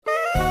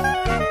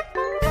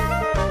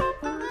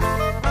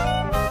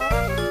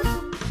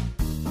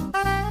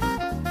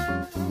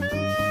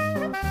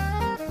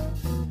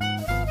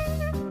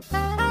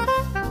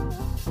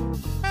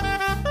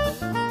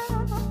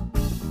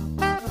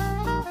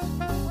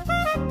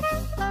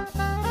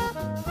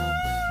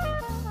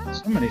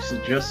Somebody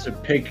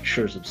suggested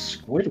pictures of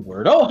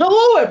Squidward. Oh,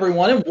 hello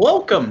everyone, and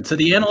welcome to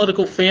the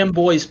Analytical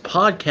Fanboys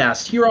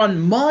podcast here on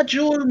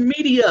Modular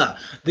Media.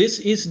 This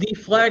is the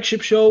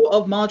flagship show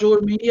of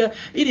Modular Media.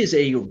 It is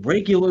a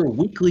regular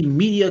weekly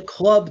media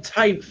club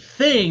type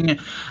thing,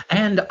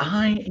 and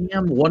I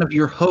am one of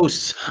your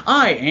hosts.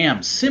 I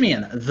am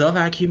Simeon, the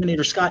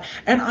Vacuuminator Scott,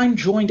 and I'm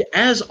joined,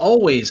 as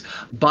always,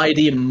 by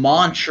the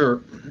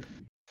Monster.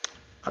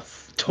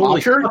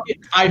 Totally. We're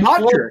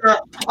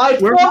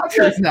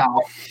monsters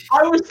now.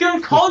 I was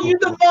going to call you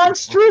the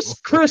monstrous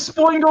Chris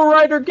Boingo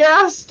Ryder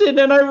Gaston,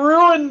 and I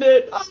ruined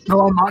it.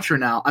 No, I'm matcha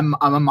now. I'm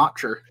a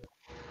matcha.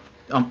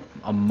 A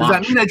matcha. Does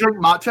that mean I drink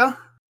matcha?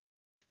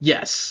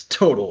 Yes,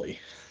 totally.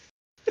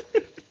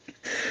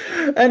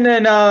 And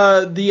then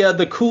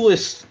the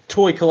coolest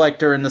toy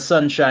collector in the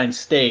Sunshine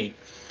State,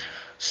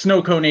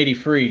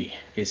 Snowcone83,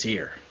 is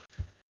here.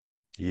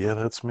 Yeah,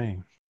 that's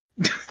me.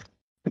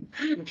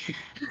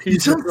 You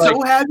sound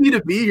so happy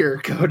to be here,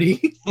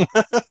 Cody.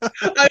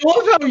 I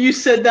love how you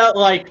said that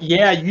like,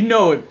 yeah, you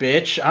know it,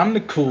 bitch. I'm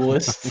the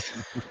coolest.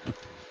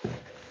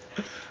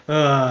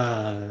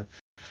 So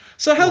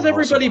how's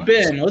everybody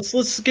been?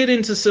 Let's get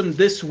into some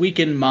This Week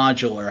in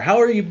Modular. How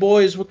are you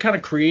boys? What kind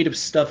of creative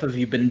stuff have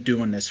you been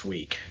doing this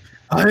week?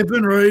 I've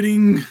been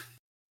writing.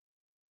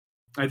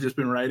 I've just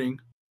been writing.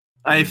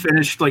 I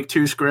finished like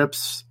 2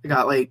 scripts. I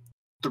got like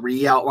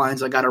 3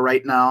 outlines I gotta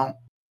write now.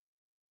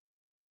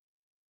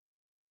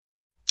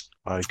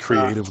 I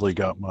creatively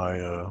got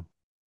my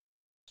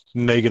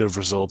negative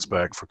results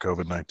back for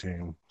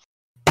COVID-19.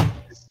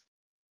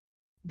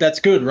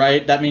 That's good,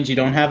 right? That means you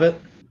don't have it?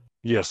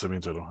 Yes, that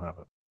means I don't have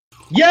it.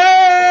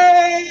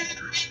 Yay!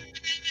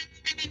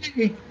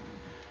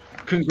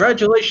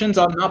 Congratulations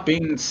on not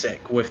being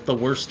sick with the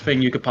worst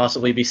thing you could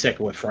possibly be sick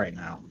with right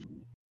now.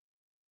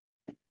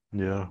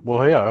 Yeah.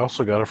 Well, hey, I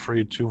also got a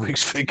free 2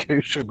 weeks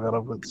vacation out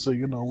of it, so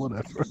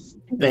whatever.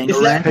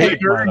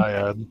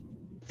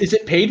 Is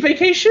it paid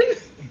vacation?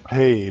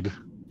 Paid.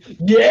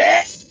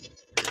 Yes!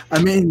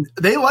 I mean,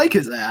 they like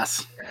his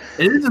ass.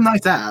 It is a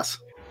nice ass.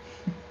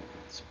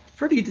 It's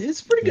pretty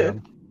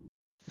good.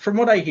 From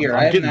what I hear,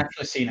 I haven't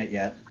actually seen it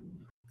yet.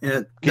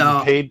 Yeah,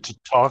 getting paid to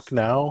talk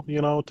now,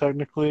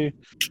 technically.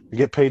 I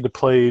get paid to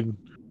play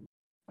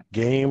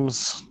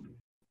games,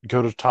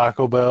 go to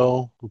Taco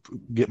Bell,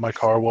 get my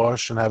car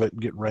washed, and have it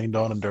get rained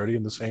on and dirty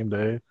in the same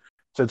day.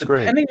 So it's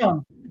great.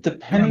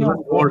 Depending on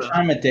what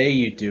time of day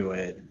you do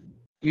it,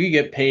 you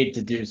get paid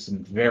to do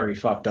some very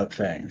fucked up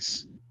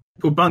things.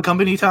 Poop on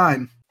company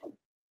time.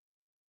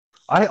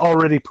 I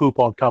already poop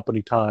on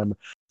company time.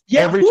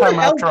 Yeah, every time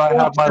after I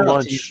have my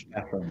lunch,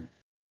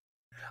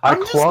 I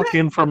clock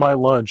in for my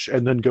lunch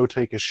and then go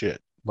take a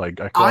shit.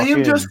 I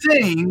am just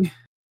saying,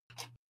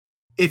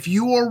 if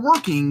you are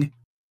working,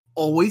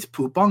 always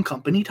poop on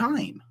company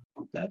time.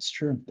 That's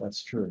true.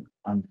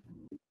 I'm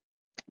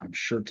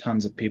sure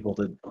tons of people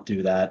that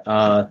do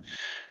that.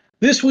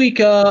 This week,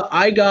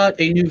 I got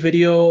a new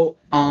video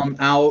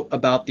out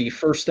about the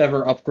first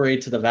ever upgrade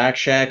to the Vac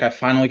Shack. I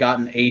finally got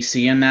an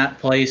AC in that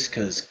place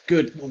because,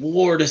 good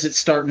lord, is it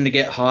starting to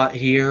get hot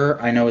here.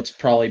 I know it's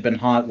probably been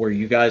hot where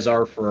you guys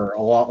are for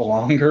a lot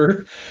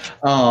longer,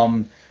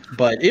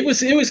 but it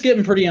was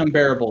getting pretty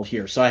unbearable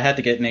here. So I had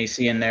to get an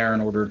AC in there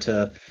in order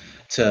to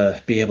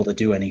be able to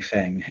do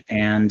anything.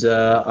 And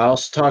I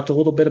also talked a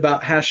little bit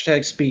about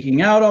hashtag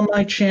speaking out on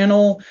my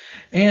channel,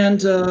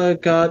 and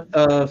got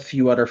a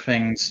few other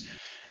things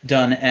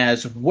done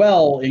as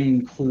well,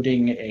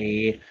 including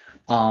a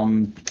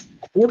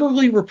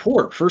quarterly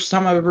report. First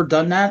time I've ever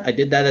done that. I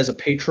did that as a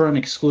Patreon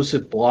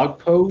exclusive blog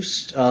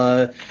post.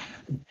 I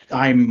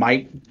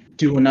might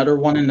do another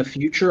one in the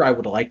future. I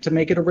would like to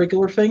make it a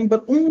regular thing,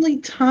 but only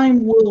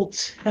time will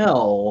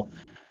tell.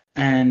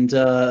 And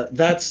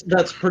that's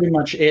pretty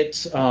much it.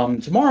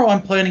 Tomorrow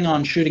I'm planning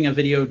on shooting a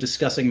video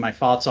discussing my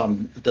thoughts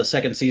on the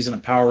 2nd season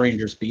of Power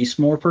Rangers Beast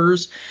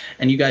Morphers,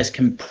 and you guys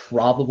can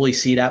probably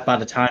see that by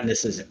the time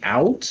this is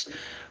out.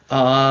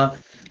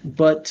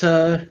 But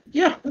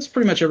yeah, that's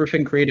pretty much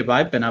everything creative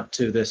I've been up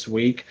to this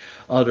week,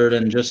 other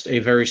than just a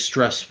very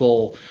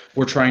stressful,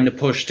 we're trying to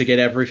push to get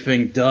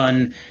everything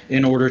done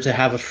in order to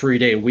have a free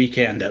day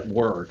weekend at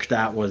work.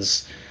 That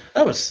was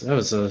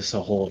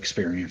a whole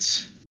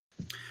experience.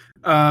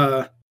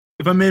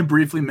 If I may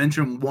briefly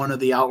mention one of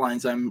the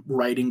outlines I'm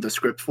writing the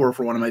script for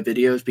one of my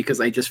videos,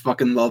 because I just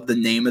fucking love the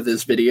name of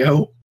this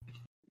video.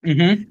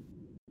 Mm-hmm.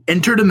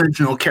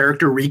 Interdimensional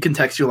character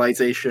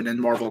recontextualization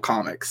in Marvel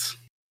Comics.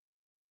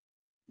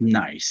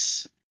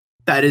 Nice.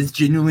 That is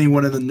genuinely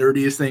one of the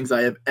nerdiest things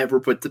I have ever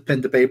put to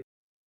pen to paper.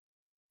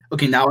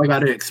 Okay, now I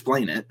gotta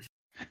explain it.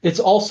 It's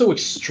also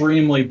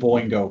extremely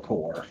Boingo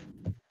core.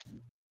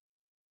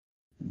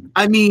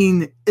 I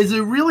mean, is it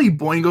really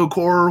Boingo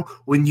core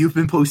when you've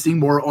been posting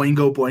more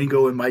Oingo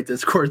Boingo in my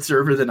Discord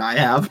server than I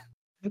have?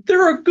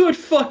 They're a good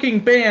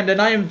fucking band,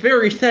 and I am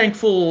very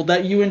thankful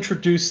that you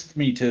introduced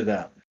me to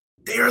them.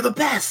 They are the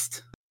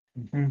best!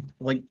 Mm-hmm.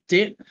 Like,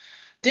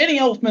 Danny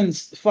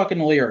Elfman's fucking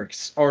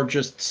lyrics are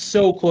just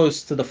so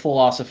close to the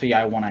philosophy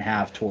I want to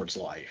have towards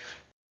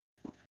life.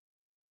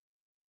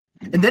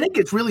 And then it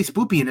gets really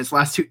spoopy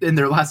in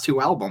their last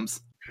two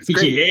albums.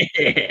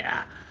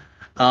 Yeah.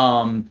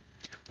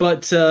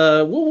 But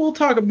we'll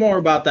talk more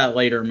about that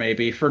later,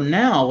 maybe. For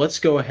now, let's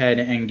go ahead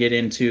and get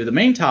into the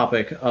main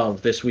topic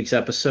of this week's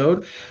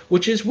episode,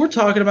 which is we're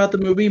talking about the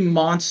movie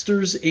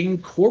Monsters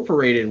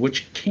Incorporated,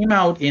 which came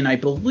out in, I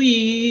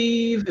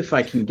believe, if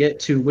I can get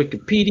to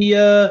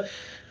Wikipedia,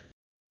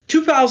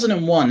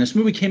 2001. This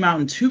movie came out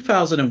in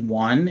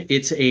 2001.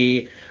 It's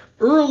a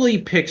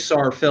early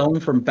Pixar film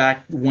from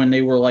back when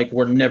they were like,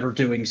 we're never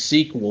doing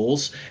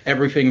sequels.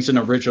 Everything's an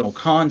original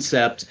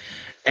concept.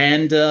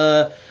 And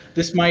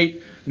this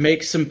might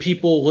make some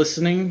people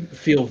listening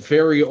feel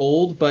very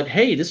old, but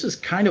hey, this is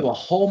kind of a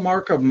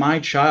hallmark of my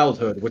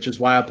childhood, which is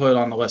why I put it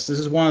on the list. This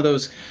is one of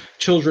those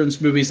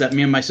children's movies that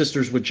me and my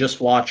sisters would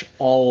just watch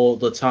all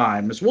the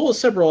time, as well as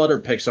several other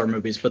Pixar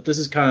movies, but this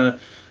is kind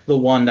of the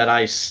one that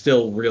I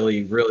still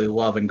really, really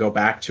love and go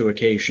back to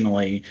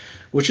occasionally,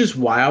 which is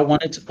why I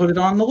wanted to put it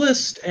on the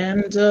list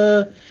and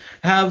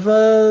have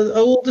a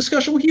little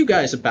discussion with you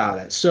guys about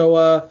it.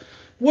 So,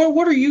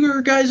 what are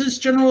your guys'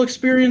 general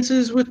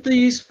experiences with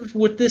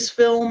this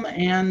film,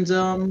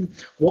 and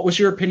what was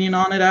your opinion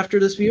on it after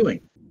this viewing?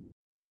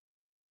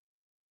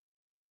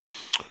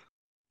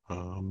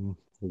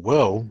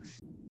 Well,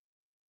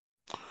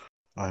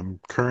 I'm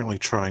currently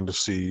trying to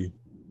see.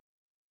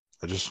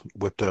 I just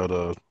whipped out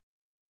a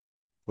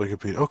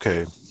Wikipedia.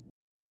 Okay.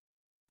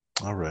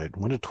 All right.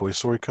 When did Toy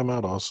Story come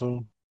out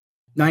also?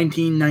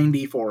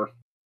 1994.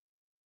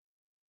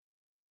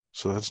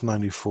 So that's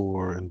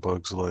 94, and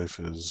Bug's Life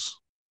is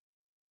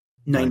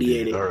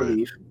 98, I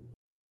believe.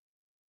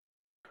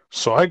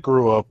 So I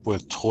grew up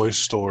with Toy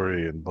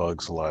Story and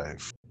Bug's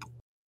Life.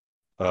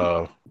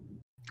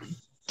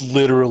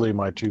 Literally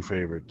my two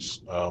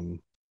favorites.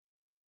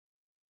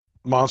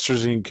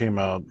 Monsters Inc. came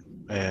out,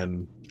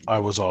 and I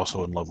was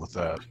also in love with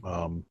that.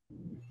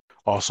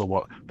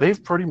 Also,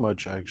 they've pretty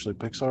much actually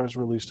Pixar has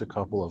released a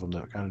couple of them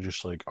that kind of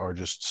just like are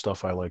just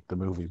stuff I like the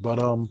movie. But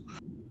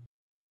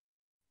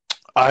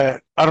I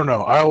don't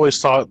know. I always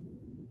thought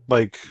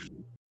like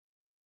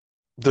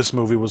this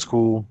movie was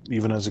cool,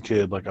 even as a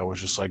kid. Like I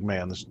was just like,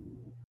 man,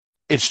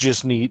 it's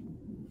just neat.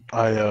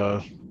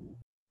 I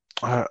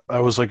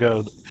was like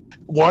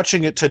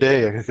watching it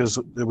today because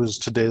it was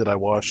today that I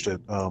watched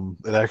it.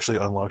 It actually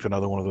unlocked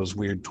another one of those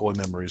weird toy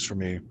memories for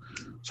me.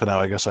 So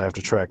now I guess I have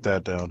to track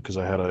that down because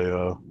I had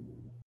a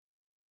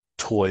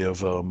toy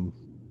of I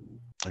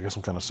guess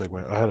I'm kind of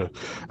segueing.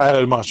 I had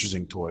a Monsters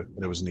Inc. toy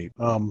and it was neat.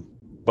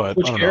 But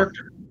which I don't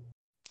character?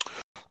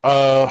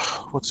 know.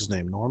 What's his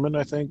name? Norman,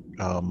 I think.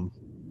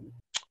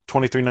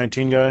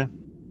 2319 guy.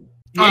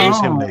 Oh. It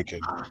was him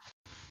naked.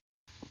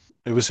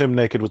 It was him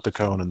naked with the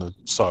cone and the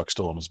sock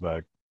still on his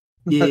back.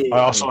 Yeah. I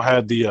also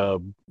had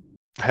the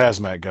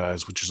hazmat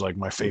guys, which is like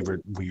my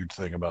favorite weird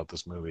thing about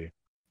this movie.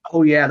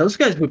 Oh yeah, those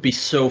guys would be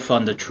so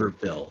fun to troop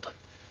build.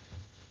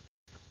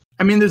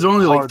 I mean, there's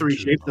only like Hard 3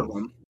 to, shapes though. of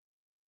them.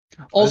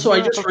 Also, I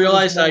Isn't that just the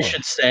realized I reason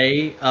should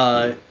say,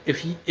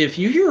 if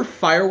you hear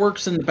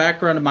fireworks in the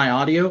background of my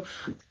audio,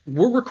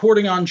 we're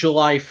recording on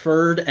July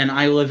 3rd, and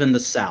I live in the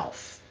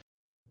South.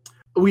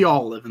 We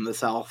all live in the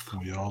South.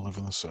 We all live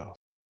in the South.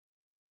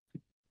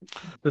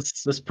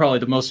 This is probably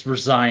the most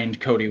resigned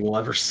Cody will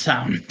ever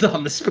sound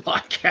on this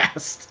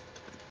podcast.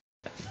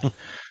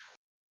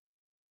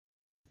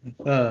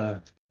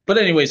 But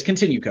anyways,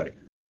 continue, Cody.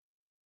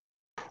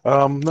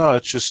 No,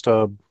 it's just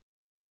I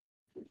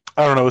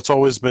don't know. It's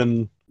always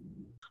been.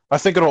 I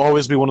think it'll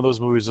always be one of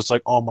those movies that's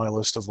like on my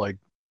list of like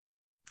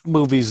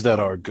movies that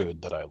are good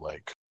that I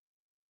like.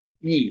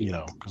 You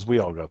know, because we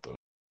all got those.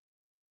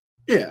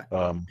 Yeah.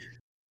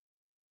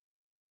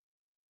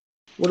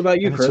 What about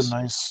you, and Chris? it's a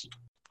nice.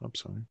 I'm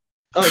sorry.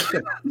 Oh, it's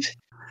good.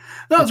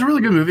 No, it's a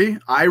really good movie.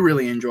 I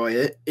really enjoy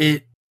it.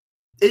 It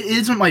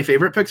isn't my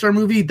favorite Pixar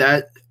movie.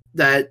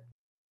 That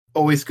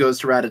always goes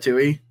to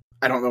Ratatouille.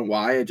 I don't know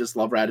why. I just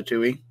love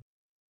Ratatouille.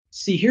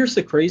 See, here's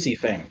the crazy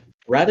thing.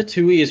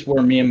 Ratatouille is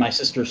where me and my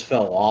sisters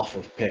fell off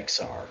of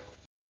Pixar.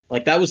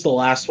 Like, that was the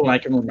last one I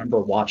can remember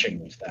watching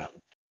with them.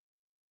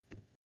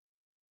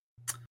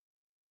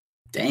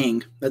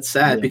 Dang, that's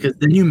sad Yeah. because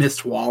then you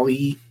missed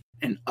WALL-E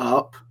and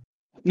Up.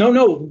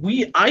 No,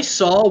 I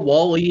saw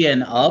WALL-E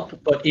and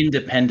Up, but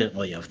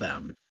independently of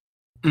them.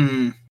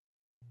 No,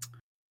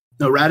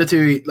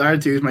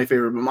 Ratatouille is my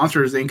favorite, but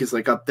Monsters Inc. is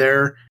like up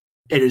there.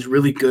 It is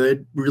really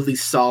good, really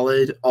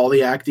solid. All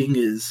the acting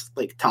is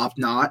like top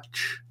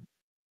notch.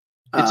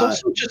 It's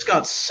also just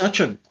got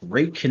such a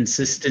great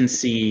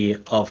consistency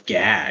of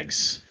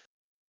gags.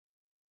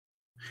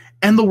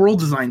 And the world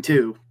design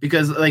too,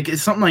 because like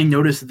it's something I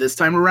noticed this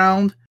time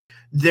around.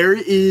 There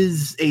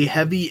is a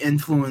heavy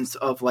influence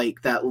of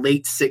like that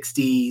late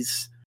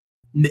 60s,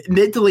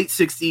 mid to late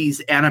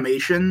 60s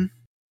animation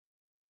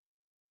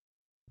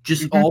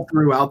just all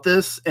throughout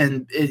this.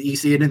 And you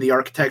see it in the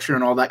architecture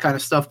and all that kind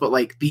of stuff. But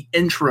like the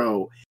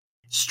intro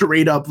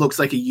straight up looks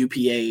like a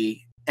UPA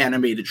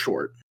animated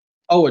short.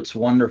 Oh, it's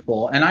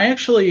wonderful. And I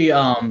actually,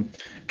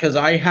 because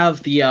I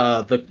have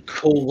the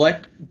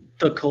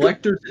the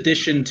collector's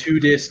edition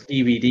 2-disc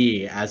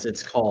DVD, as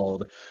it's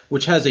called,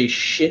 which has a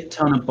shit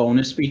ton of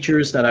bonus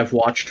features that I've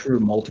watched through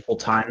multiple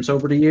times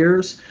over the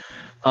years.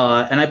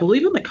 And I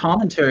believe in the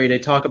commentary they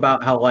talk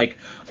about how, like,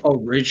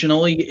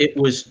 originally it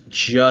was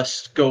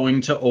just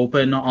going to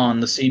open on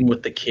the scene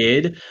with the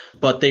kid,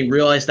 but they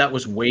realized that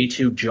was way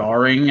too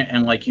jarring,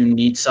 and like you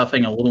need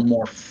something a little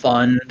more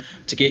fun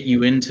to get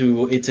you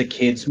into it's a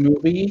kid's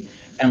movie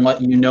and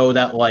let you know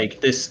that like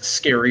this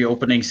scary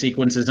opening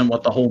sequence isn't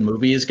what the whole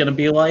movie is going to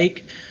be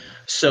like.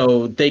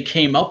 So they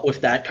came up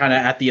with that kind of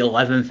at the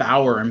 11th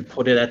hour and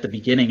put it at the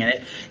beginning,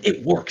 and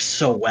it works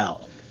so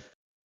well.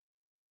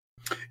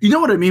 You know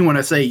what I mean when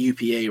I say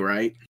UPA,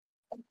 right?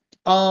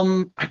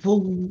 I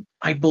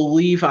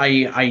believe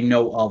I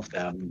know of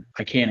them.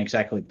 I can't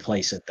exactly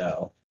place it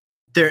though.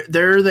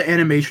 They're the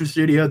animation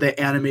studio that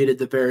animated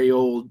the very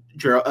old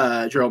Gerald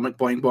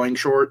McBoing Boing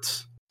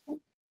shorts.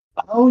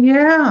 Oh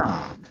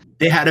yeah.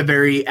 They had a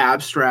very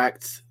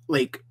abstract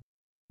like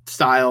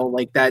style,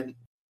 like that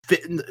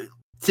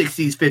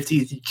 60s,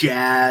 50s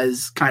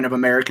jazz kind of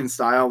American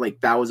style. Like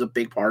that was a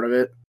big part of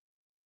it.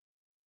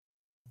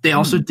 They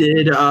also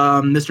did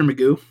Mr.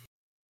 Magoo.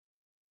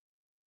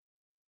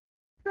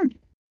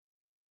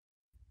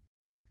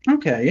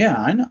 Okay,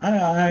 yeah,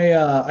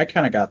 I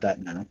kind of got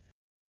that now.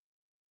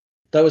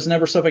 That was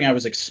never something I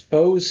was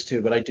exposed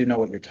to, but I do know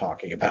what you're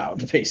talking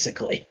about,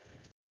 basically.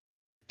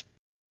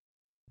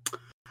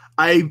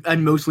 I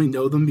mostly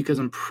know them because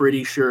I'm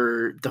pretty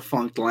sure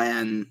Defunct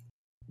Land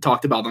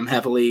talked about them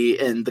heavily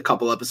in the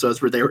couple episodes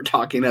where they were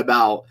talking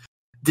about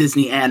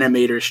Disney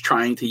animators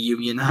trying to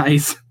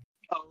unionize.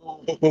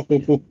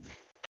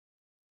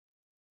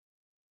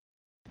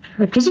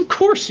 Because of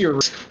course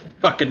you're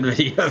fucking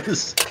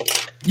videos.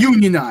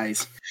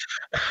 Unionize.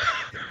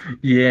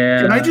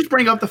 Yeah. Can I just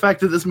bring up the fact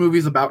that this movie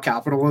is about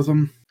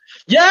capitalism?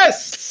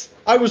 Yes!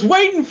 I was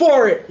waiting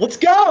for it! Let's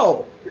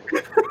go!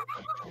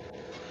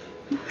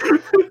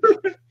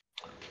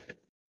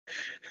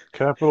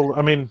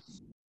 I mean,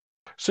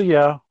 so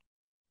yeah.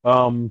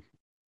 I'm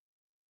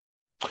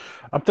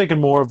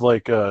thinking more of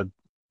like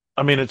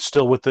I mean, it's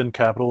still within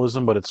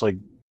capitalism, but it's like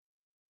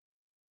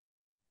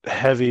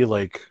heavy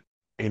like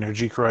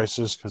energy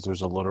crisis because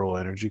there's a literal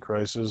energy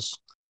crisis.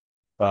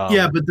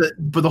 Yeah,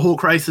 but the whole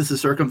crisis is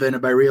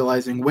circumvented by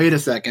realizing, wait a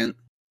second,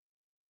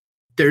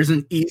 there's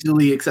an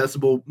easily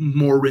accessible,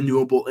 more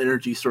renewable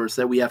energy source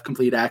that we have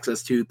complete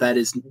access to that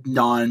is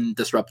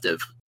non-disruptive.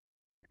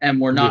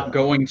 And we're not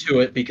going to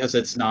it because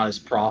it's not as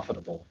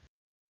profitable.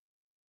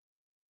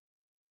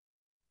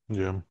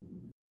 Yeah.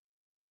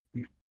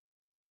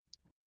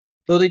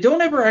 Though they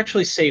don't ever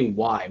actually say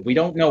why. We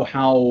don't know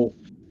how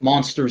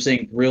Monsters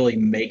Inc. really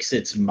makes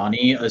its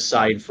money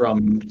aside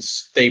from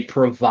they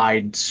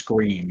provide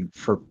Scream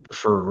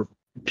for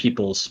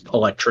people's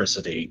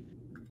electricity.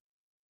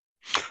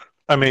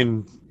 I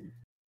mean,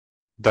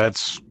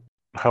 that's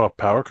how a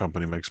power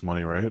company makes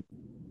money, right?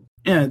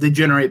 Yeah, they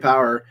generate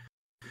power.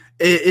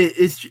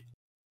 It's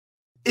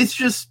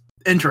just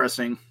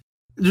interesting.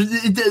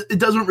 It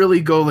doesn't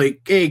really go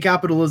like, hey,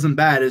 capitalism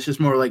bad. It's just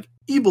more like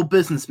evil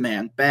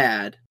businessman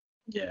bad.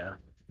 Yeah.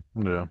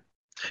 Yeah.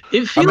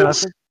 It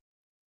feels.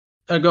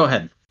 Go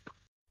ahead.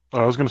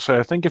 I was going to say,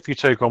 I think if you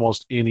take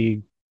almost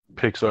any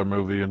Pixar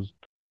movie and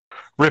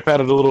rip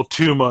at it a little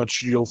too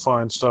much, you'll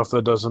find stuff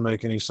that doesn't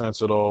make any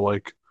sense at all.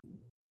 Like,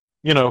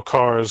 you know,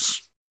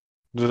 Cars.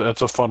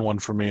 That's a fun one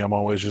for me. I'm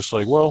always just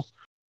like, well,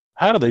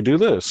 how do they do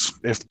this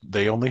if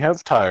they only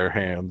have tire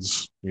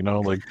hands? You know,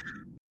 like,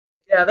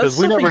 yeah, that's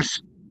we never.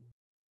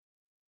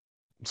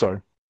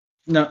 Sorry.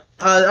 No,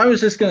 I was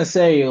just going to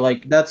say,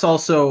 like, that's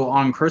also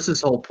on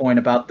Chris's whole point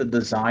about the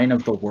design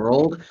of the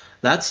world.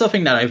 That's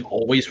something that I've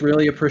always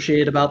really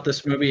appreciated about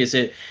this movie is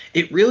it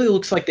really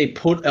looks like they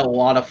put a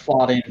lot of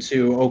thought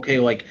into, okay,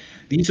 like,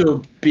 these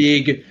are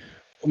big,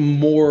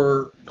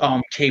 more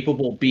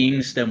capable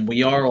beings than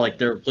we are. Like,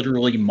 they're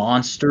literally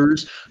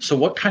monsters. So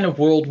what kind of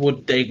world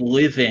would they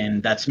live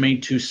in that's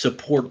made to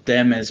support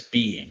them as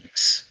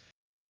beings?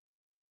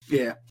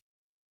 Yeah.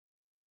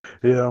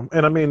 Yeah,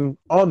 and I mean,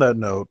 on that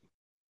note,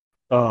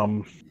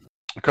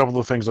 a couple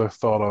of things I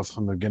thought of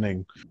from the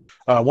beginning.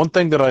 One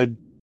thing that I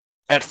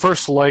at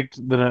first liked,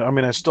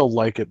 I still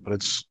like it, but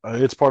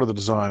it's part of the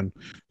design.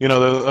 You know,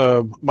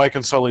 the Mike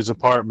and Sully's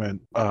apartment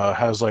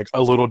has like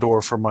a little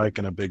door for Mike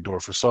and a big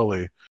door for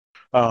Sully.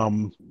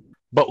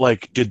 But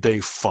like, did they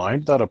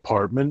find that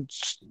apartment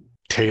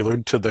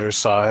tailored to their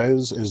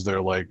size? Is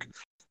there like,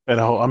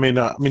 I mean,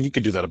 you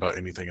could do that about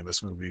anything in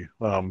this movie.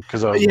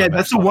 Because yeah,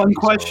 that's the one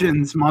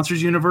question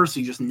Monsters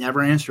University just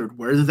never answered.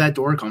 Where did that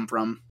door come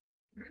from?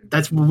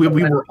 That's what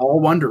we were all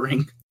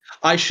wondering.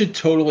 I should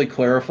totally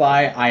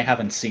clarify, I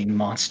haven't seen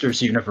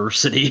Monsters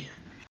University.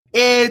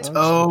 It's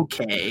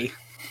okay.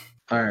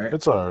 All right.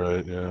 It's all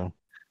right, yeah.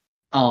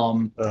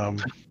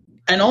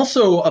 And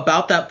also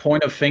about that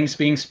point of things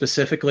being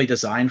specifically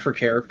designed for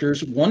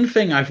characters, one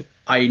thing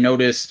I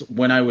noticed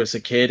when I was a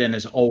kid and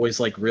has always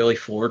like really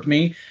floored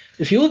me,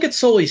 if you look at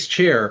Sully's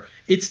chair,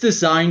 it's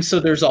designed so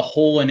there's a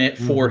hole in it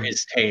for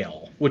his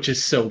tail, which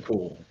is so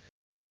cool.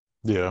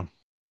 Yeah.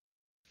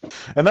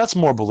 And that's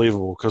more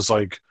believable because,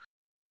 like,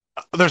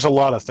 there's a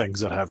lot of things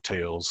that have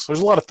tails.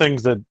 There's a lot of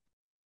things that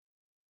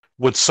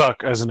would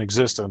suck as an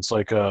existence.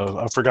 Like,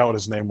 I forgot what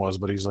his name was,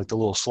 but he's like the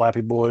little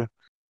slappy boy.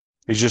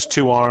 He's just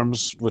two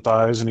arms with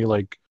eyes, and he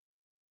like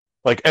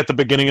at the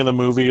beginning of the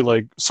movie,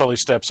 like Sully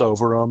steps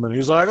over him, and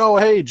he's like, "Oh,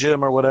 hey,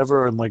 Jim," or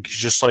whatever, and like he's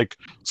just like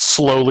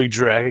slowly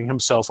dragging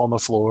himself on the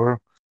floor.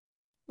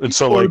 And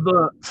so,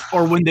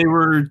 or when they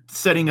were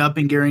setting up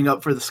and gearing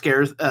up for the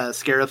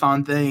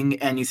scare-a-thon thing,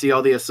 and you see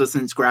all the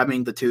assistants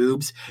grabbing the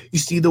tubes, you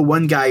see the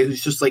one guy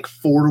who's just like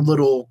 4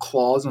 little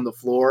claws on the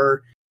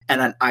floor and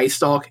an eye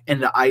stalk,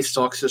 and the eye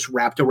stalk's just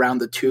wrapped around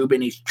the tube,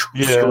 and he's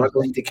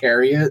struggling to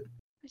carry it.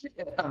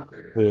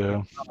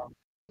 Yeah.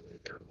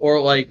 Or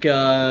like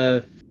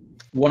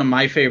one of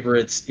my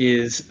favorites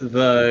is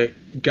the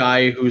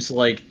guy who's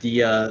like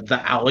the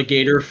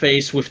alligator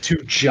face with 2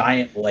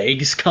 giant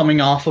legs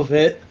coming off of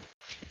it.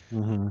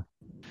 Mm-hmm.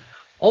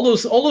 All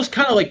those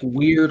kind of like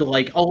weird,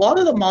 like a lot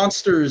of the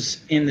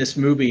monsters in this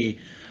movie,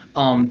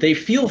 they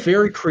feel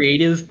very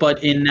creative,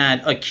 but in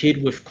that a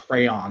kid with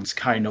crayons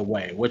kind of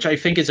way, which I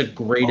think is a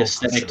great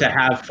aesthetic to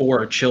have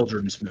for a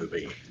children's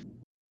movie.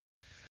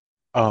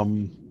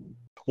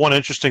 One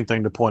interesting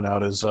thing to point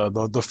out is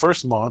the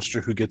first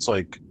monster who gets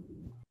like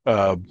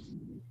that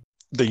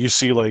you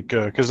see, like,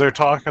 because they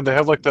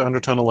have like the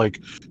undertone of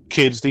like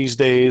kids these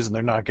days, and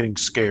they're not getting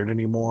scared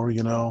anymore,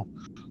 you know.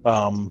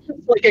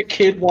 It's like a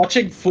kid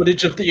watching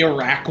footage of the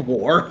Iraq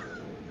War.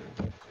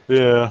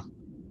 Yeah.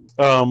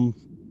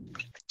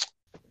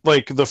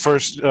 Like the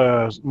first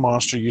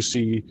monster you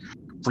see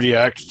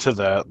react to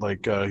that,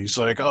 like he's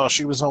like, "Oh,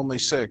 she was only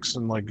 6,"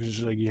 and like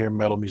you hear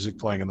metal music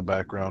playing in the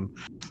background.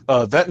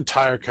 That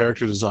entire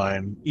character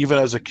design, even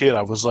as a kid,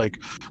 I was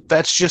like,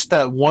 "That's just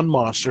that one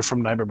monster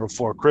from Nightmare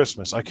Before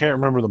Christmas." I can't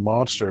remember the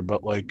monster,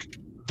 but like,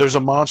 there's a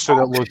monster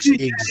that looks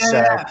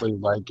exactly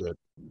like it.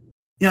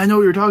 Yeah, I know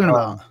what you're talking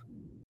about.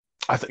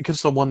 I think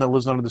it's the one that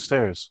lives under the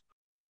stairs.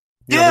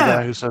 You know, the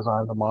guy who says,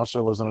 "I'm the monster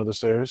that lives under the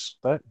stairs."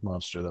 That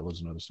monster that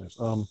lives under the stairs.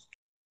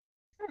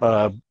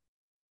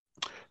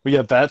 But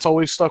yeah, that's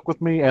always stuck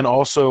with me. And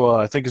also,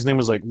 I think his name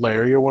was like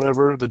Larry or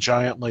whatever, the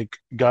giant like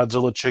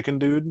Godzilla chicken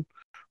dude.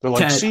 They're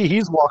like, Ted. "See,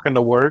 he's walking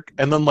to work,"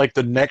 and then like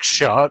the next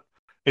shot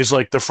is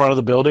like the front of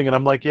the building, and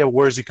I'm like, "Yeah,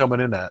 where's he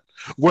coming in at?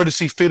 Where does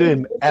he fit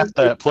in at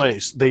that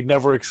place?" They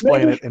never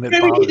explain it, and it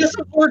maybe bothers he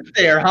doesn't work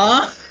there,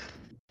 huh?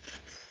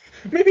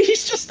 Maybe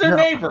he's just their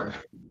neighbor.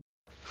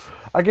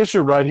 I guess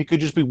you're right. He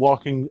could just be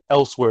walking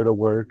elsewhere to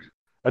work.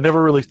 I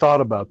never really thought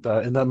about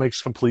that, and that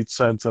makes complete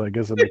sense, and I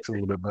guess it makes it a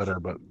little bit better.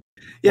 But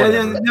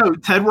yeah, no,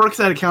 Ted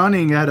works at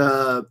accounting at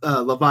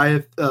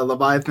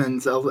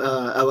Leviathan's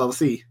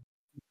LLC.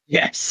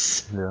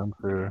 Yes. Yeah, I'm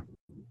sure.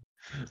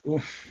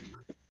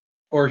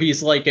 Or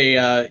he's like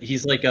a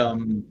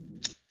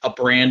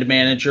brand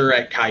manager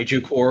at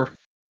Kaiju Corps.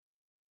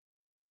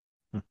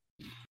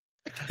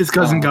 His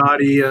cousin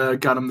Gotti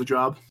got him the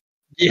job.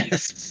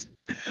 Yes.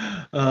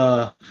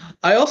 I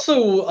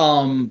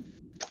also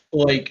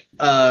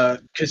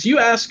because you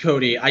asked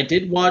Cody, I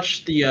did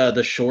watch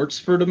the shorts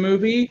for the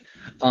movie.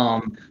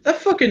 That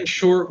fucking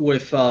short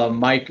with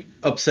Mike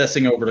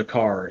obsessing over the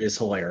car is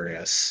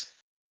hilarious.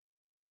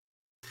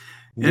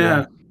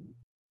 Yeah.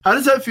 How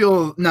does that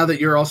feel now that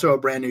you're also a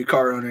brand new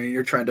car owner and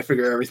you're trying to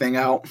figure everything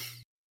out?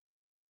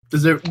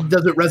 Does it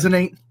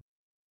resonate?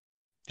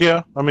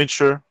 Yeah, I mean,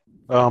 sure.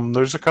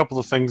 There's a couple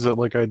of things that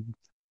like I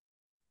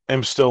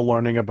am still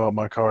learning about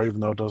my car, even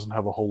though it doesn't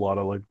have a whole lot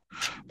of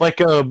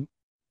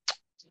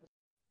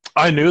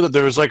I knew that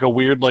there was like a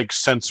weird like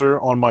sensor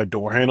on my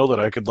door handle that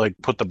I could like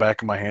put the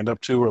back of my hand up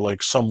to, or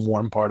like some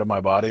warm part of my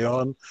body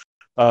on,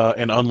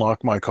 and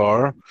unlock my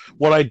car.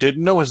 What I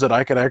didn't know is that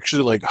I could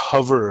actually like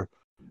hover,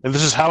 and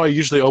this is how I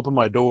usually open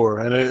my door,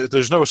 and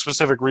there's no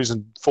specific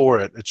reason for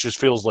it. It just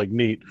feels like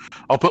neat.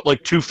 I'll put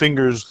like 2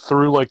 fingers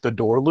through like the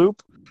door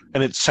loop,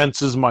 and it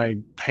senses my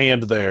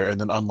hand there and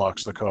then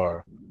unlocks the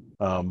car.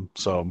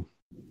 So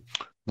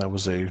that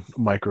was a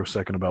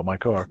microsecond about my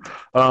car.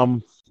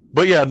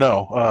 But yeah,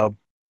 no,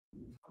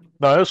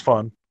 it was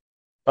fun.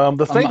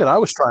 The thing that I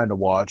was trying to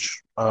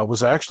watch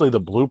was actually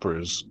the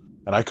bloopers,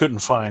 and I couldn't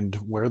find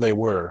where they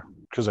were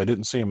because I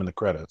didn't see them in the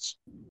credits.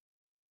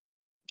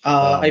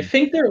 I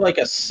think they're like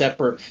a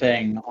separate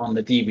thing on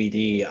the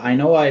DVD. I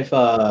know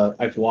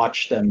I've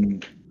watched them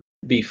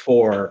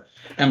before,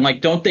 and like,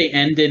 don't they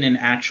end in an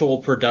actual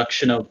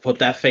production of "Put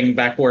that thing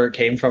back where it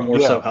came from," or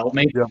 "So help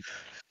me"?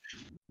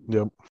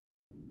 Yep.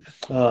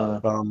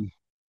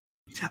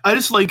 I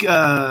just like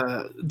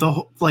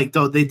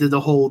they did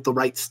the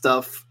right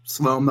stuff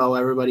slow mo,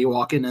 everybody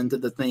walking into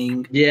the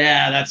thing.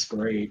 Yeah, that's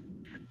great.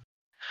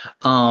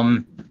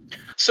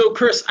 So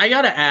Chris, I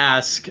gotta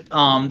ask,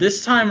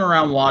 this time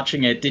around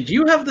watching it, did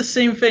you have the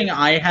same thing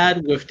I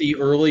had with the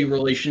early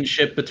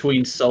relationship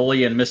between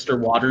Sully and Mr.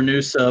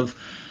 Waternoose of,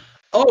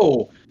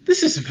 oh,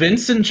 this is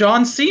Vince and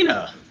John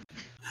Cena?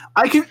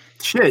 I can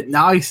see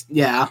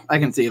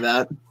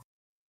that.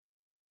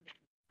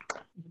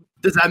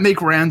 Does that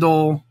make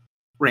Randall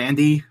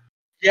Randy?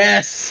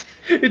 Yes,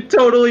 it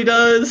totally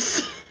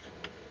does.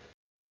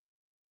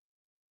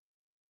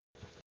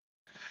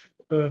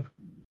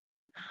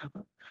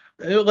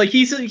 Like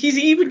he's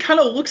even kind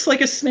of looks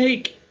like a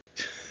snake.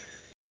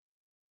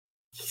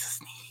 He's a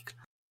snake.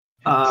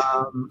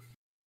 But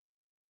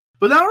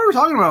now we're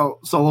talking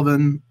about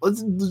Sullivan.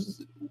 Let's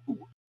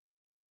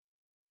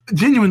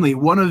genuinely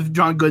one of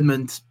John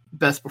Goodman's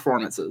best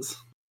performances.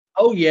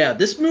 Oh yeah,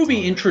 this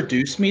movie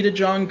introduced me to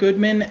John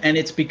Goodman, and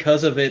it's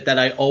because of it that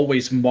I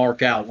always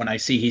mark out when I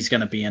see he's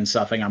going to be in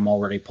something I'm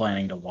already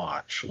planning to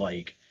watch.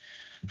 Like,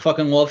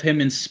 fucking love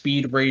him in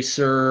Speed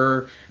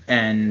Racer,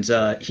 and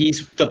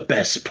he's the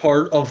best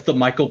part of the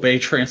Michael Bay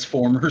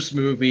Transformers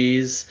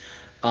movies.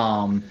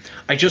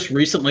 I just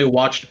recently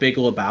watched Big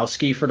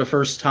Lebowski for the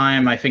first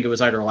time. I think it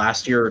was either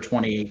last year or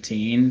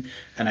 2018,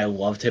 and I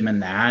loved him in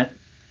that.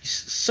 He's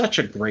such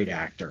a great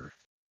actor.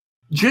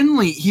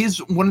 Generally, he's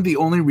one of the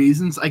only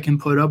reasons I can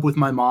put up with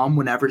my mom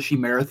whenever she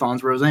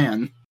marathons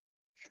Roseanne.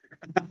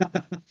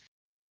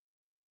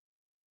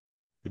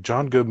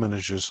 John Goodman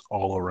is just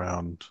all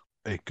around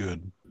a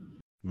good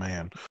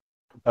man.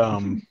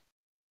 One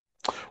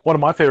of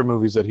my favorite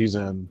movies that he's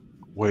in,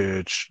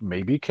 which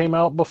maybe came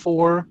out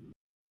before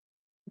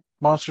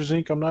Monsters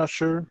Inc., I'm not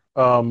sure.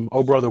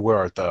 Oh Brother, Where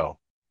Art Thou?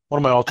 One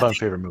of my all-time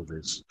favorite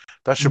movies.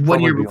 That should probably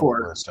 1 year be before,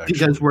 on the list, actually.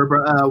 because we're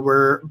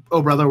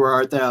Oh Brother, Where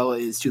Art Thou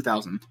is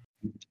 2000.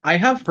 I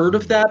have heard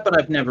of that, but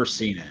I've never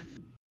seen it.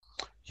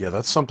 Yeah,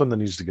 that's something that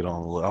needs to get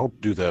on the list. I'll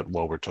do that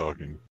while we're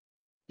talking.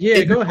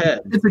 Yeah, go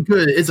ahead.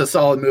 It's a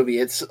solid movie.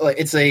 It's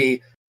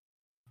a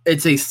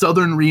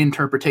southern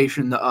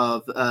reinterpretation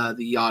of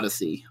the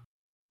Odyssey.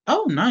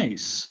 Oh,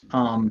 nice.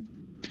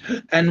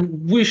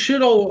 And we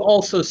should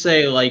also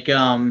say, like,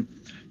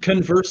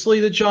 conversely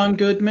to John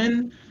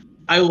Goodman,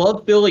 I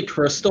love Billy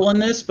Crystal in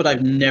this, but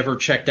I've never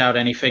checked out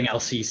anything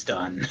else he's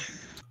done.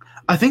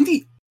 I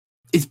think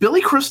is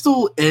Billy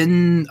Crystal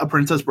in A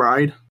Princess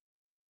Bride?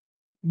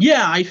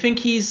 Yeah, I think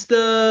he's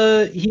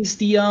the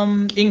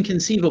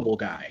inconceivable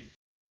guy.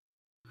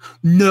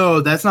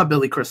 No, that's not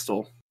Billy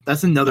Crystal.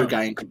 That's another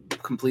guy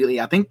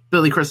completely. I think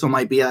Billy Crystal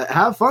might be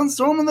Have Fun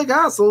Storming the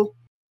Castle.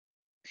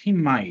 He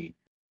might.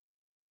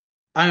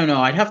 I don't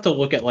know. I'd have to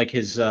look at like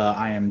his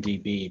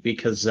IMDb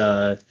because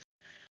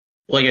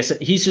like I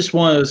said, he's just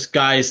one of those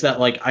guys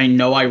that like I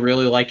know I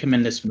really like him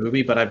in this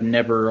movie, but I've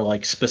never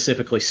like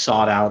specifically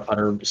sought out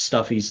other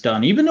stuff he's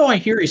done, even though I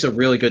hear he's a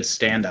really good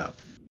stand-up.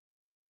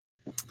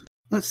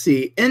 Let's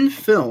see. In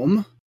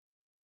film,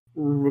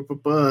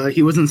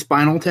 he was in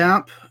Spinal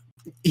Tap.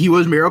 He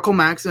was Miracle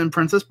Max in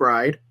Princess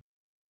Bride.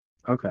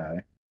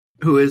 Okay.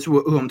 Who is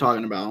who I'm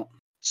talking about.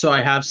 So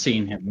I have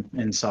seen him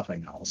in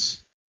something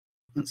else.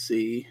 Let's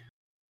see.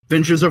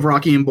 Adventures of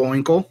Rocky and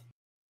Bullwinkle.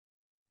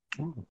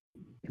 Ooh.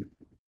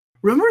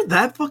 Remember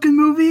that fucking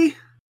movie?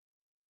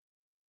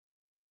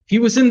 He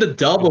was in the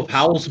dub of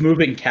Howl's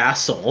Moving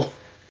Castle.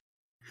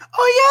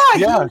 Oh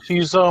yeah, Yeah,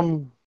 he's hot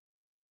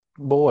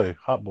boy.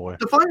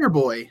 the Fire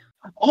Boy.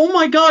 Oh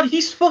my god,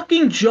 he's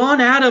fucking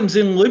John Adams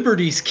in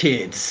Liberty's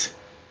Kids.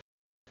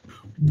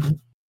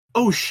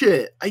 Oh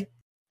shit.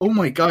 Oh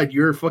my god,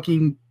 you're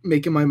fucking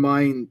making my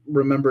mind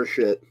remember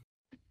shit.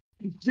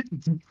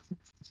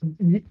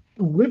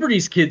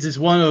 Liberty's Kids is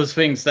one of those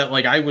things that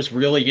like I was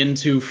really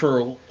into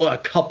for a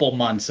couple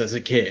months as a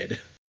kid.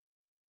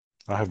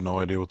 I have no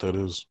idea what that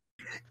is.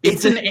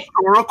 It's an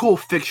historical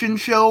fiction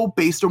show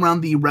based around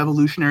the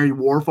Revolutionary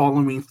War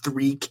following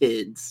 3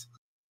 kids.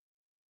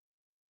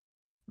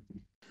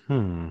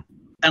 And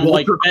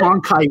Walter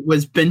Cronkite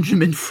was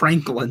Benjamin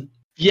Franklin.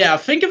 Yeah,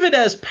 think of it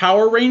as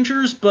Power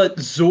Rangers, but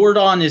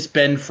Zordon is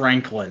Ben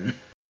Franklin.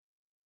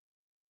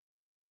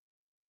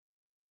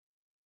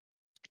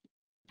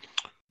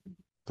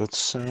 That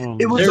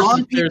sounds...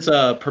 There's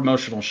a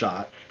promotional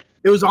shot.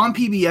 It was on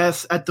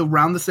PBS at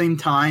around the same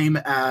time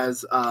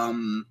as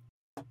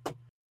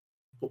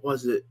what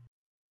was it?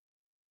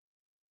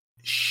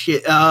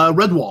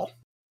 Redwall.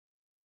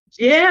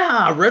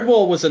 Yeah,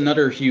 Redwall was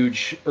another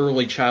huge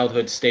early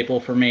childhood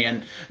staple for me.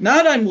 And now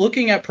that I'm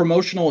looking at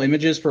promotional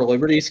images for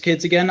Liberty's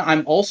Kids again,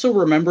 I'm also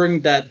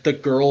remembering that the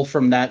girl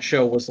from that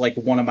show was like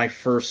one of my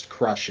first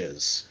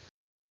crushes.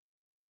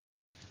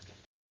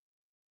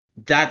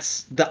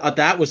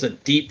 That was a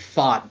deep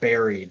thought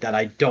buried that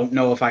I don't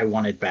know if I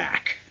wanted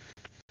back.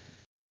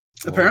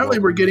 Apparently,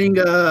 we're getting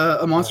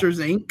a Monsters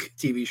Inc.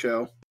 TV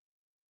show.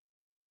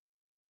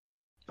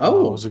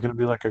 Oh, is it going to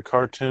be like a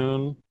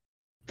cartoon?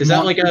 Is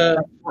that like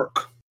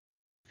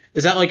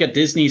a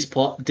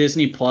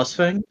Disney Plus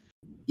thing?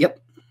 Yep.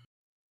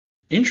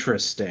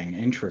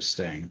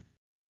 Interesting.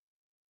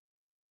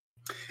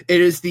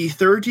 It is the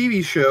 3rd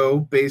TV show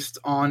based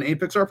on a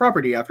Pixar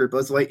property after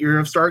Buzz Lightyear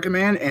of Star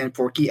Command and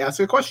Forky Asks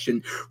a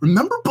Question.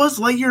 Remember Buzz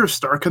Lightyear of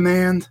Star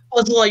Command?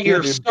 Buzz Lightyear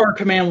of Star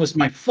Command was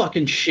my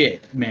fucking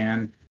shit,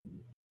 man.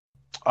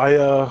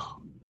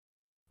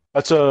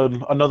 That's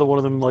another one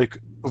of them like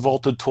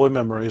vaulted toy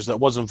memories that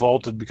wasn't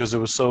vaulted because it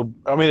was so.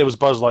 I mean, it was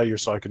Buzz Lightyear,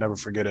 so I could never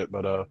forget it.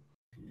 But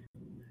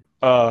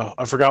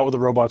I forgot what the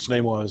robot's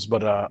name was,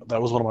 but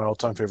that was one of my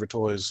all-time favorite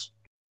toys,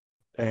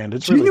 and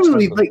it's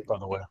really expensive, by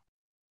the way.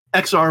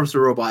 XR was the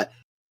robot,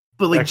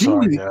 but like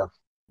XR, yeah.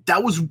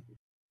 that was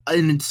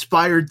an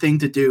inspired thing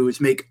to do is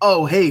make,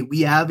 oh, hey,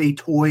 we have a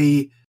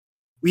toy,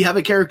 we have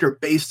a character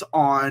based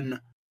on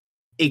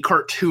a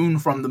cartoon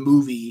from the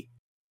movie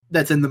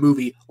that's in the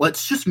movie.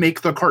 Let's just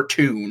make the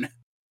cartoon.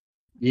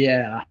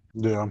 Yeah.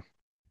 Yeah.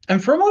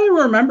 And from what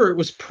I remember, it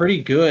was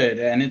pretty good.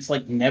 And it's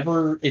like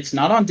it's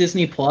not on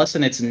Disney Plus,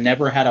 and it's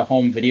never had a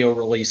home video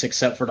release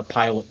except for the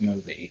pilot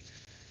movie.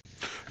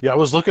 Yeah, I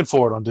was looking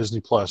for it on Disney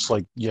Plus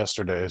like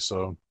yesterday,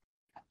 so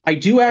I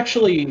do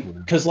actually,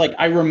 because like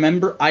I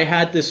remember I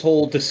had this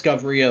whole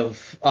discovery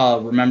of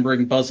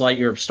remembering Buzz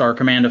Lightyear of Star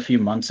Command a few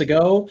months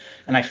ago,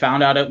 and I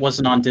found out it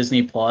wasn't on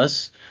Disney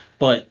Plus,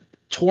 but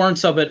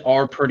torrents of it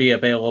are pretty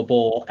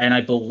available, and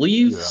I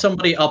believe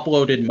somebody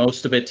uploaded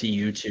most of it to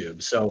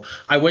YouTube. So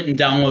I went and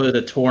downloaded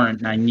a torrent,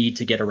 and I need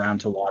to get around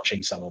to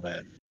watching some of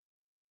it.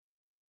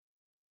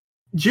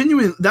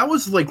 Genuinely, that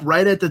was like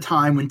right at the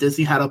time when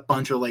Disney had a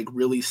bunch of like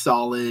really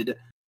solid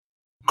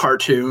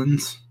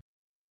cartoons.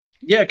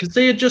 Yeah, because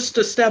they had just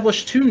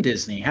established Toon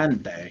Disney,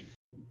 hadn't they?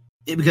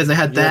 Because they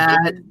had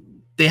that.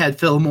 They had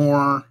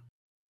Fillmore.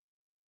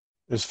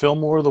 Is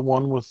Fillmore the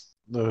one with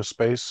the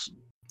space?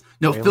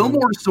 No, Alien?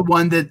 Fillmore is the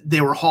one that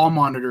they were hall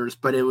monitors,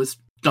 but it was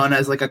done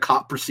as like a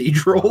cop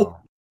procedural.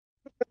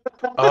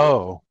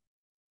 Oh.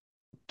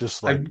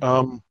 Just like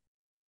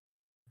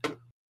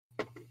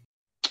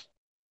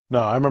no,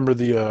 I remember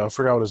I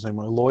forgot what his name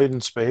was. Lloyd in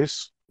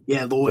Space.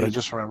 Yeah, Lloyd. Did I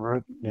just remember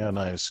it? Yeah,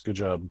 nice. Good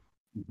job.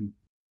 Mm-hmm.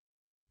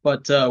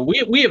 But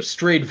we have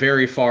strayed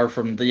very far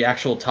from the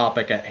actual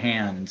topic at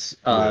hand.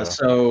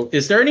 So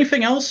is there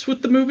anything else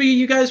with the movie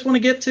you guys want to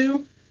get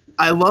to?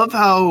 I love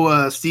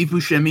how Steve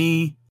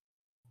Buscemi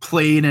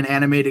played an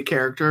animated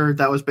character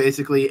that was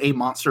basically a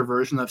monster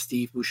version of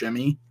Steve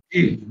Buscemi.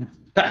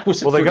 That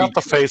was they got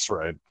the face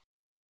right.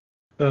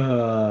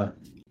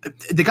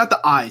 They got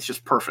the eyes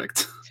just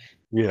perfect.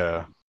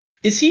 Yeah.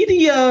 Is he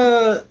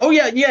the oh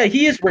yeah,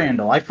 he is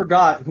Randall. I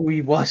forgot who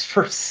he was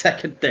for a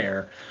second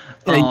there.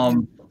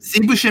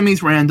 Steve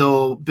Buscemi's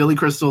Randall, Billy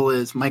Crystal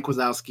is Mike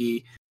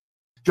Wazowski.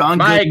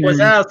 Mike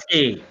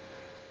Wazowski.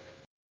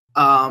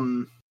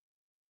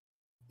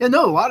 Yeah,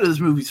 no, a lot of this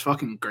movie's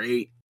fucking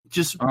great.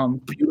 Just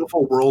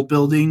beautiful world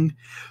building.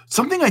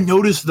 Something I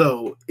noticed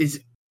though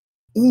is,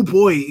 oh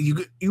boy,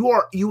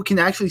 you can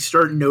actually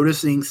start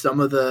noticing some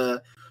of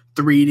the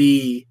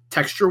 3D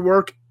texture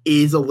work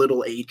is a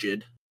little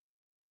aged.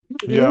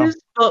 It is,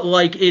 but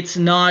like it's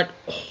not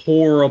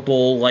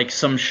horrible like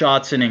some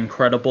shots in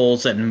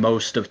Incredibles and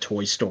most of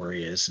Toy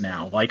Story is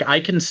now. Like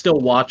I still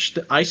watch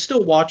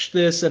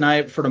this, and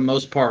I for the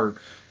most part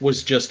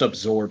was just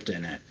absorbed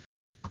in it.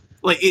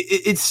 Like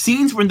it's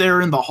scenes when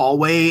they're in the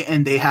hallway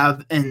and they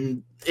have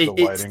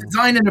it's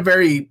designed in a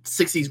very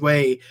 60s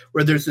way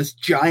where there's this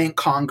giant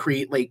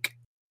concrete like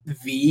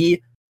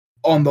V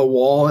on the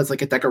wall as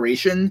like a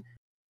decoration,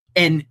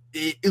 and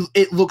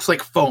it looks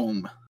like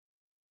foam.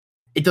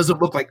 It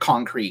doesn't look like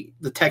concrete.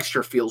 The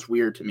texture feels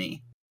weird to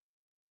me.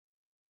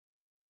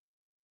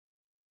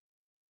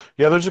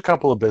 Yeah, there's a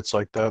couple of bits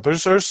like that.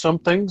 There's some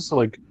things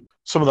like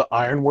some of the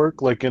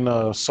ironwork, like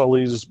in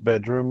Sully's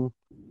bedroom.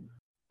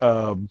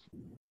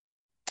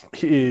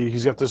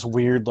 He's got this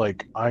weird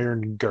like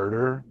iron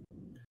girder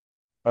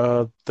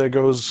that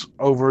goes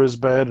over his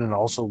bed and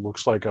also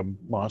looks like a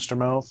monster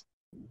mouth.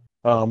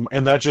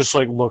 And that just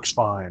like looks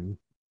fine.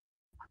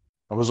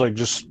 I was like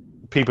just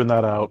peeping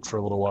that out for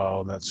a little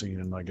while in that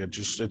scene, and like it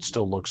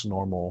still looks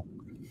normal.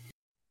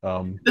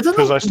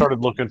 Because I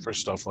started looking for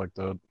stuff like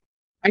that.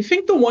 I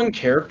think the one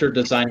character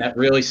design that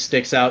really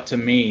sticks out to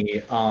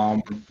me,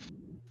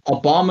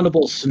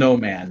 Abominable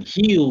Snowman.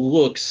 He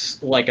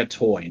looks like a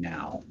toy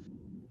now.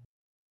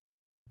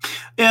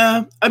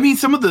 Yeah, I mean,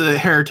 some of the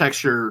hair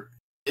texture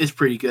is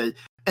pretty good.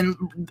 And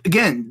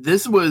again,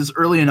 this was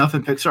early enough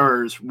in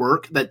Pixar's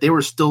work that they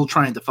were still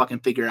trying to fucking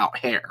figure out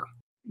hair.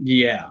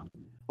 Yeah.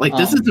 Like,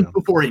 this isn't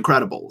before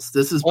Incredibles.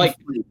 This is like,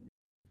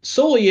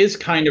 Sully is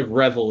kind of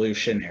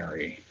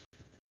revolutionary.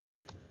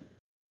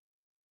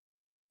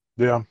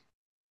 Yeah.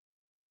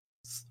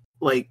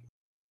 Like,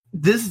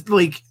 this,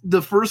 like,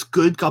 the first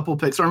good couple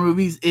Pixar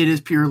movies, it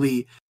is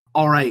purely,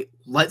 all right,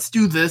 let's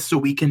do this so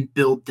we can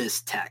build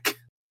this tech.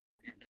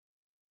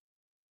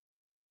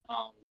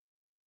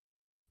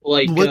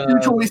 Let's do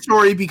Toy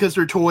Story because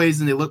they're toys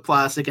and they look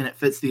plastic and it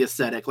fits the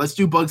aesthetic. Let's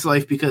do Bugs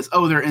Life because,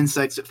 they're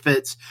insects, it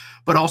fits.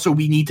 But also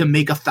we need to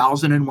make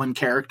 1,001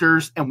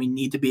 characters and we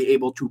need to be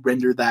able to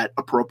render that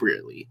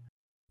appropriately.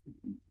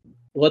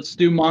 Let's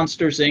do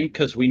Monsters, Inc.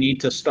 because we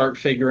need to start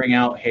figuring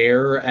out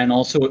hair, and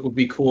also it would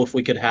be cool if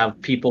we could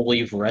have people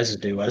leave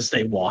residue as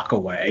they walk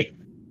away.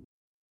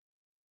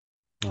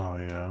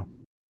 Oh,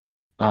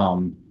 yeah.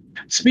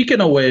 Speaking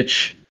of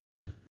which,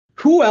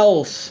 who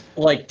else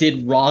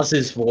did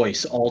Roz's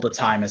voice all the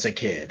time as a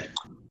kid?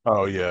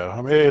 Oh, yeah.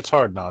 I mean, it's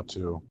hard not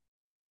to.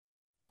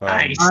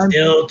 I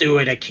still do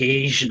it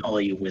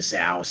occasionally,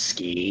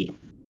 Wazowski.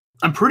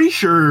 I'm pretty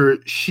sure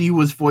she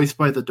was voiced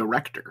by the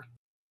director.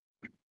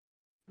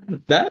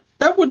 That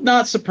would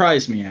not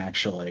surprise me,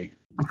 actually.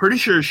 I'm pretty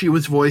sure she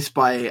was voiced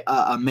by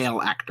a male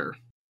actor.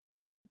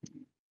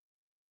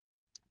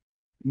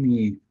 Let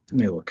me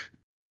look.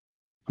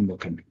 I'm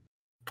looking.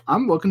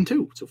 I'm looking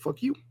too, so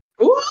fuck you.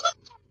 Ooh.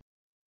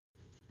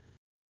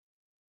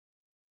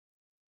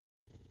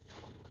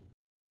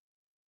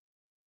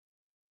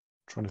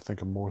 Trying to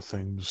think of more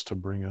things to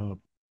bring up.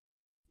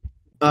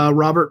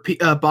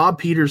 Bob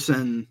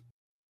Peterson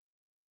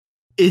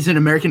is an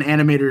American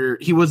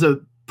animator. He was a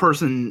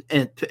person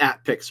at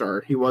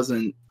Pixar.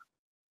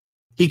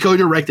 He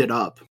co-directed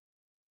Up.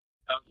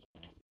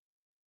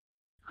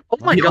 Oh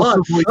my He god,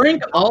 also voiced-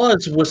 Frank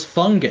Oz was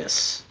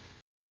Fungus.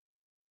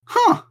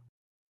 Huh.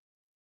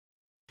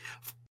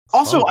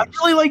 Also, Fungus.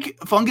 I really like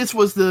Fungus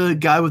was the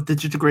guy with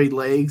digitigrade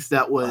legs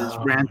that was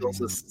Oh.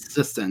 Randall's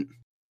assistant.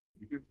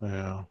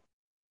 Yeah.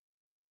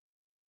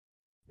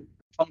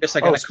 Fungus, I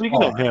got a Speaking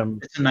car. of him,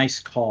 It's a nice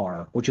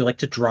car. Would you like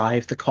to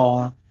drive the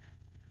car?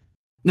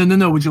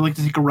 No. Would you like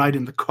to take a ride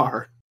in the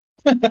car?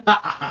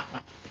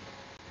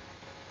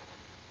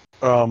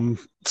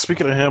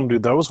 speaking of him,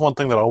 dude, that was one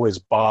thing that always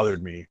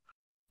bothered me.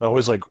 That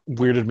always like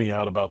weirded me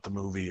out about the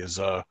movie is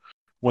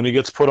when he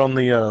gets put on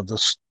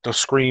the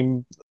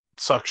scream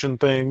suction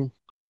thing.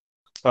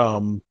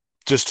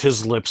 Just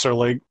his lips are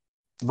like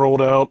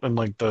rolled out, and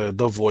like the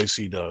voice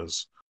he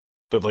does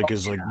that like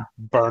is like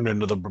burned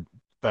into the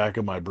back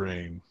of my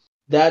brain.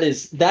 That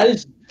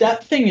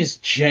thing is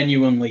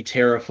genuinely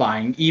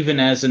terrifying, even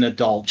as an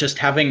adult. Just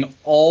having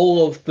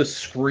all of the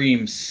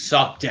screams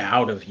sucked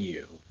out of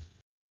you.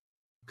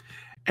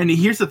 And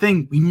here's the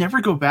thing: we never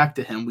go back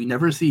to him. We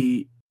never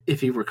see if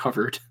he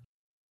recovered.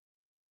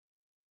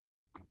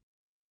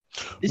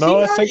 Is No,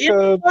 he I not think in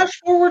the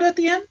flash forward at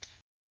the end?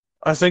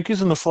 I think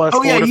he's in the flash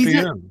Oh, yeah, forward at he's the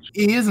in- end.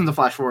 He is in the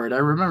flash forward. I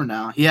remember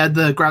now. He had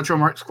the Groucho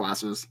Marx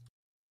glasses.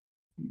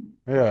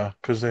 Yeah,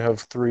 because they have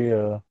three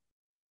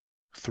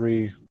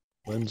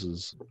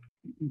lenses.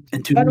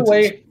 And two By the lenses.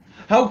 way,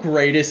 how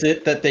great is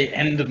it that they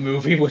end the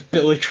movie with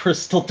Billy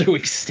Crystal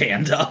doing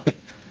stand-up?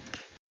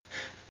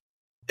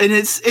 And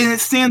it's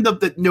stand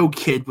up that no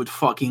kid would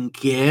fucking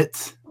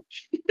get.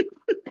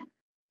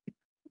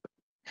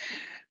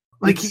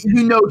 Like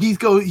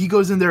he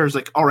goes in there is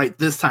like, all right,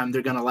 this time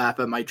they're gonna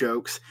laugh at my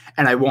jokes,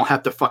 and I won't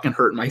have to fucking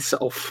hurt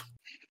myself.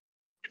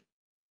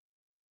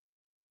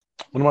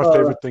 One of my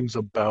favorite things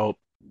about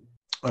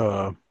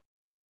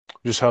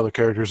just how the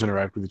characters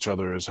interact with each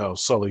other is how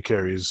Sully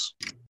carries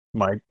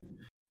Mike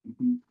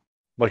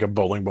like a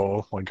bowling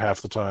ball, like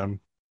half the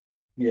time.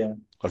 Yeah.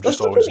 I've That's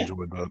just always okay.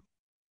 enjoyed that.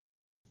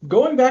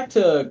 Going back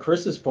to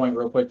Chris's point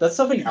real quick, that's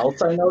something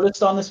else I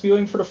noticed on this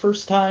viewing for the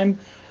first time.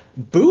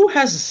 Boo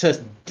has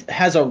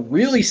a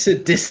really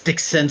sadistic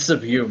sense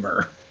of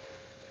humor.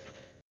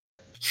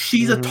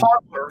 She's a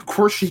toddler, of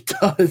course she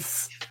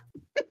does.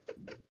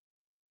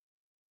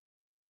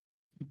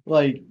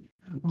 Like,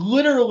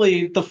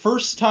 literally, the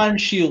first time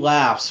she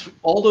laughs,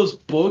 all those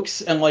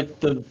books and, like,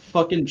 the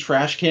fucking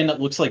trash can that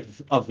looks like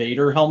a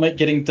Vader helmet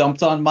getting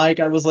dumped on Mike,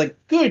 I was like,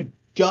 good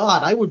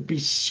God, I would be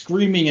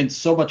screaming in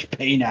so much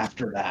pain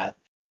after that.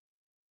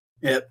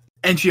 Yep.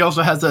 And she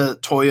also has a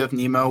toy of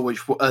Nemo,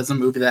 which was a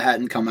movie that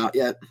hadn't come out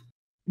yet.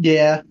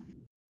 Yeah.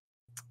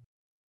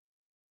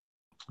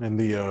 And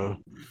the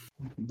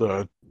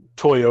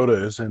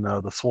Toyota is in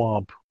the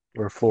swamp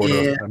or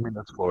Florida. Yeah. I mean,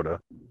 that's Florida.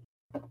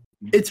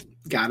 It's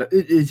got it.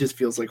 It just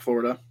feels like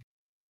Florida.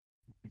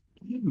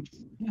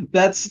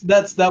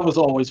 That was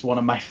always one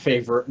of my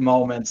favorite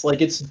moments.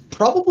 Like, it's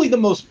probably the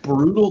most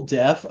brutal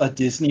death a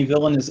Disney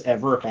villain has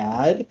ever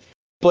had,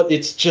 but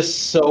it's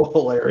just so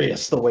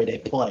hilarious the way they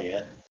play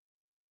it.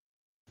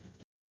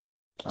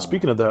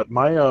 Speaking of that,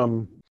 my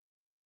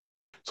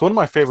it's one of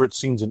my favorite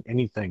scenes in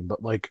anything,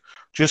 but like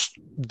just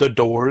the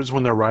doors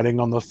when they're riding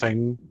on the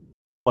thing,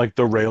 like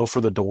the rail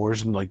for the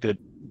doors, and like it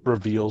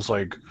reveals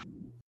like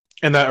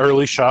in that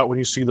early shot when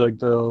you see like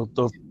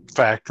the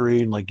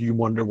factory and like you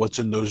wonder what's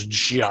in those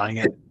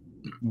giant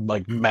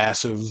like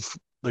massive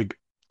like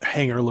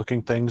hangar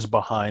looking things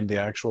behind the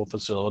actual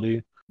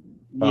facility.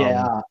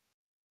 Yeah.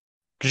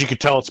 Because you could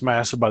tell it's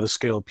massive by the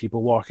scale of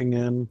people walking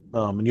in,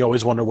 and you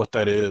always wonder what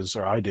that is,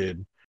 or I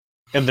did.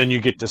 And then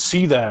you get to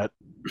see that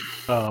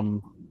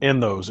in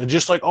those, and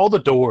just like all the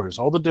doors,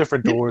 all the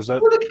different doors,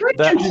 that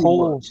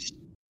whole.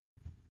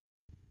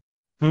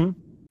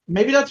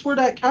 Maybe that's where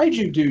that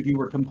kaiju dude you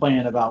were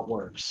complaining about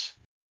works.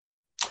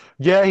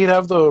 Yeah, he'd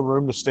have the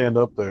room to stand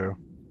up there,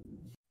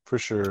 for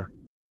sure.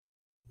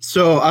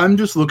 So I'm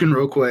just looking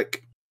real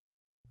quick.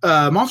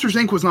 Monsters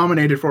Inc. was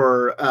nominated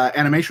for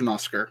Animation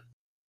Oscar.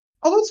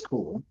 Oh, that's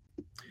cool.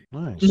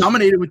 Nice.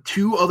 Nominated with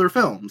 2 other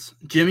films: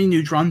 Jimmy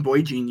Neutron,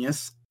 Boy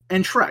Genius,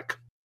 and Shrek.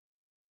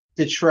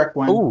 Did Shrek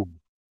win? Oh,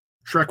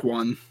 Shrek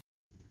won.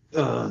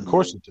 of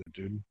course it did,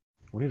 dude.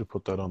 We need to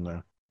put that on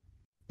there.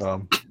 I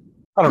don't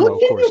know. What Of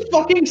can course, you it did.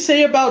 fucking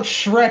say about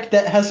Shrek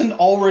that hasn't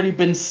already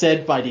been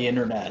said by the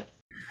internet?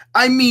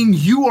 I mean,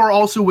 you are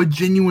also a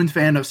genuine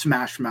fan of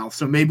Smash Mouth,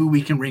 so maybe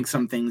we can ring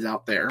some things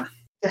out there.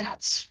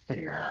 That's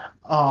fair.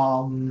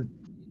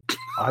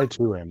 I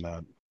too am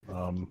that.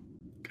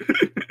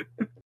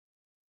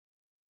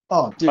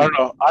 Oh, dude. I don't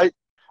know.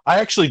 I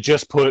actually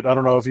just put. I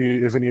don't know if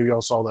any of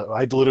y'all saw that.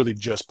 I literally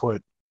just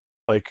put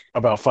like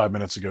about 5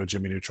 minutes ago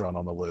Jimmy Neutron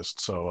on the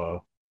list.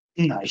 So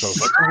Nice. so I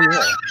was like,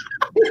 oh,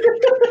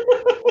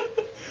 yeah.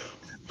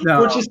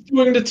 No. We're just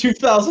doing the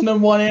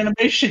 2001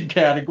 animation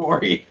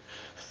category.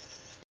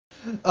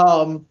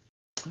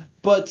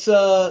 But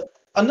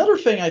another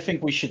thing I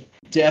think we should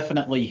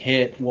definitely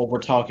hit while we're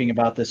talking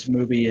about this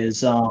movie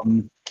is,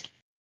 do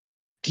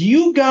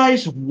you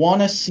guys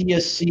want to see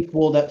a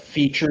sequel that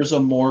features a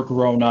more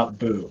grown-up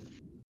Boo?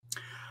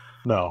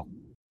 No.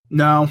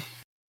 No.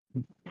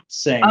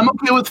 Same. I'm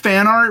okay with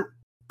fan art.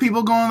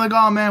 People going like,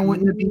 oh man,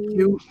 wouldn't it be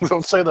cute?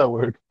 Don't say that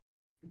word.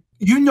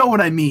 You know what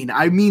I mean.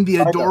 I mean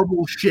the I know.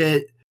 adorable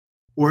shit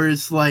where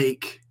it's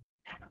like,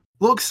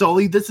 look,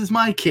 Sully, this is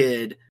my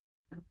kid.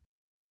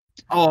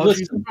 Oh,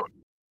 Listen.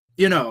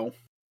 you know.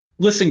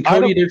 Listen,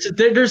 Cody,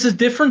 there's a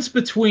difference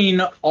between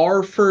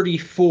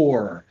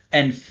R34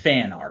 and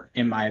fan art,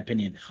 in my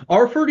opinion.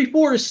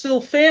 R34 is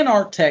still fan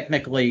art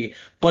technically,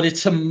 but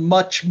it's a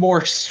much more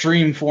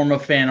extreme form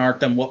of fan art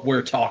than what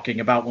we're talking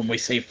about when we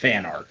say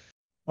fan art.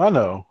 I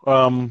know.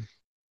 I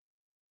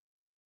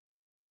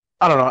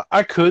don't know.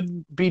 I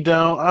could be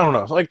down. I don't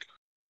know. Like,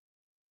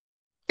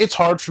 it's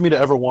hard for me to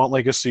ever want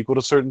like a sequel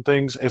to certain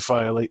things if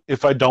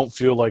I don't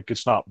feel like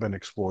it's not been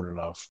explored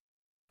enough.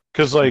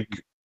 Because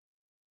like,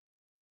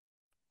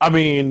 I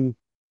mean,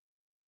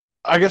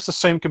 I guess the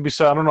same could be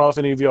said. I don't know if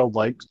any of y'all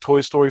like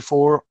Toy Story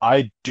 4.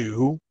 I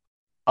do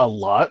a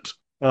lot.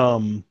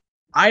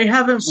 I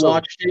haven't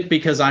watched it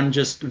because I'm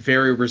just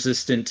very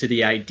resistant to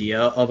the idea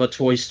of a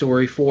Toy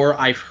Story 4.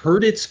 I've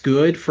heard it's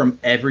good from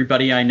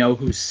everybody I know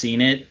who's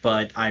seen it,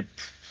 but I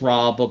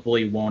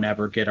probably won't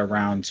ever get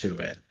around to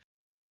it.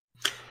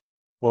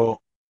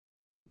 Well,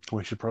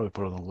 we should probably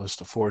put it on the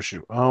list of force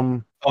you.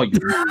 Oh, you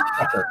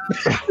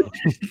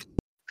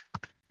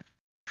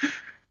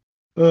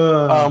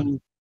fucker.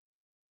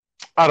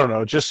 I don't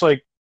know. Just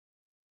like,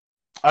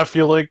 I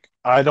feel like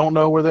I don't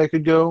know where they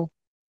could go.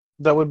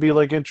 That would be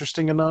like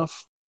interesting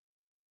enough.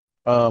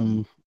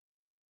 That's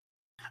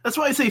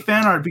why I say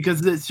fan art,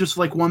 because it's just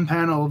like one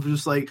panel of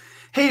just like,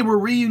 hey, we're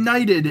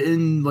reunited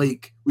and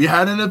like we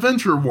had an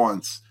adventure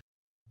once,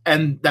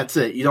 and that's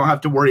it. You don't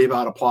have to worry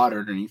about a plot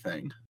or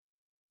anything.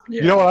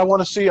 Yeah. You know what I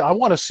want to see? I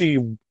want to see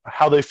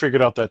how they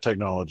figured out that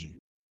technology.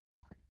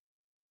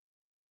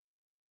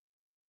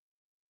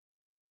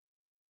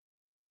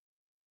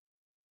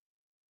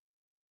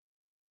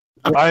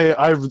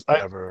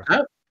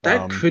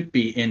 That could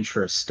be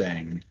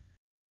interesting.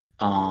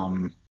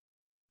 Do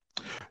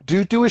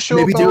a show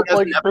maybe about do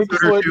like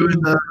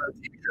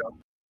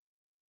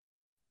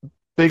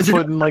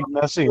Bigfoot and like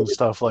Nessie and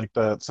stuff like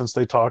that, since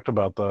they talked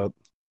about that.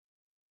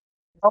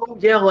 Oh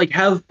yeah, like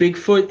have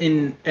Bigfoot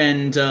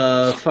and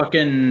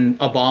fucking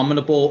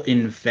Abominable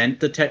invent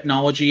the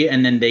technology,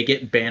 and then they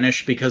get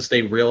banished because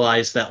they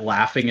realize that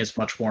laughing is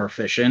much more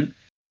efficient.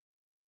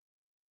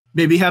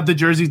 Maybe have the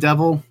Jersey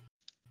Devil.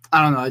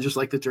 I don't know. I just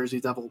like the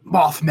Jersey Devil.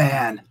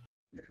 Mothman.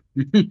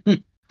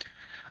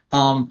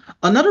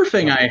 Another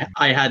thing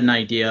I had an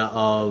idea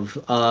of,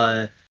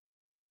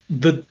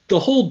 the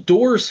whole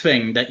Doors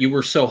thing that you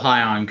were so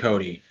high on,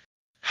 Cody.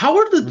 How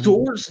are the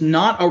Doors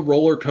not a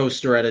roller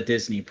coaster at a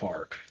Disney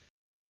park?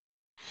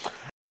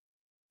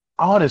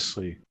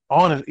 Honestly,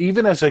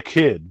 even as a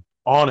kid,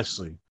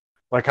 honestly,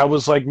 like I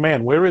was like,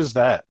 man, where is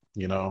that?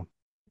 You know,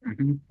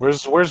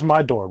 where's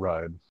my door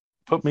ride?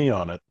 Put me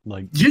on it.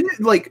 Like, you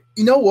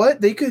know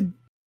what? They could,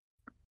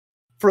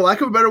 for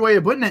lack of a better way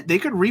of putting it, they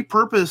could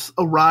repurpose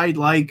a ride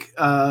like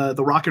the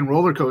Rock and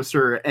Roller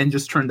Coaster and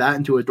just turn that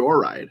into a door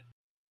ride.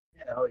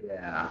 Hell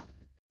yeah.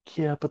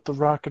 Yeah, but the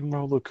Rock and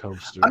Roller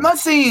Coaster. I'm not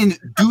saying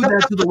do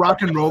that to the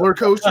Rock and Roller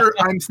Coaster.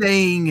 I'm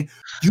saying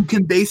you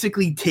can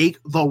basically take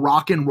the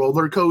Rock and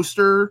Roller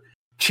Coaster,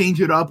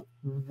 change it up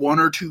one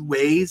or two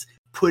ways,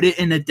 put it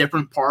in a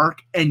different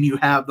park, and you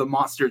have the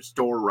Monsters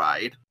door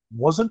ride.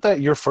 Wasn't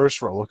that your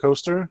first roller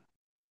coaster?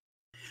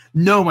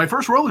 No, my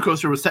first roller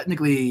coaster was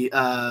technically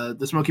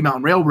the Smoky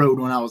Mountain Railroad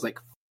when I was like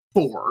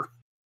 4.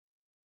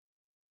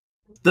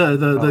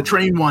 The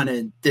train one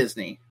in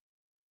Disney.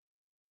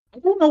 I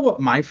don't know what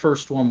my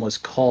first one was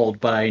called,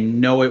 but I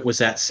know it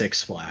was at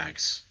Six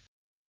Flags.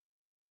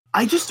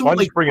 I just don't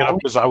just bring it up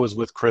because I was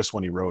with Chris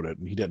when he wrote it,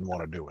 and he didn't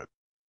want to do it.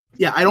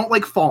 Yeah, I don't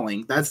like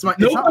falling. That's my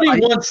nobody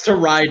wants to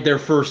ride their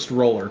first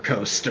roller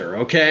coaster,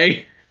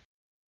 okay?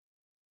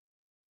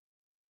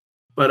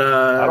 But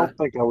I don't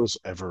think I was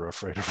ever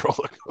afraid of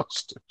roller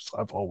coasters.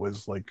 I've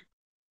always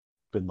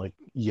been like,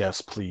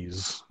 yes,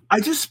 please. I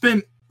just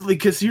spent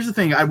because here's the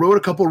thing. I rode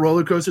a couple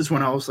roller coasters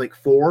when I was like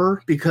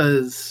 4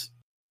 because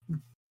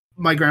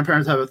my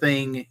grandparents have a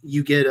thing.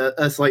 You get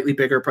a slightly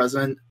bigger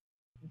present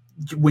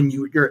when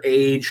your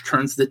age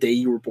turns the day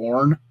you were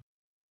born.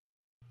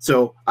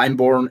 So I'm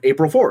born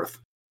April 4th.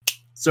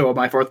 So on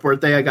my 4th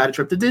birthday, I got a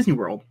trip to Disney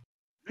World.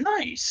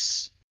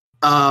 Nice.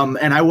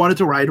 And I wanted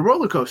to ride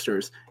roller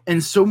coasters,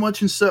 and so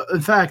much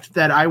in fact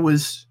that I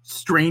was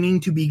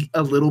straining to be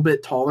a little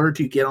bit taller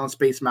to get on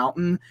Space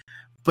Mountain,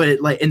 but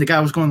and the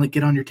guy was going like,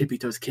 "Get on your tippy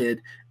toes,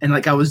 kid," and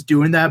like I was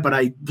doing that, but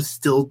I was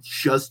still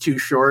just too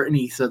short, and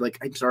he said like,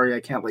 "I'm sorry,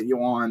 I can't let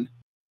you on."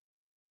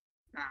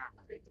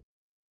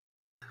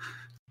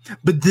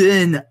 But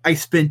then I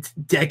spent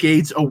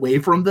decades away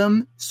from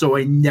them, so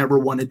I never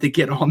wanted to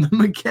get on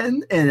them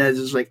again. And I was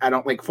just like, I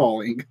don't like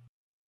falling.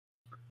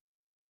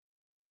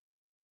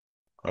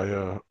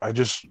 I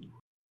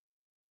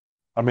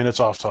mean, it's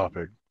off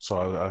topic,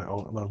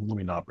 so let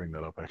me not bring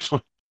that up,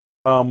 actually.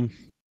 But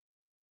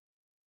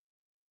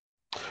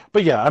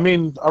yeah, I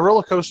mean, a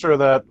roller coaster of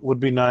that would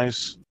be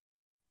nice.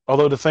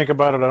 Although, to think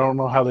about it, I don't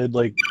know how they'd,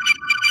 like...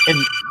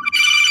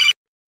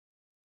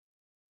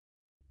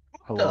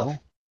 Hello?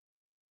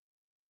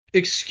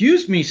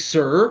 Excuse me,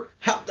 sir.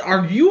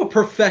 Are you a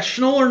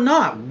professional or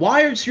not?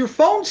 Why is your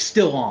phone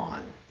still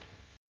on?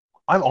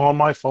 I'm on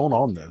my phone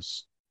on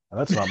this. And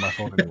that's not my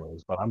phone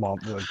anyways, but I'm on...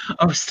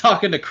 I was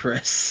talking to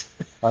Chris.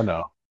 I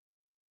know.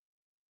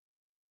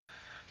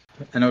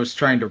 And I was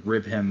trying to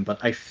rib him,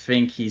 but I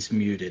think he's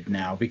muted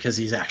now because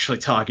he's actually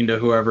talking to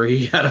whoever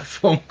he had a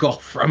phone call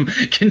from.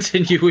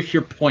 Continue with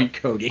your point,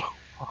 Cody.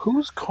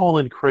 Who's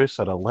calling Chris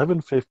at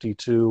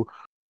 11:52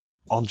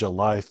 on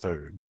July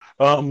 3rd?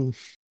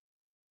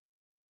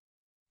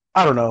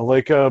 I don't know.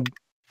 Like, I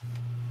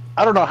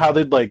don't know how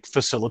they'd, like,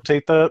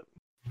 facilitate that.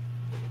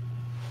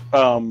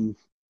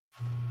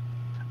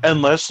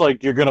 Unless,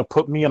 like, you're gonna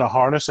put me in a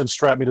harness and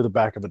strap me to the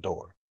back of a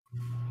door.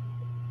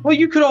 Well,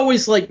 you could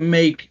always, like,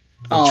 make...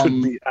 Which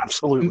would be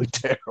absolutely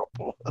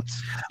terrible.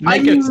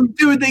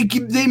 Dude,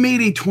 they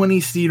made a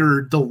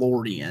 20-seater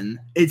DeLorean.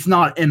 It's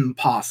not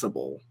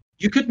impossible.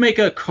 You could make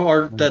a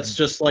cart that's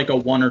just like a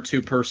 1 or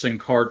 2 person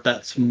cart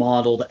that's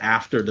modeled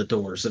after the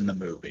doors in the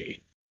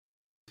movie.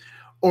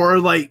 Or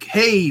like,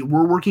 hey,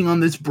 we're working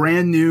on this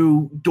brand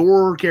new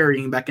door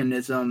carrying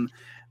mechanism.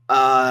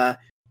 Right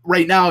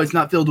now it's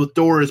not filled with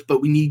doors,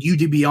 but we need you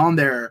to be on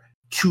there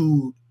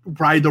to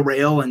ride the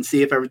rail and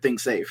see if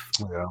everything's safe.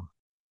 Yeah.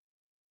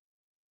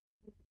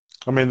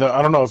 I mean,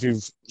 I don't know if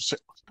you've...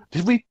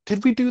 Did we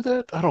do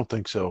that? I don't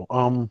think so.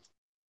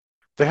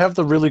 They have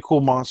the really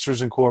cool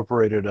Monsters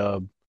Incorporated...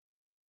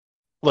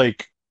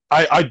 Like,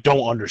 I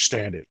don't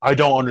understand it. I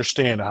don't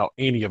understand how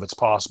any of it's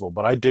possible,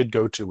 but I did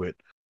go to it.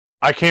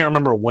 I can't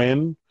remember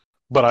when,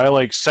 but I,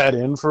 like, sat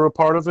in for a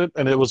part of it,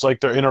 and it was, like,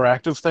 their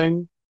interactive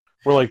thing.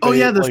 Where, like,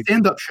 the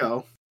stand-up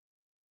show.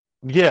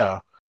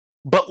 Yeah.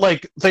 But,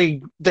 like,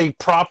 they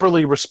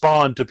properly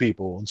respond to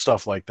people and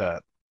stuff like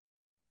that.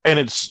 And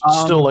it's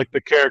still, like,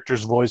 the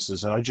characters'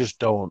 voices, and I just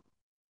don't.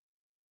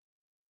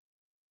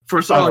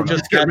 First of all,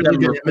 just get really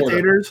good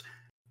imitators.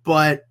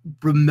 But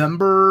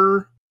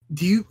remember...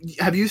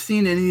 have you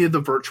seen any of the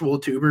virtual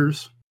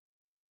tubers?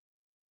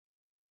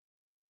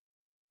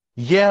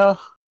 Yeah.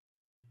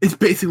 It's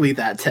basically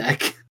that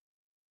tech.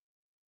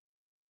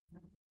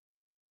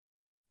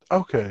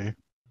 Okay.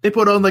 They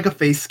put on like a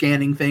face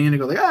scanning thing and they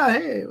go like,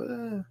 hey.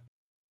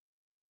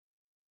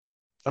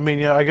 I mean,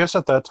 yeah, I guess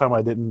at that time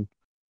I didn't.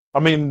 I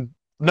mean,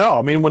 no,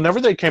 I mean,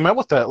 whenever they came out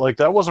with that, like,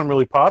 that wasn't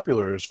really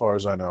popular as far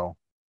as I know.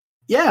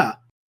 Yeah,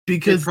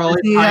 because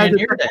Disney had the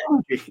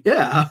technology.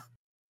 Yeah.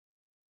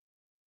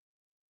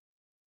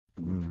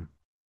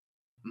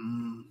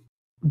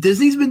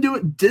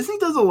 Disney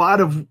does a lot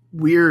of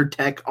weird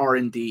tech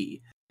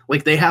R&D.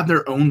 Like, they have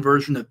their own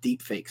version of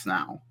deepfakes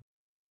now.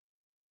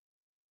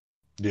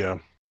 Yeah.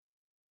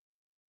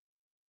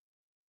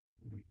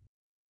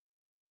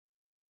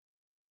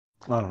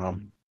 I don't know.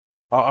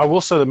 I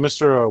will say that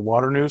Mr.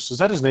 Waternoose, is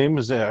that his name?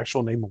 Is the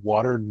actual name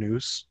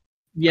Waternoose?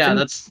 Yeah,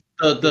 that's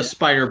the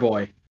Spider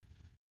Boy.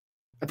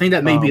 I think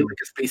that may be like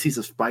a species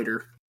of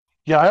spider.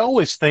 Yeah, I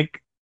always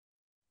think,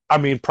 I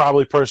mean,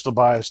 probably personal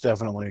bias,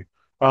 definitely.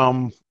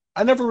 I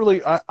never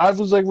really, I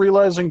was like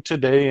realizing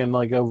today in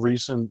like a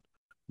recent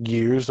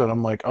years that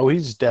I'm like, oh,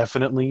 he's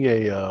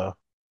definitely a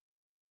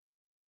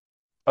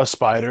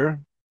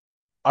spider.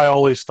 I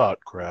always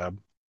thought crab.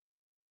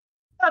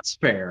 That's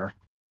fair.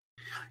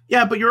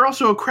 Yeah, but you're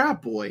also a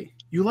crab boy.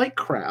 You like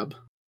crab.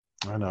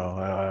 I know.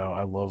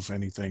 I love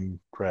anything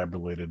crab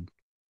related.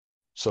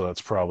 So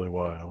that's probably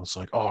why I was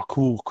like, oh,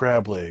 cool,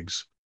 crab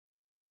legs.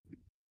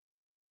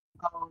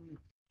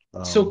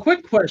 So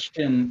quick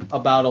question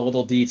about a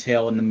little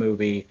detail in the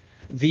movie.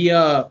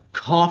 The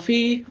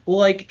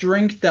coffee-like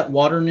drink that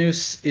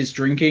Waternoose is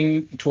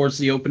drinking towards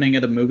the opening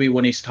of the movie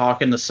when he's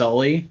talking to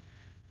Sully,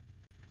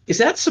 is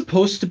that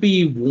supposed to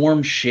be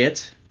warm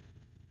shit?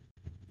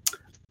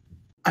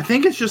 I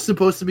think it's just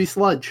supposed to be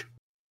sludge.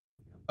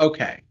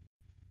 Okay.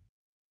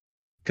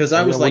 Because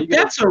I was like,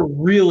 that's a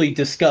really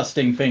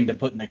disgusting thing to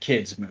put in a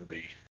kid's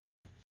movie.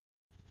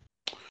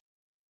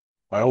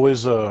 I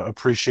always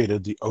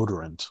appreciated the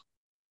odorant.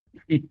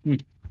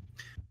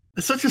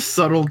 It's such a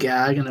subtle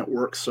gag, and it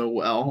works so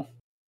well.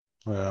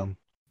 Yeah.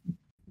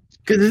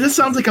 Because it just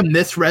sounds like a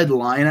misread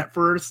line at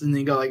first, and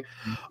then you go like,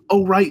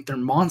 oh, right, they're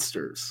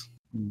monsters.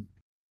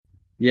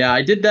 Yeah,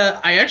 I did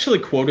that. I actually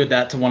quoted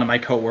that to one of my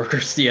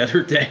coworkers the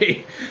other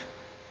day.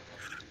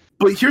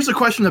 But here's a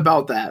question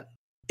about that.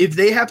 If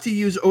they have to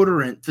use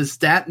odorant, does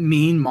that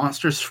mean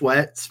Monster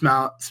Sweat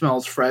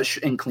smells fresh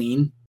and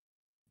clean?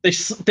 They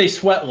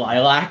sweat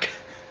lilac.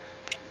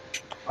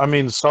 I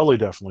mean, Sully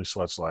definitely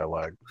sweats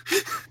lilac.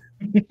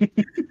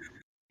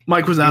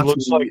 Mike was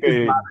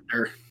absolutely looks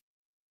like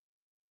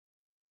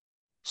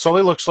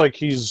Sully looks like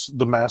he's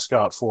the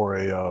mascot for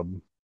a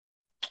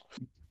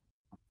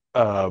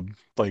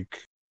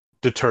like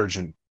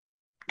detergent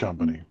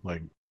company,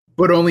 like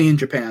But only in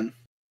Japan.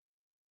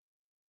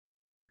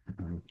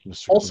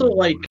 Mr. Also, Clean or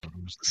like, whatever.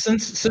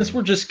 since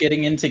we're just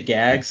getting into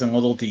gags and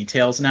little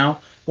details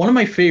now, one of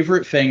my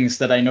favorite things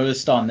that I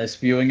noticed on this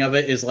viewing of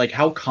it is like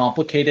how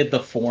complicated the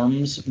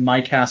forms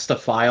Mike has to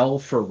file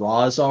for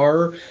Roz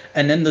are,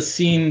 and then the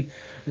scene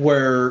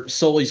where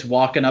Sully's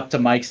walking up to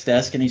Mike's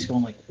desk and he's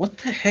going like, "What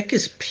the heck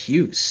is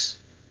puce?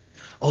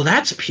 Oh,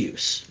 that's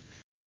puce."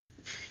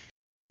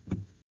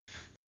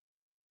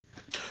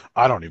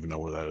 I don't even know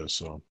where that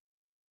is.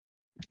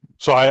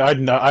 So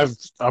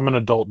I'm an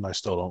adult and I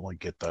still don't like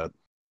get that.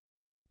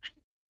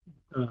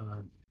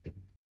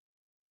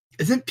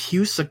 Isn't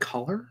puce a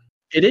color?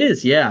 It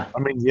is, yeah. I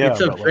mean, yeah,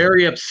 It's a but, like,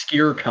 very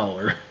obscure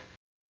color.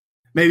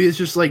 Maybe it's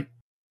just like,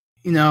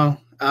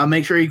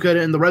 make sure you put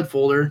it in the red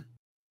folder.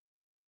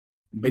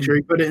 Make sure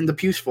you put it in the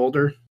puce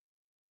folder.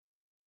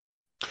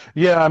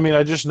 yeah. I mean,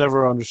 I just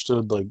never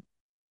understood. Like,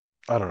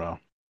 I don't know.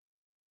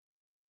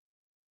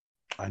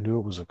 I knew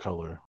it was a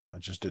color. I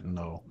just didn't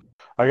know.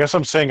 I guess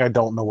I'm saying I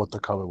don't know what the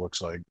color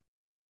looks like.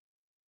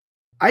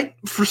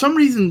 For some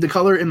reason, the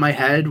color in my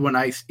head when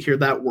I hear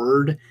that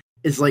word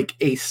is like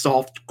a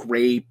soft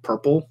gray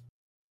purple.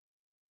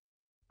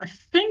 I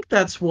think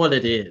that's what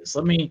it is.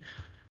 I'm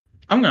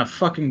gonna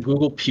fucking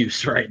Google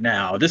puce right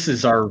now. This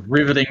is our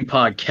riveting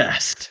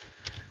podcast.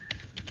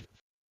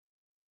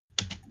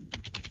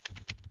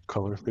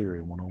 Color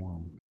theory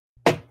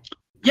 101.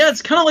 Yeah,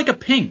 it's kind of like a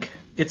pink.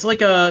 It's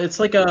like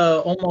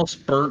a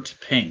almost burnt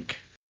pink.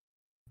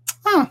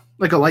 Huh,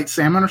 like a light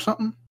salmon or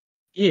something?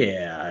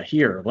 Yeah,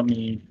 here, let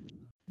me.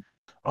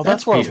 Oh,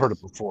 That's that's where I've weird. heard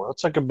it before.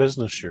 That's like a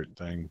business shirt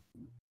thing.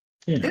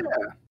 Yeah.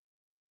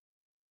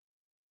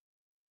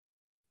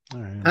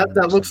 All right,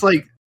 That looks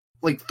like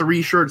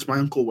 3 shirts my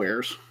uncle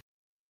wears.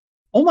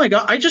 Oh my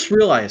god, I just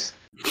realized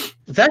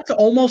that's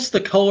almost the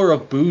color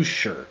of Boo's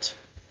shirt.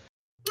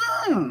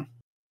 Hmm.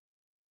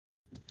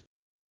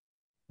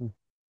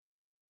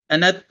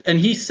 And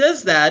he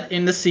says that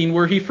in the scene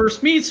where he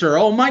first meets her.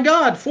 Oh my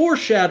god,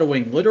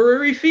 foreshadowing,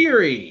 literary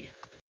theory.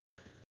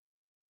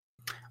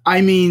 I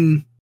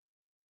mean,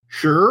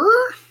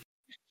 sure.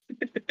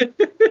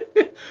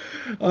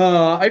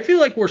 I feel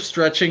like we're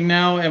stretching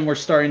now and we're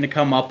starting to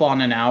come up on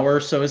an hour.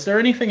 So is there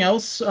anything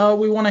else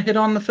we want to hit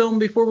on the film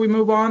before we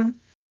move on?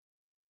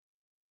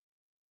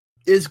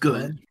 Is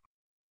good.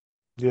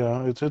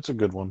 Yeah, it's a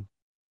good one.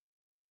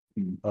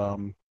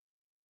 Hmm.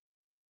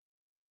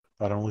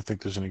 I don't really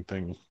think there's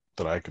anything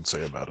that I can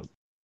say about it.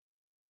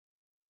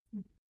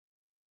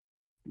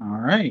 All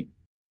right.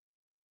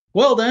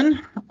 Well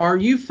then, are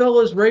you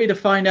fellas ready to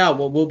find out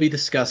what we'll be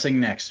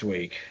discussing next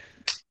week?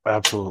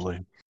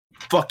 Absolutely.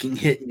 Fucking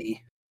hit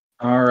me.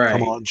 All right.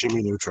 Come on,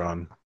 Jimmy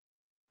Neutron.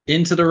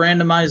 Into the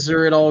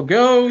randomizer it all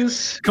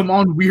goes. Come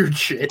on, weird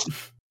shit.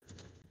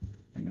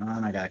 Hang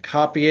on, I gotta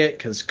copy it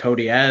because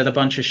Cody added a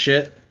bunch of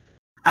shit.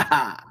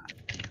 Haha.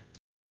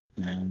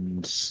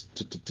 And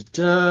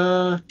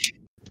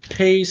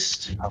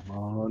paste. Come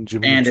on,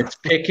 Jimmy And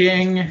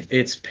Neutron.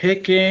 it's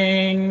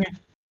picking.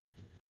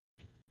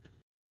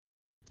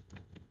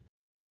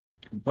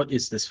 What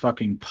is this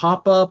fucking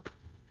pop-up?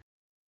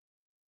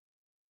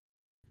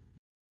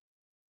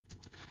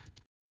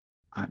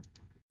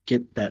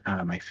 Get that out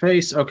of my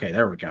face. Okay,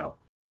 there we go.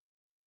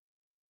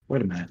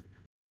 Wait a minute.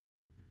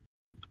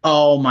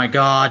 Oh my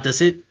god, does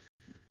it...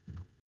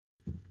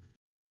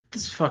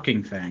 This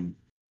fucking thing.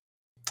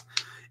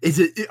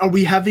 Are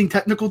we having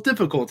technical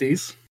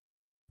difficulties?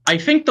 I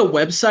think the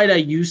website I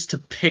used to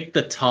pick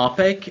the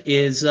topic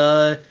is,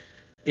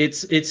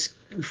 it's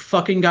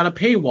fucking got a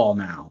paywall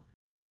now.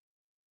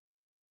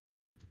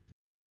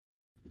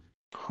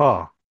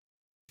 Huh.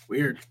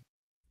 Weird.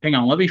 Hang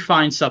on, let me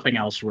find something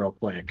else real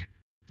quick.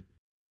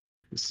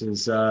 This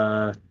is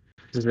at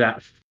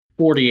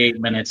 48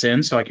 minutes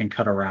in, so I can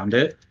cut around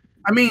it.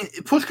 I mean,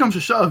 if push comes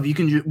to shove, we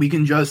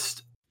can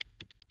just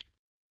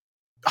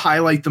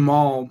highlight them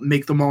all,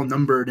 make them all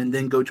numbered, and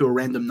then go to a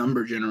random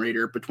number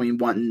generator between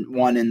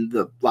one and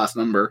the last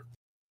number.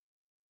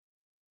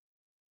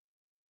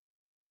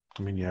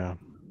 I mean, yeah.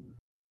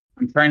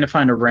 I'm trying to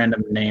find a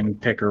random name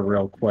picker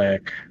real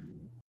quick.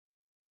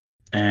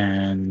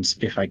 And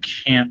if I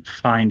can't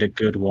find a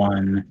good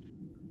one,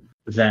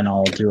 then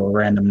I'll do a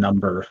random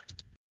number.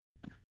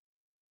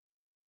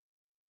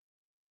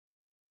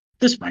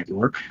 This might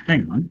work.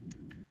 Hang on.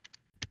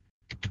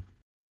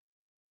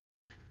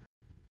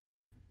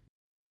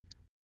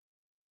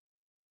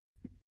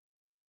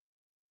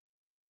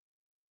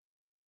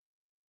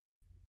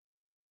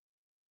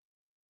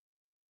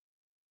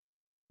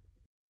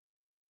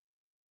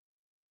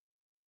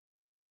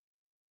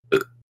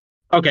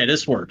 Okay,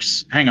 this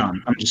works. Hang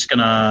on. I'm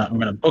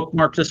gonna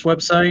bookmark this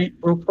website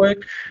real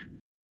quick.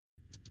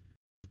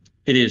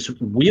 It is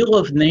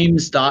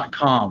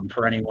wheelofnames.com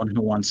for anyone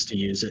who wants to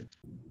use it.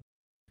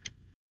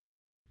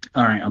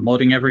 All right, I'm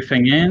loading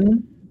everything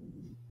in,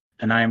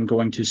 and I am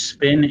going to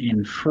spin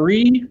in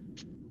 3,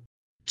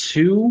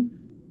 2.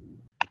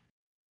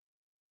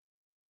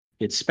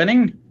 It's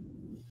spinning.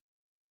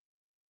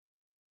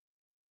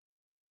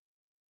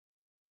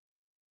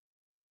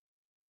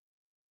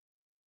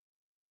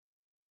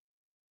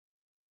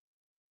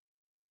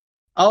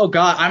 Oh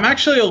god, I'm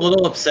actually a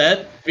little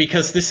upset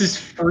because this is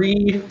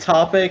 3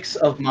 topics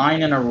of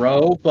mine in a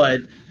row,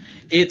 but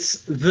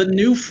it's The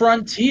New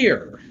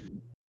Frontier,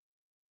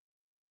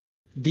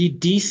 the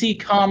DC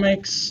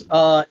Comics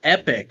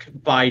epic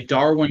by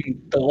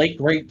the late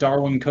great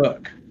Darwin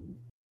Cook.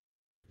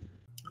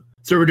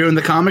 So we're doing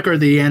the comic or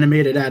the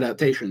animated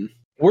adaptation?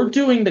 We're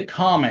doing the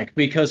comic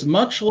because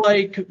much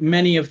like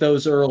many of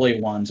those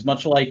early ones,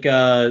 much like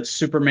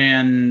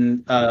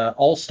Superman,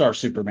 All-Star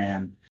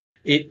Superman,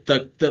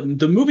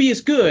 the movie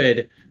is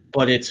good,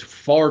 but it's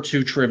far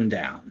too trimmed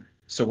down.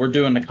 So we're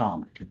doing the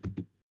comic.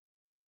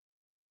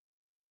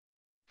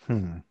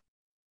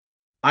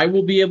 I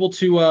will be able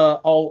to.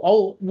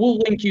 We'll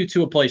link you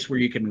to a place where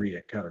you can read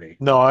it, Cody.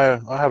 No, I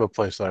have a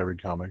place that I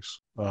read comics.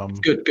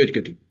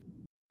 Good.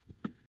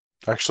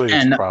 Actually,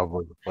 it's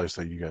probably the place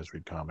that you guys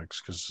read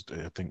comics because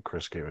I think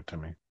Chris gave it to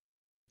me.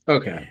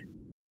 Okay.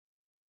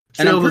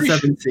 And I'm the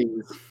 7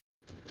 Seas.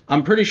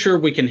 I'm pretty sure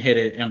we can hit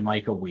it in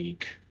like a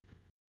week.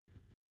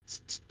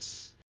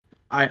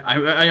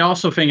 I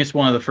also think it's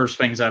one of the first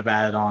things I've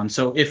added on.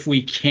 So if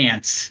we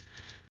can't,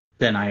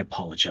 then I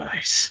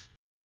apologize.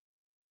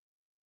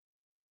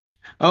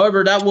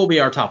 However, that will be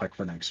our topic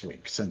for next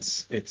week,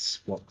 since it's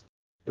what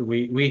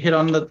we hit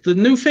on the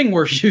new thing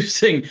we're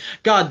using.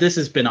 God, this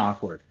has been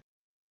awkward.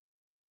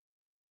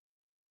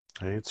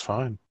 Hey, it's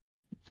fine.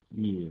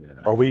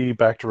 Yeah. Are we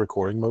back to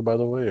recording mode, by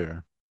the way?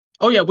 Or?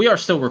 Oh yeah, we are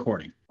still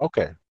recording.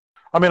 Okay.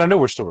 I mean, I know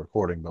we're still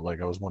recording, but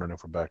like, I was wondering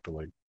if we're back to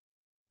like.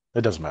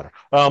 It doesn't matter.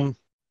 I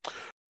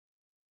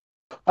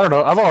don't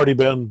know. I've already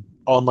been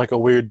on like a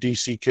weird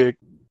DC kick.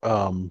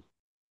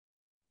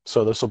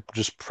 So this will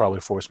just probably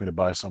force me to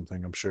buy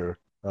something, I'm sure.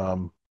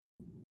 I'm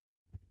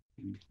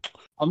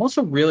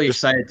also really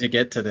excited to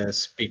get to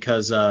this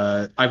because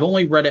I've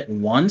only read it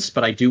once,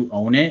 but I do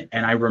own it,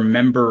 and I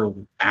remember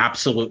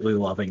absolutely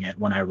loving it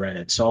when I read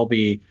it. So I'll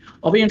be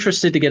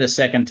interested to get a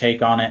second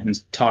take on it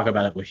and talk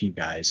about it with you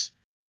guys.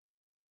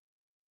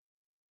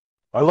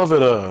 I love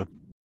it.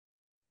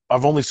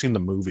 I've only seen the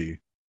movie,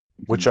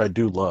 which I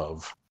do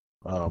love,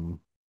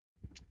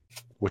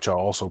 which I'll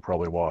also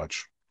probably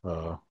watch.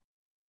 But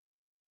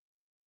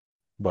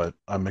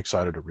I'm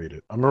excited to read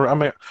it.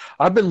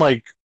 I've been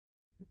like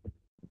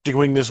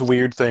doing this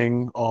weird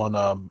thing on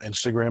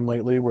Instagram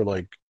lately where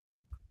like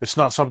it's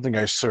not something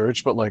I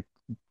search, but like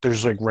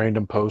there's like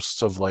random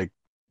posts of like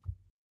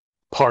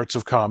parts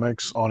of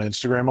comics on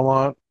Instagram a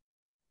lot,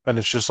 and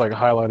it's just like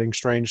highlighting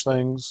strange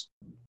things.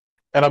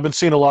 And I've been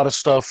seeing a lot of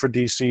stuff for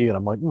DC, and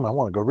I'm like, I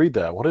want to go read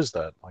that. What is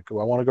that? Like, I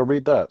want to go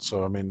read that.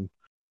 So I mean,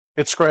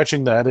 it's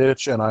scratching that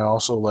itch, and I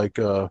also like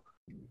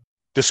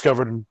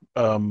discovered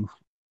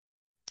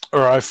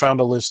or I found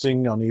a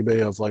listing on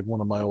eBay of like one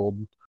of my old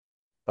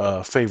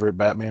favorite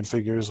Batman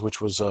figures,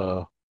 which was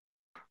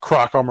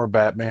Croc Armor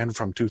Batman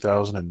from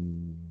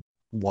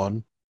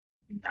 2001.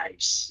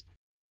 Nice.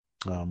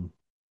 But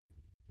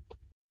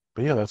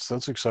yeah,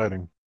 that's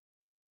exciting.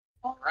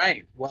 All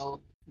right.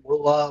 Well,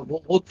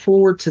 we'll look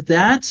forward to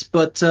that.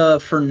 But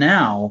for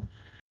now,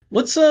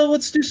 let's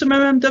do some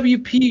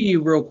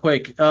MMWP real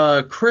quick.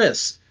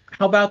 Chris,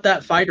 how about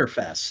that Fighter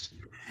Fest?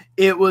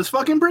 It was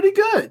fucking pretty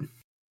good.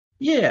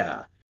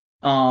 Yeah.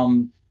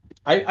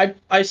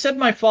 I said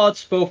my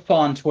thoughts both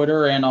on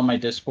Twitter and on my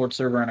Discord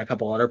server and a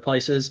couple other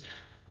places.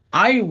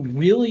 I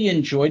really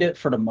enjoyed it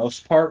for the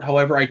most part.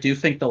 However, I do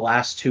think the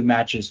last 2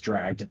 matches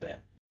dragged a bit.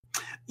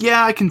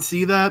 Yeah, I can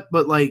see that,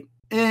 but like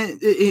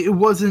it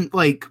wasn't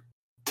like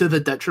to the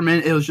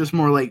detriment. It was just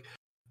more like,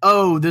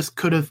 oh, this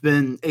could have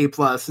been A+,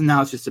 and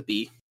now it's just a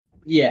B.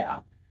 Yeah.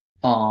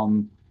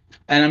 And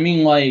I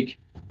mean, like,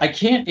 I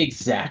can't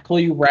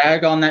exactly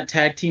rag on that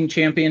tag team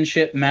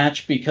championship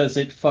match because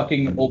it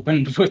fucking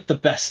opened with the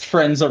best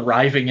friends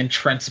arriving in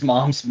Trent's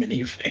mom's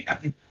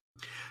minivan.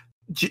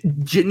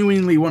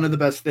 Genuinely one of the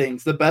best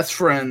things. The best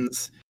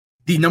friends,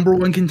 the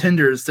 #1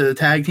 contenders to the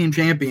tag team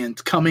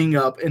champions, coming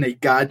up in a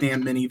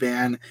goddamn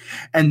minivan.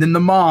 And then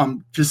the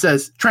mom just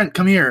says, Trent,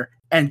 come here,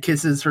 and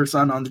kisses her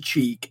son on the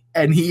cheek.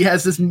 And he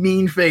has this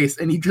mean face,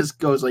 and he just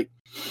goes like,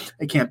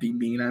 I can't be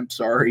mean, I'm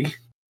sorry.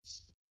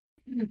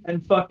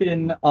 And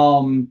fucking,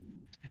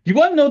 you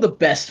want to know the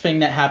best thing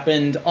that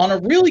happened on a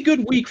really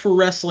good week for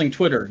wrestling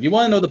Twitter? You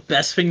want to know the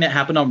best thing that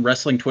happened on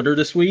wrestling Twitter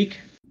this week?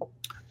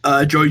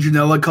 Joey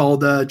Janela called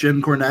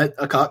Jim Cornette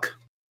a cuck.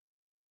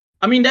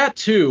 I mean, that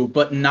too,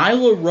 but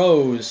Nyla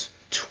Rose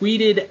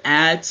tweeted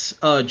at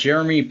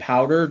Jeremy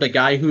Powder, the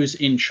guy who's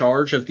in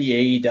charge of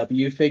the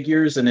AEW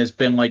figures and has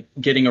been like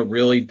getting a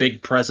really big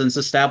presence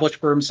established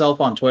for himself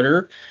on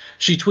Twitter.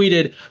 She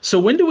tweeted, so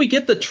when do we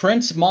get the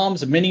Trent's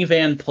mom's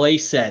minivan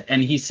playset?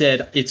 And he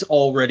said, it's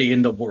already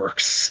in the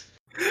works.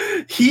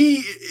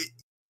 He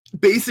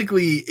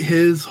basically,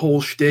 his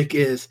whole shtick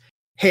is,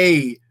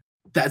 hey,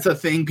 that's a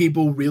thing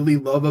people really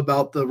love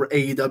about the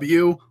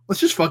AEW.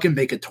 Let's just fucking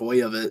make a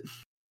toy of it.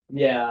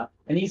 Yeah,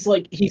 and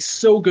he's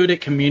so good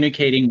at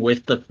communicating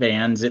with the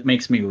fans. It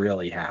makes me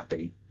really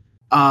happy.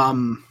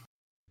 I'm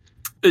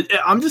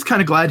just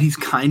kind of glad he's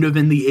kind of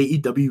in the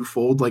AEW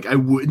fold. Like, I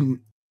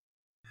wouldn't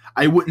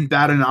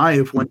bat an eye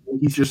if when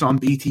he's just on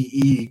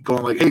BTE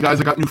going like, hey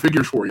guys, I got new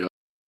figures for you.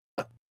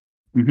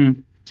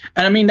 And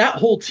I mean, that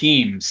whole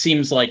team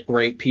seems like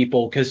great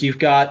people because you've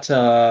got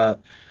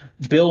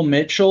Bill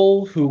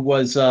Mitchell, who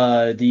was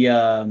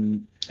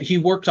he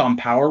worked on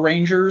Power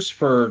Rangers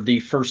for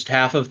the first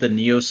half of the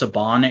Neo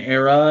Saban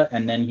era,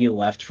 and then he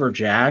left for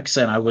Jax.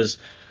 And I was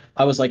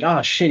like,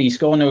 oh shit, he's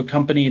going to a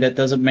company that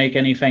doesn't make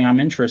anything I'm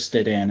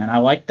interested in, and I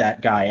like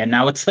that guy. And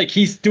now it's like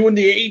he's doing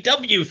the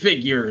AEW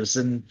figures,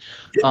 and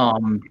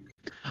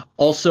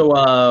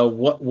also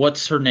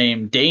what's her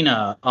name,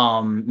 Dana,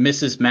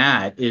 Mrs.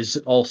 Matt is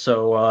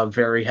also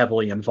very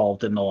heavily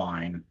involved in the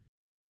line.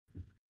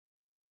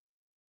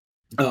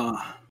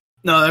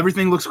 No,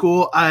 everything looks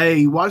cool.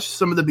 I watched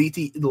some of the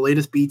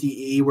latest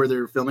BTE where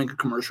they're filming a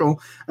commercial,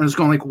 and I was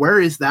going like, where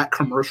is that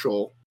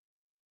commercial?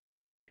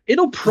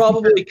 It'll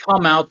probably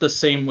come out the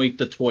same week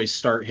the toys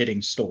start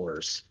hitting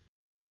stores.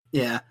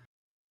 Yeah,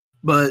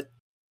 but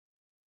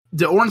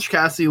the Orange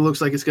Cassidy looks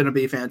like it's going to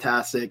be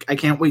fantastic. I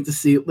can't wait to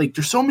see it. Like,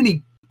 there's so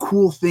many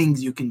cool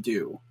things you can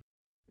do.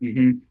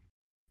 And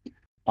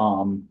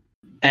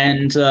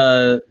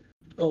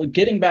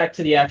getting back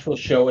to the actual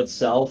show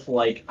itself,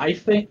 like, I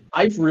think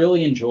I've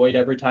really enjoyed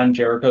every time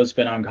Jericho's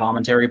been on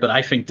commentary, but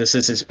I think this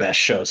is his best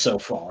show so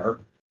far.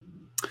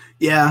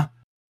 Yeah.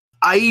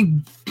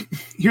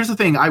 Here's the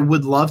thing. I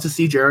would love to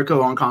see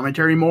Jericho on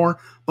commentary more,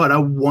 but I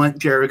want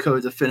Jericho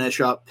to finish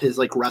up his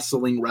like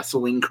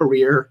wrestling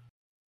career.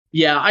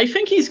 Yeah, I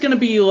think he's going to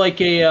be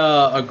like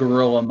a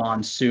Gorilla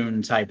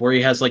Monsoon type, where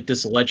he has like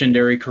this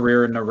legendary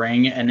career in the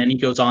ring, and then he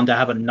goes on to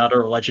have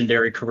another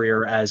legendary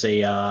career as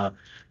a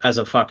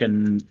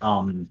fucking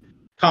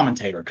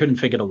commentator. Couldn't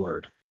figure the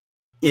word.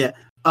 Yeah.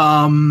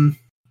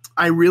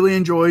 I really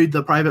enjoyed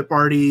the Private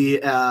Party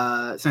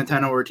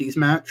Santana Ortiz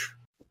match.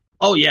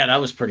 Oh yeah, that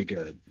was pretty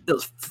good. It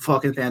was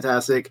fucking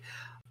fantastic.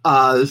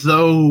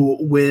 Though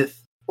with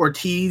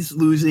Ortiz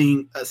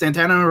losing,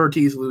 Santana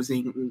Ortiz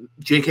losing,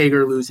 Jake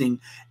Hager losing,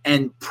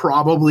 and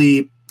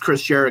probably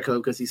Chris Jericho,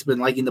 because he's been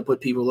liking to put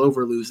people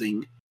over,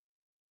 losing.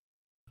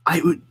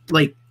 I would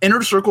like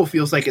Inner Circle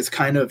feels like it's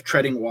kind of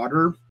treading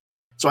water.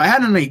 So I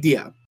had an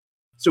idea.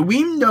 So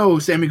we know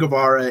Sammy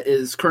Guevara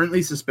is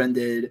currently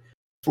suspended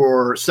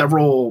for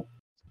several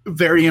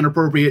very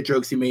inappropriate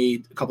jokes he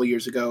made a couple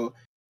years ago.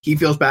 He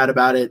feels bad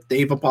about it.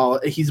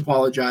 He's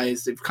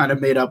apologized. They've kind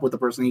of made up with the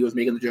person he was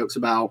making the jokes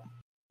about.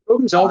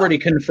 He's already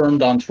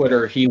confirmed on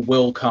Twitter he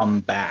will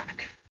come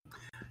back.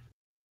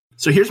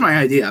 So here's my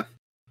idea.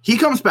 He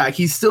comes back.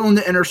 He's still in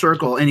the Inner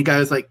Circle, and he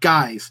goes like,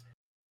 guys,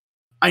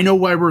 I know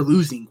why we're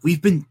losing.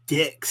 We've been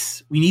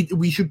dicks.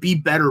 We should be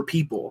better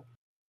people.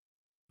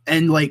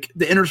 And like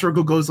the Inner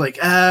Circle goes like,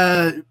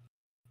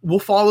 we'll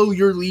follow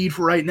your lead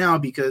for right now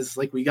because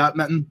like we got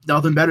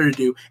nothing better to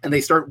do. And they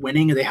start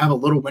winning, and they have a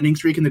little winning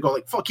streak, and they go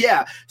like, fuck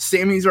yeah,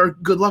 Sammy's our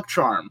good luck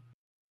charm.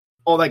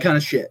 All that kind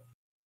of shit.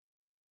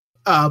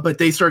 But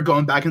they start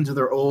going back into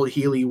their old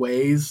Healy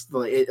ways,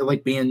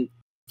 like being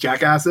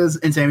jackasses.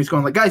 And Sammy's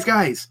going like,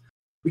 guys,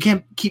 we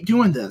can't keep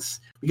doing this.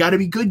 We got to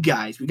be good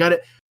guys. We got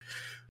to.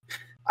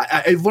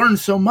 I've learned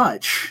so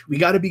much. We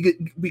got to be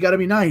good. We got to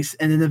be nice.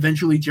 And then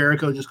eventually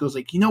Jericho just goes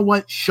like, you know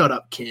what? Shut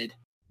up, kid.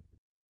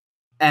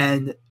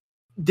 And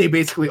they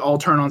basically all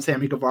turn on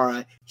Sammy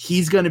Guevara.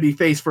 He's going to be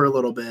face for a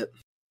little bit.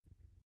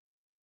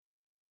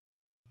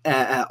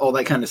 All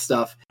that kind of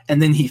stuff.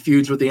 And then he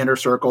feuds with the Inner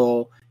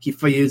Circle. He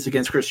feuds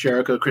against Chris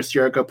Jericho. Chris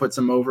Jericho puts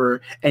him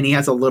over, and he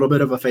has a little bit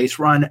of a face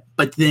run,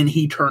 but then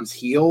he turns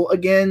heel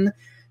again.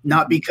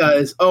 Not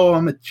because, oh,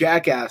 I'm a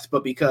jackass,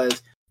 but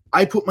because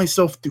I put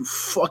myself through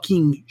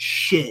fucking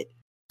shit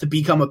to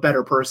become a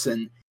better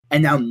person,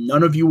 and now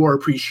none of you are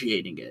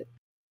appreciating it.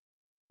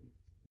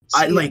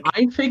 See,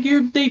 I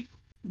figured they...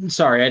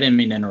 Sorry, I didn't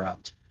mean to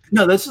interrupt.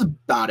 No, this is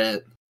about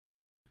it.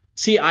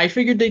 See, I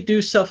figured they'd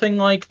do something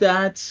like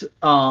that,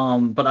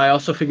 but I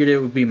also figured it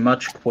would be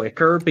much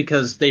quicker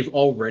because they've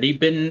already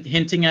been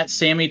hinting at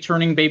Sammy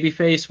turning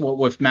babyface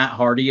with Matt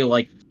Hardy,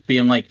 like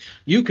being like,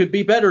 you could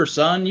be better,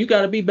 son. You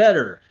got to be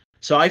better.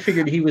 So I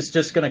figured he was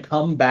just going to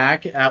come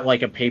back at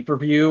like a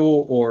pay-per-view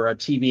or a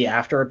TV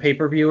after a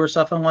pay-per-view or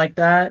something like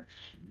that.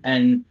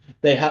 And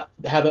they have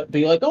it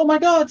be like, oh my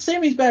God,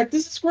 Sammy's back.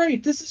 This is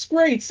great. This is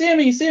great.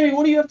 Sammy,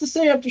 what do you have to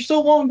say after so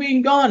long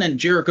being gone? And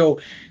Jericho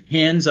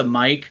hands a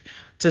mic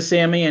to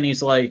Sammy, and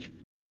he's like,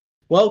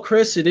 well,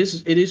 Chris, it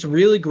is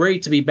really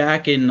great to be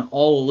back in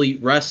All Elite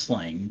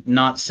Wrestling,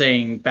 not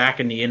saying back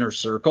in the Inner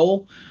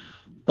Circle.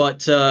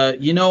 But,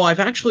 I've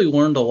actually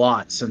learned a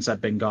lot since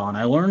I've been gone.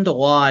 I learned a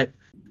lot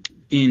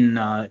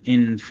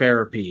in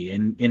therapy,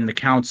 in the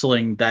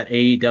counseling that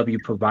AEW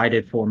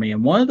provided for me.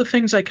 And one of the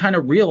things I kind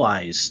of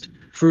realized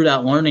through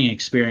that learning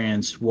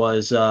experience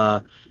was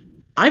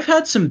I've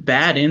had some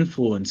bad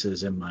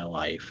influences in my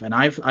life, and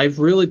I've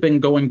really been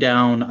going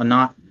down a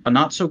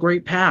not so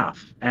great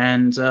path,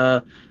 and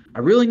I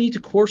really need to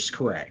course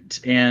correct.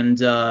 And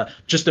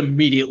just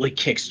immediately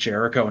kicks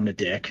Jericho in the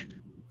dick.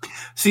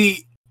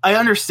 See, I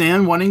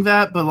understand wanting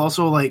that, but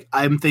also like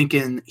I'm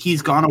thinking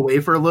he's gone away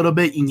for a little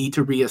bit. You need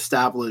to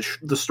reestablish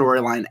the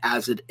storyline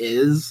as it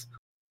is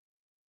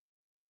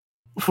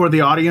for the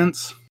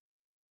audience.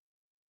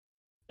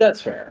 That's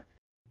fair.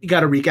 You got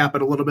to recap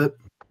it a little bit.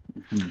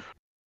 Mm-hmm.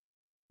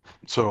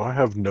 So I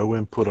have no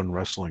input on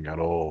wrestling at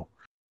all.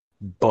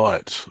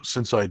 But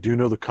since I do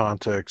know the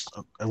context,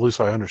 at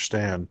least I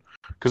understand,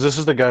 because this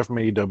is the guy from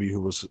AEW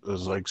who was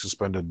like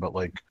suspended, but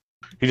like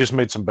he just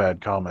made some bad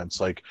comments.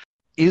 Like,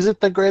 is it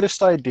the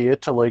greatest idea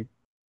to like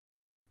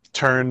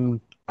turn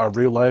a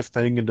real life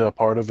thing into a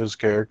part of his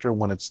character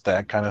when it's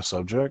that kind of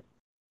subject?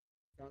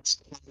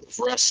 That's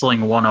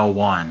Wrestling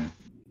 101.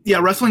 Yeah,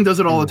 wrestling does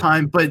it all the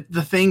time, but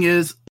the thing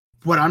is,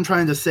 what I'm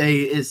trying to say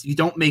is you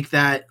don't make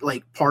that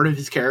like part of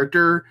his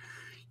character.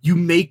 You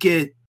make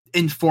it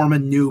inform a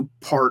new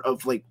part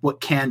of like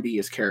what can be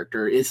his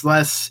character. It's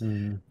less,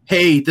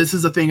 hey, this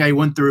is a thing I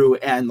went through,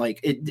 and like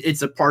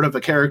it's a part of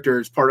a character.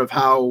 It's part of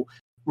how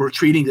we're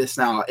treating this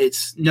now.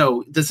 It's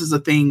no, this is a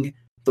thing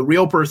the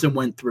real person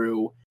went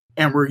through,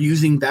 and we're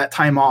using that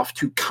time off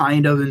to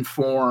kind of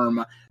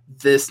inform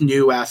this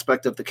new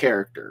aspect of the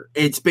character.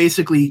 It's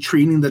basically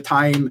treating the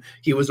time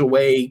he was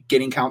away,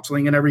 getting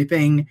counseling and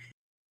everything,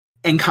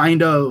 and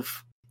kind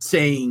of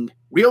saying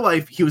real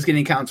life he was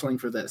getting counseling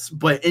for this,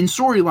 but in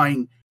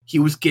storyline he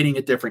was getting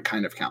a different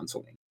kind of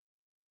counseling.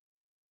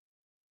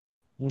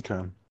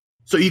 Okay.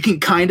 So you can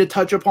kind of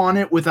touch upon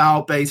it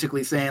without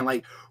basically saying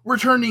like we're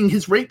turning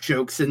his rape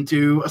jokes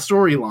into a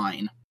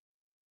storyline.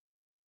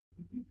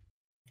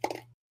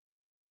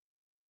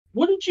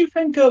 What did you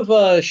think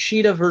of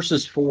Sheeta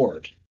versus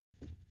Ford?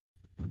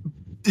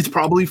 It's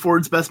probably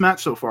Ford's best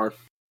match so far.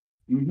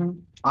 Mm-hmm.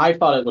 I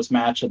thought it was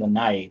match of the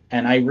night,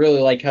 and I really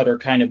like how they're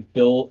kind of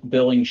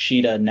billing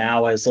Sheeta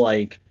now as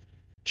like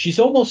she's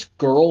almost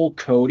girl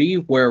Cody,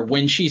 where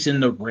when she's in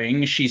the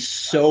ring, she's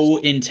so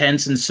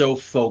intense and so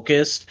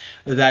focused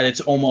that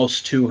it's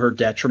almost to her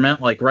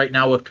detriment. Like right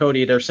now with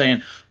Cody, they're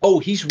saying, oh,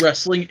 he's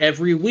wrestling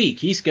every week.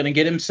 He's going to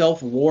get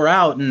himself wore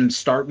out and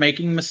start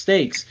making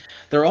mistakes.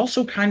 They're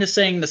also kind of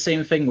saying the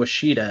same thing with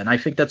Sheeta, and I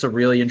think that's a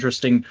really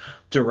interesting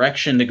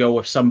direction to go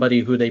with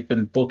somebody who they've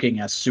been booking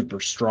as super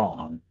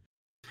strong.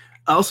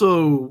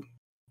 Also,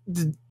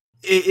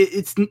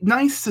 it's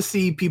nice to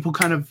see people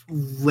kind of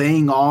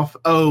laying off,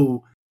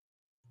 oh,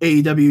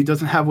 AEW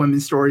doesn't have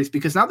women's stories,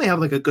 because now they have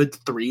like a good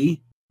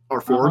 3 or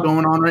 4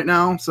 going on right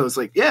now. So it's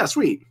like, yeah,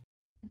 sweet.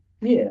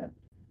 Yeah.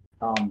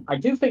 I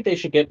do think they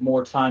should get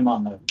more time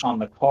on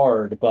the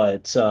card,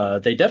 but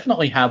they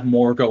definitely have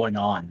more going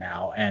on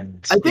now.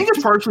 And I think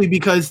it's partially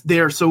because they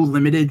are so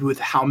limited with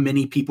how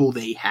many people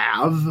they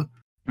have.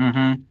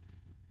 Mm-hmm.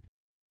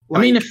 Like,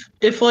 I mean,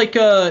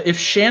 if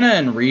Shanna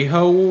and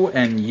Riho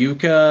and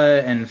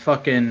Yuka and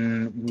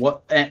fucking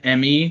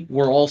Emmy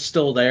were all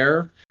still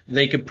there,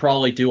 they could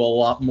probably do a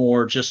lot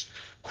more. Just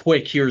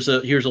quick, here's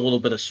a little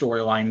bit of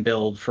storyline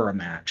build for a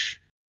match.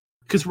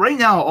 Because right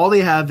now, all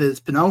they have is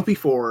Penelope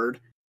Ford,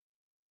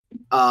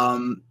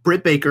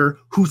 Britt Baker,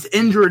 who's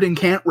injured and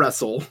can't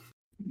wrestle.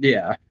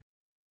 Yeah.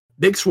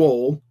 Big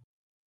Swole,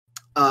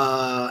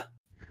 Hikaru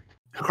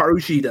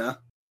Shida,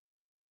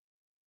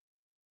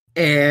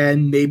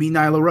 and maybe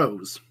Nyla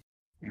Rose.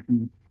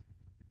 Mm-hmm.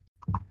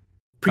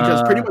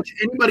 Because pretty much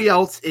anybody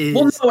else is...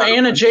 Well, no,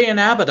 Anna Jay and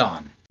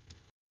Abaddon.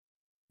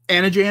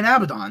 Anna Jay and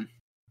Abaddon.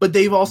 But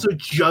they've also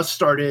just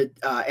started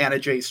Anna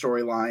Jay's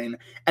storyline,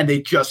 and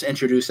they just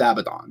introduced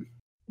Abaddon.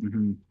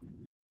 Mm-hmm.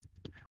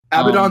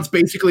 Abaddon's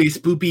basically a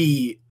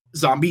spoopy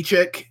zombie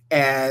chick,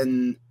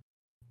 and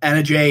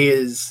Anna Jay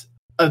is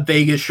a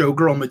Vegas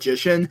showgirl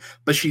magician,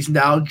 but she's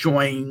now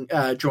joining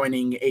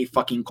a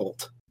fucking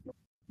cult.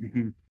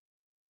 Mm-hmm.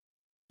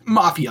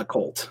 Mafia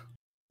cult.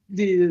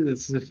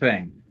 This is the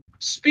thing.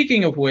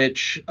 Speaking of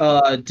which,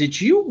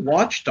 did you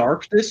watch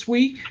Dark this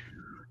week?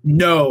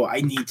 No,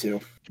 I need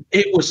to.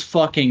 It was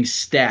fucking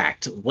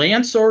stacked.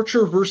 Lance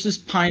Archer versus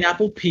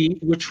Pineapple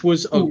Pete, which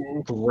was a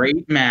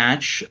great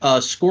match.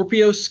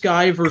 Scorpio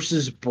Sky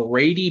versus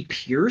Brady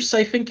Pierce,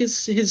 I think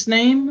is his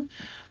name,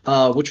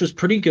 which was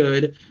pretty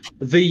good.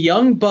 The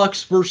Young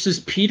Bucks versus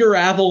Peter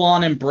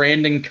Avalon and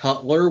Brandon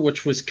Cutler,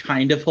 which was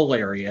kind of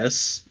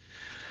hilarious.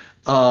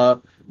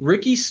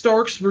 Ricky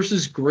Starks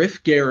versus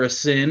Griff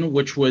Garrison,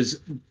 which was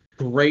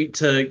great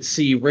to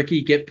see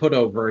Ricky get put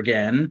over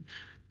again.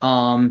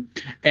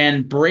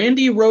 And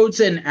Brandy Rhodes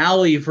and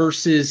Allie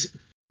versus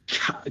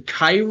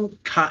Kaylin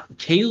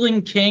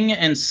King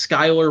and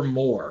Skylar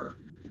Moore.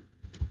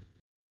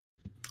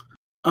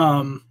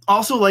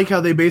 Also like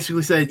how they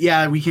basically said,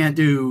 yeah, we can't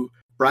do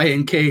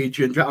Brian Cage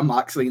and Jon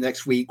Moxley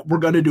next week. We're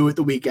going to do it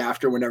the week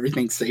after when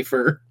everything's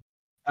safer.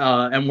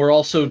 And we're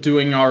also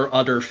doing our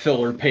other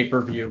filler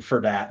pay-per-view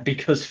for that,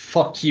 because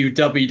fuck you,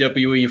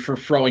 WWE, for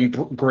throwing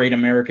Great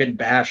American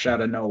Bash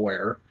out of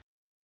nowhere.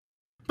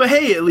 But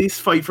hey, at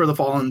least Fight for the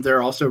Fallen,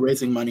 they're also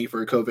raising money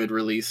for COVID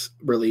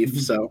relief,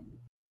 so.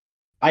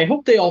 I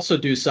hope they also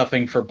do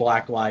something for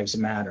Black Lives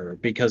Matter,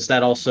 because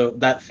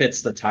that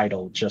fits the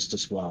title just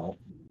as well.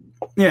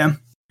 Yeah.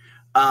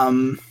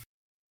 I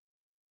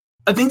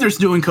think they're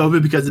doing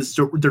COVID because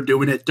they're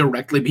doing it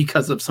directly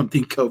because of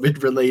something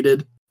COVID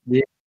related.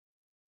 Yeah.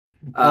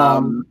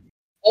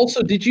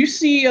 Also, did you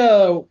see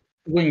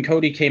when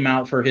Cody came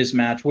out for his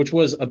match, which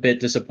was a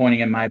bit disappointing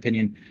in my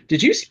opinion?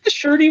 Did you see the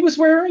shirt he was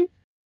wearing?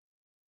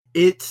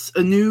 It's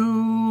a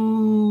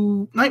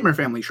new Nightmare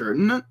Family shirt,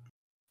 isn't it?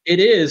 It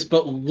is,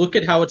 but look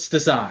at how it's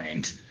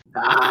designed.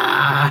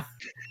 Ah.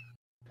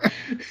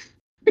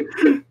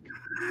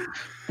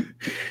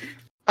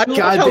 I love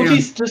how Goddamn.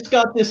 he's just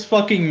got this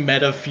fucking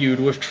meta feud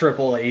with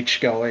Triple H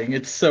going.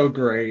 It's so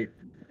great.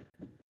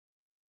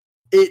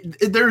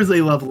 There is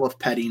a level of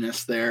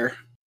pettiness there.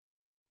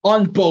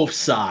 On both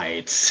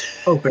sides.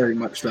 Oh, very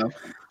much so.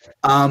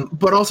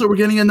 But also, we're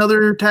getting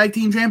another tag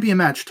team champion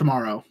match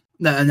tomorrow.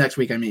 Next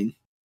week, I mean.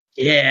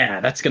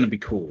 Yeah, that's gonna be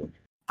cool.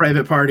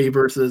 Private Party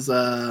versus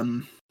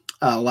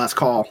Last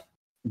Call.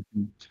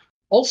 Mm-hmm.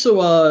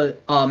 Also,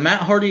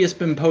 Matt Hardy has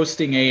been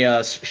posting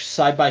a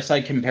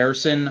side-by-side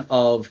comparison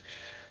of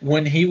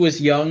when he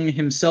was young,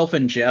 himself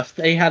and Jeff,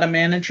 they had a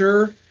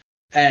manager,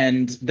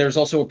 and there's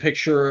also a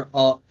picture,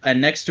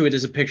 and next to it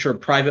is a picture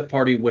of Private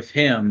Party with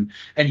him,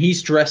 and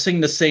he's dressing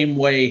the same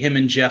way him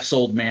and Jeff's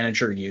old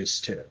manager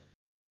used to.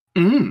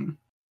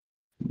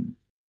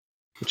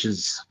 Which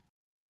is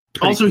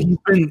also cool.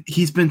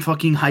 he's been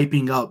fucking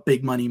hyping up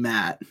Big Money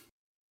Matt.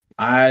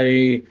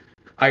 I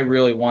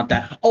really want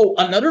that. Oh,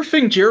 another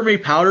thing Jeremy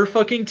Powder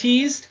fucking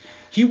teased,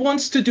 he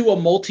wants to do a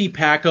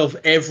multi-pack of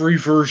every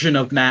version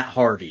of Matt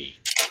Hardy.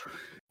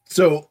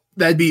 So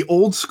that'd be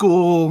Old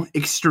School,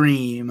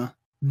 Extreme,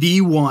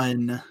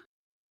 V1,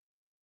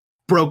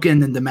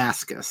 Broken, and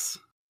Damascus.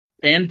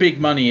 And Big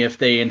Money if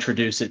they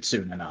introduce it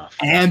soon enough.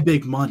 And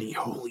Big Money,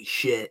 holy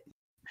shit.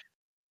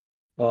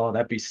 Oh,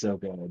 that'd be so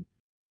good.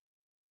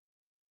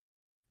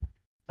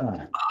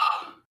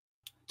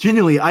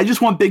 Genuinely, I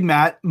just want Big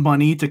Matt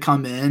Money to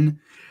come in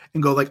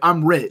and go like,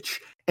 I'm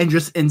rich, and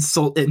just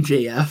insult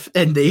MJF,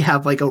 and they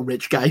have like a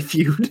rich guy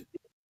feud.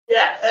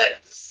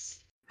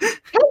 Yes!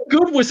 How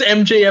good was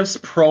MJF's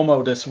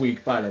promo this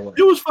week, by the way?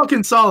 It was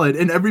fucking solid,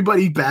 and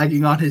everybody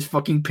bagging on his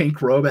fucking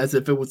pink robe as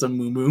if it was a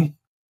muumuu.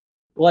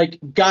 Like,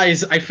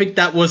 guys, I think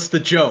that was the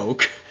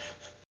joke.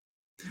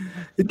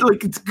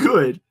 It's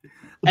good.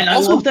 And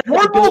also, I love that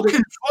Wardlow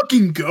can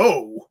fucking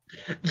go.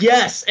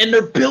 Yes, and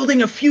they're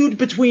building a feud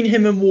between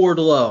him and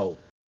Wardlow.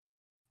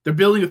 They're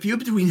building a feud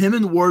between him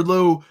and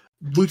Wardlow,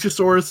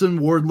 Luchasaurus and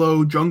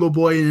Wardlow, Jungle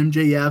Boy and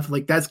MJF.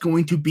 Like, that's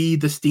going to be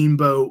the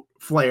Steamboat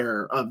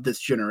Flair of this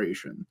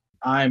generation.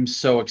 I'm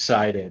so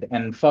excited.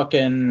 And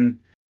fucking,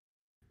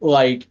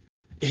 like,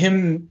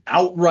 him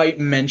outright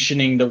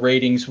mentioning the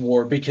ratings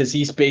war because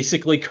he's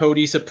basically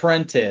Cody's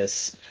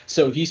apprentice.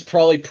 So he's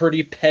probably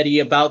pretty petty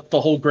about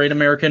the whole Great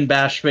American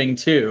Bash thing,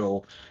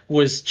 too.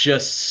 Was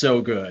just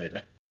so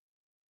good.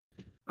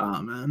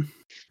 Oh, man.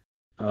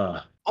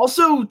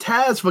 Also,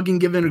 Taz fucking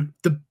giving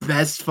the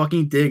best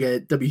fucking dig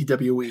at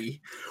WWE.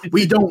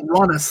 We don't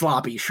run a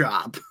sloppy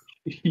shop.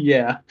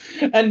 Yeah.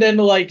 And then,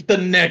 like, the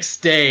next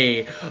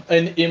day,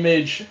 an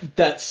image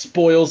that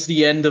spoils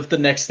the end of the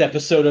next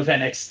episode of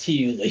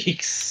NXT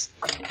leaks.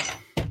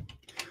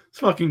 It's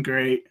fucking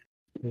great.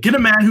 Get a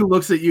man who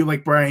looks at you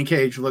like Brian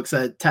Cage looks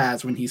at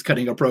Taz when he's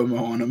cutting a promo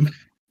on him.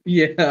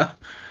 Yeah.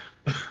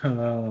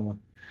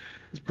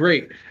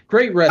 Great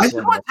wrestling. I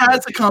just want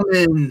Taz to come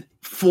in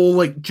full,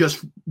 like,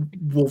 just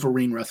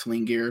Wolverine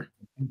wrestling gear.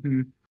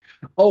 Mm-hmm.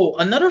 Oh,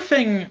 another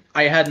thing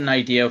I had an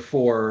idea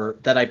for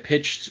that I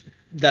pitched,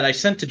 that I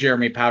sent to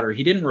Jeremy Powder.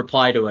 He didn't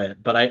reply to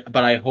it, but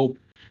I hope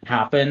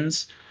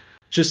happens.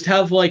 Just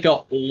have like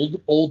a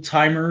old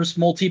timers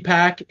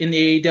multi-pack in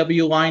the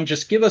AEW line.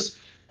 Just give us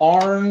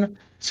Arn,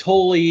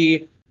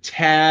 Tully,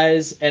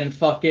 Taz, and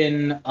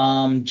fucking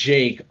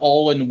Jake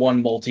all in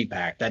one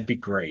multi-pack. That'd be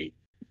great.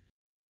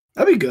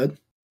 That'd be good.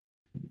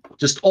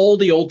 Just all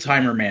the old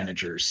timer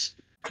managers.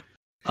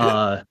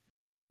 But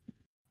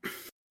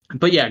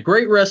yeah,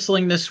 great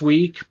wrestling this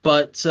week.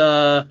 But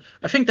I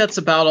think that's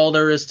about all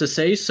there is to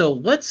say. So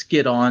let's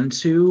get on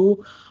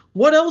to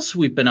what else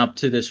we've been up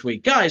to this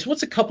week. Guys,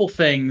 what's a couple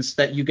things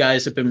that you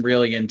guys have been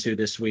really into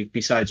this week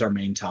besides our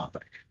main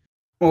topic?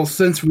 Well,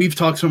 since we've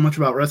talked so much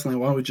about wrestling,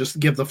 why don't we just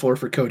give the floor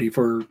for Cody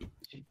for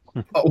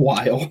a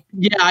while?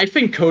 Yeah, I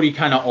think Cody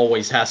kind of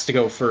always has to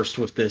go first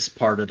with this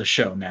part of the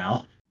show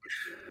now.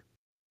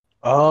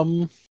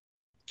 I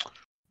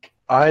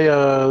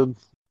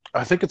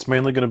think it's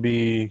mainly going to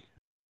be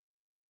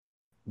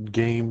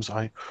games.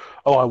 I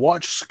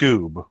watched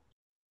Scoob.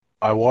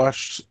 I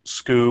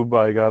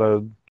got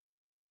a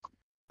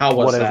How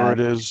was whatever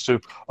that? it is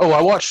to. Oh,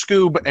 I watched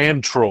Scoob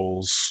and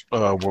Trolls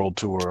World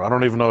Tour. I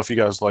don't even know if you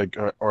guys like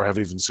or have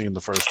even seen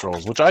the first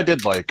Trolls, which I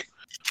did like.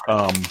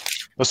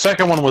 The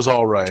second one was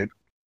all right.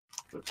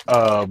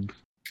 But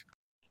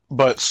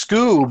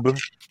Scoob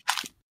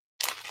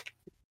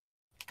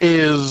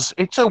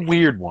it's a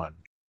weird one.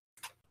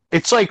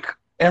 It's like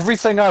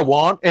everything I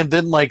want, and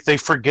then like they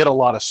forget a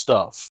lot of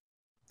stuff.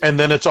 And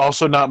then it's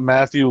also not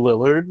Matthew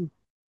Lillard.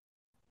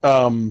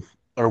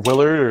 Or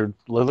Willard or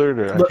Lillard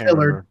or I can't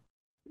remember.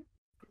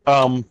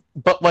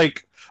 But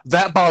like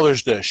that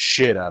bothers the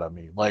shit out of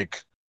me.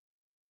 Like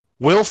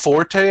Will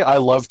Forte, I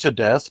love to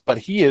death, but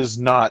he is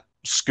not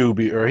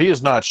Scooby or he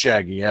is not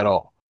Shaggy at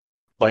all.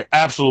 Like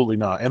absolutely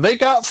not. And they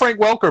got Frank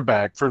Welker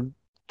back for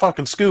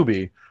fucking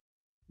Scooby,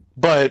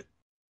 but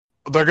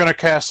they're gonna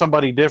cast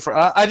somebody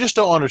different. I just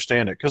don't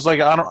understand it because like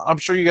I'm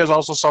sure you guys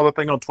also saw the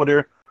thing on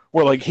Twitter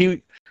where like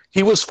he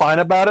he was fine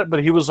about it,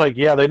 but he was like,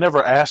 "Yeah, they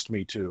never asked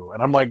me to,"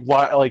 and I'm like,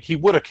 "Why?" Like he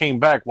would have came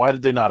back. Why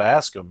did they not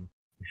ask him?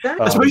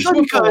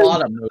 Especially With a because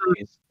lot of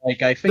movies.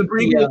 Like I think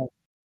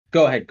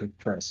go ahead,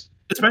 Chris.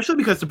 Especially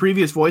because the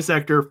previous voice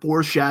actor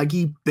for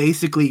Shaggy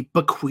basically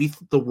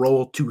bequeathed the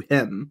role to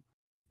him.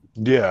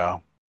 Yeah.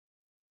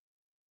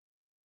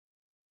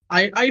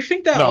 I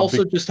think that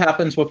also just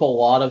happens with a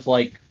lot of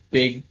like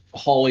big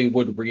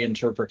Hollywood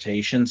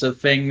reinterpretations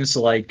of things.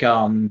 Like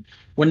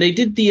when they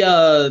did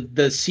the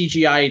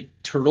CGI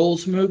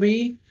Turtles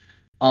movie,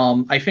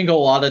 I think a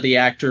lot of the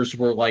actors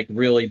were like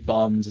really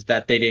bummed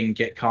that they didn't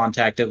get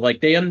contacted. Like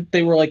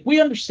they were like,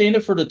 we understand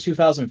it for the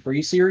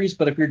 2003 series,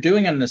 but if you're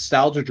doing a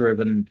nostalgia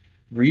driven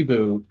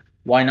reboot,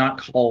 why not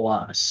call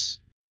us?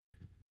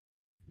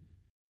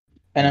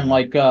 And then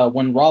like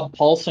when Rob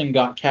Paulsen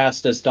got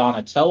cast as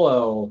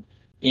Donatello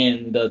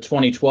in the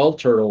 2012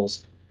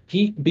 Turtles,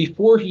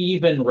 before he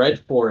even read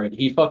for it,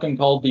 he fucking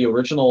called the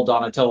original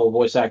Donatello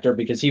voice actor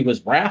because he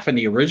was Raph in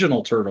the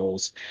original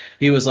Turtles.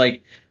 He was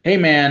like, "Hey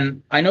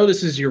man, I know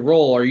this is your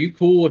role. Are you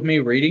cool with me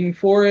reading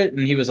for it?"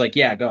 And he was like,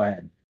 "Yeah, go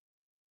ahead."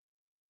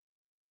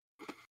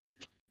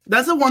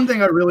 That's the one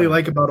thing I really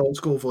like about old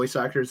school voice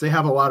actors. They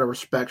have a lot of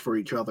respect for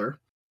each other.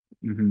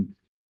 Mm-hmm.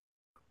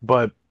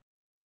 But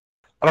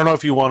I don't know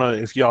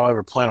if y'all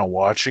ever plan on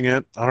watching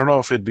it. I don't know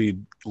if it'd be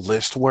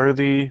list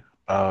worthy.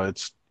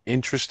 It's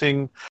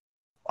interesting.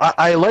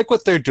 I like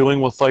what they're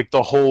doing with like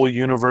the whole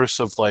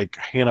universe of like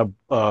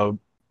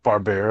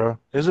Hanna-Barbera.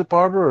 Is it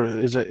Barbara or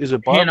is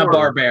it Barbara?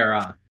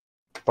 Hanna-Barbera.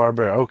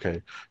 Barbara.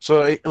 Okay,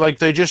 so like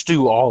they just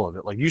do all of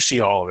it. Like you see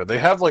all of it. They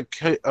have like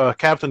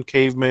Captain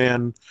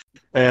Caveman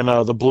and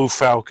the Blue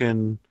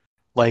Falcon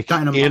like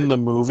Dynamite. in the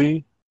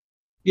movie.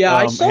 Yeah,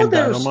 I saw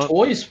there's Dynamite.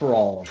 toys for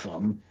all of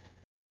them.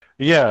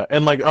 Yeah,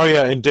 and like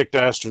and Dick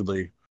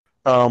Dastardly.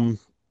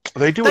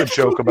 They do a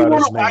joke about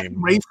his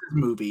name. Racist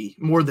movie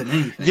more than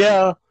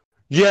anything.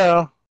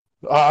 Yeah.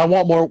 I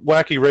want more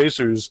wacky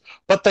racers,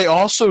 but they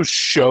also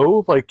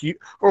show like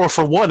or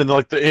for one, in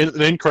like the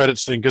end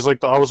credits thing, because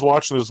like I was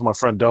watching this with my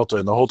friend Delta,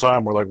 and the whole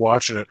time we're like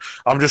watching it,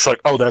 I'm just like,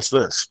 oh, that's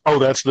this, oh,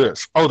 that's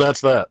this, oh, that's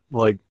that,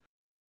 like,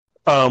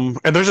 and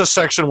there's a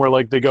section where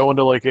like they go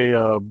into like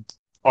a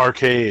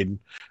arcade,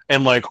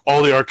 and like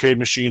all the arcade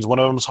machines, one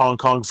of them's Hong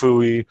Kong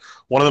Phooey,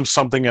 one of them's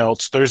something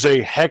else. There's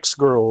a Hex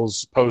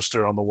Girls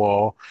poster on the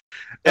wall,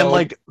 and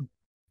like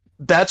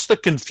that's the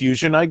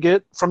confusion I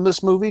get from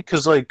this movie,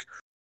 because like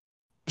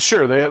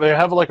sure they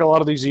have like a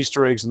lot of these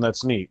Easter eggs, and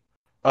that's neat,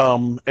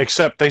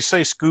 except they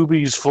say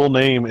Scooby's full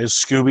name is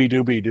Scooby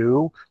Dooby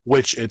Doo,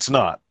 which it's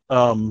not,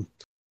 and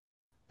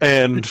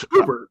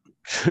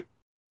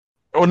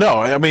oh no,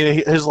 I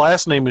mean his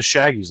last name is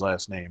Shaggy's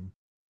last name,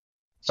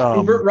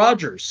 Hubert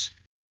Rogers.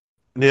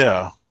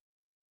 Yeah.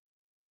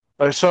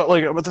 So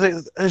like, but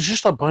there's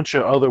just a bunch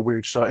of other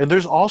weird stuff, and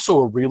there's also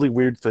a really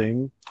weird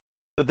thing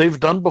that they've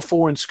done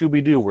before in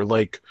Scooby Doo, where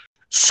like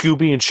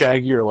Scooby and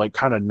Shaggy are like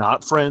kind of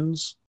not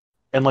friends,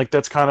 and like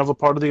that's kind of a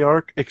part of the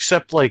arc.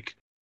 Except like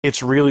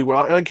it's really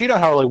well, like you know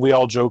how like we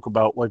all joke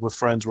about like with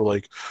friends, we're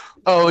like,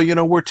 oh, you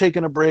know, we're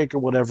taking a break or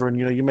whatever, and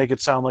you know you make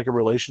it sound like a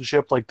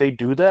relationship. Like they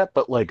do that,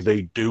 but like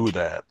they do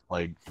that,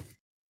 like.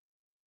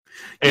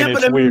 And yeah,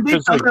 but I mean,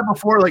 they've done that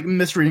before, like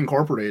Mystery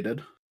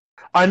Incorporated.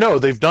 I know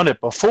they've done it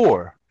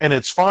before, and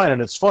it's fine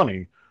and it's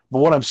funny. But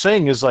what I'm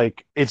saying is,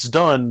 like, it's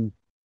done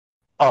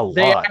a lot.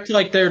 They act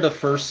like they're the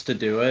first to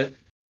do it.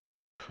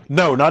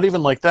 No, not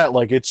even like that.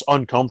 Like, it's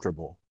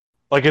uncomfortable.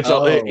 Like,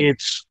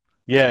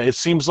 it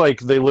seems like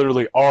they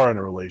literally are in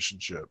a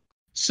relationship.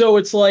 So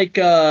it's like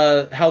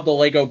how the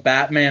Lego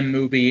Batman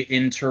movie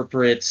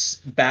interprets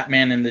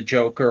Batman and the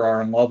Joker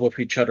are in love with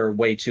each other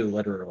way too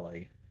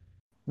literally.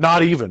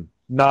 Not even.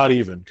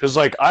 Because,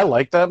 like, I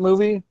like that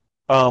movie.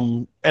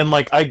 And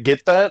like I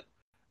get that,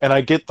 and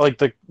I get like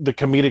the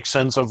comedic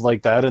sense of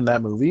like that in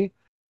that movie.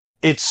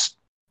 It's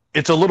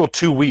a little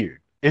too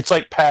weird. It's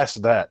like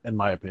past that, in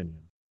my opinion.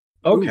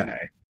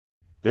 Okay.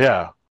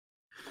 Yeah.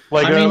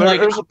 Like, I mean,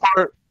 there's a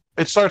part.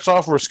 It starts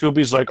off where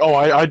Scooby's like, "Oh,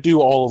 I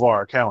do all of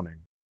our accounting,"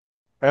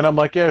 and I'm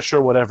like, "Yeah,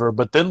 sure, whatever."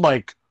 But then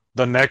like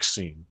the next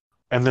scene,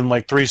 and then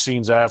like 3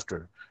 scenes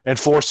after, and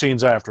 4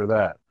 scenes after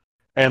that,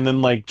 and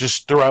then like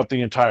just throughout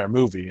the entire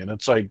movie, and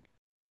it's like.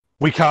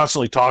 We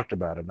constantly talked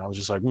about it, and I was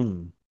just like,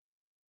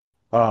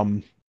 I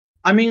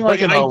mean,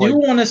 like, I do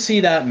want to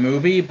see that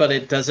movie, but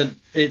it doesn't.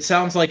 It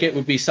sounds like it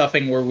would be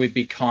something where we'd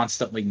be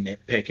constantly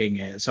nitpicking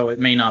it, so it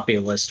may not be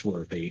list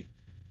worthy.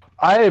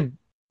 I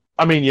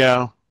mean,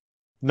 yeah,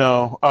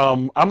 no.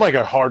 I'm like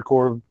a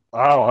hardcore.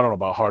 I don't know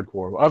about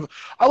hardcore.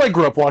 I like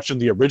grew up watching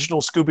the original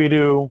Scooby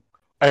Doo,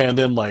 and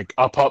then like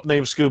a pup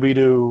named Scooby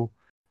Doo,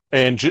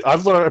 and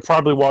I've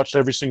probably watched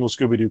every single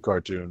Scooby Doo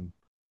cartoon.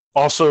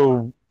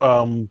 Also,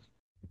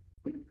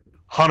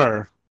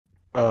 Hunter,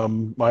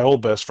 my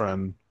old best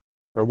friend,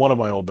 or one of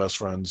my old best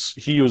friends,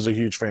 he was a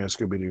huge fan of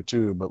Scooby-Doo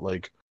too, but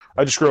like,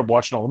 I just grew up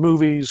watching all the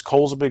movies.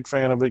 Cole's a big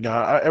fan of it.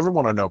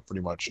 Everyone I know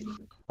pretty much.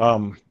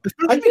 Especially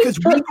because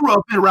we grew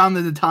up around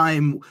the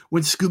time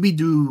when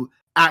Scooby-Doo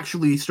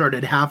actually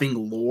started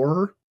having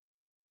lore.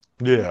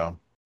 Yeah.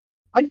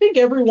 I think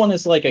everyone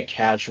is like a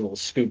casual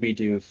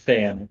Scooby-Doo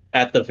fan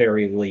at the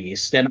very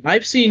least. And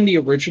I've seen the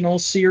original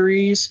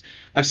series.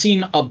 I've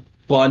seen a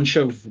bunch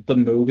of the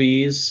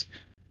movies.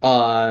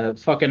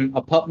 Fucking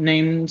A Pup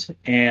Named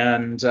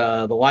and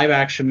the live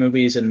action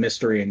movies and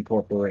Mystery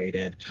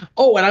Incorporated.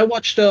 Oh, and I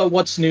watched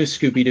What's New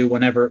Scooby-Doo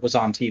whenever it was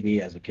on TV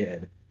as a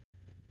kid.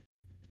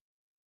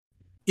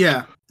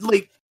 Yeah,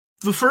 like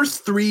the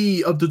first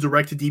 3 of the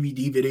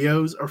direct-to-DVD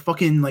videos are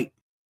fucking like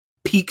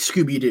peak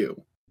Scooby-Doo.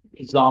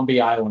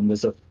 Zombie Island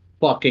is a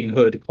fucking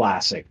hood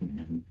classic,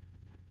 man.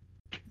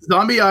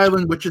 Zombie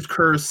Island, Witch's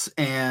Curse,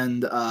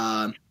 and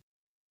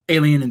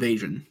Alien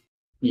Invasion.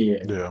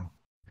 Yeah.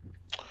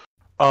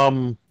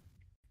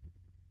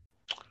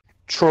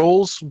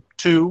 Trolls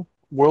 2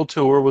 World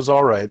Tour was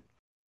all right.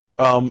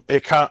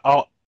 It kind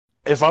of,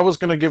 if I was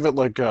gonna give it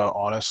like a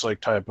honest like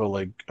type of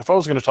like, if I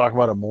was gonna talk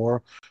about it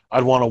more,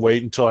 I'd want to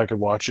wait until I could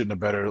watch it in a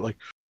better like.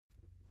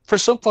 For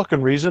some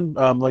fucking reason,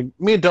 like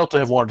me and Delta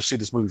have wanted to see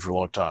this movie for a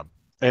long time,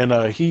 and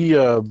he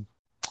was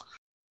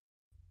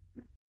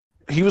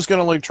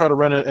gonna like try to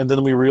rent it, and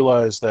then we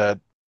realized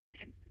that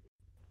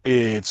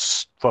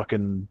it's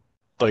fucking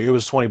like it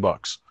was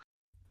 $20.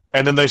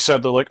 And then they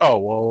said they're like, oh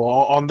well,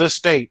 on this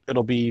date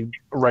it'll be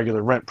a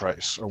regular rent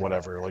price or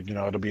whatever, like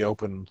it'll be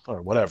open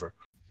or whatever.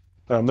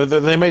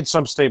 They made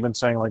some statement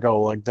saying like,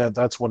 oh, like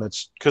that's when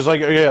it's because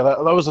like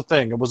that was the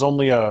thing. It was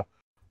only a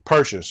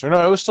purchase, or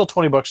no, it was still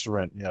 $20 to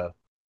rent. Yeah,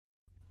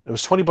 it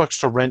was $20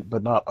 to rent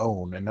but not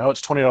own, and now it's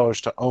 $20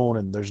 to own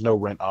and there's no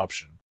rent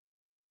option.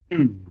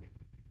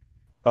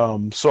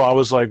 So I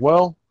was like,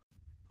 well,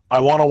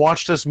 I want to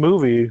watch this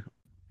movie,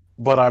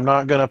 but I'm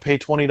not gonna pay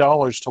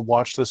 $20 to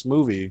watch this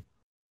movie.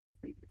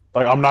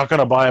 Like, I'm not going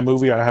to buy a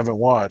movie I haven't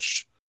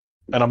watched,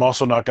 and I'm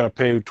also not going to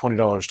pay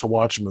 $20 to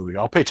watch a movie.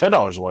 I'll pay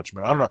 $10 to watch a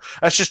movie. I don't know.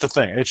 That's just a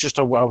thing. It's just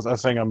a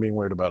thing I'm being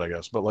weird about, I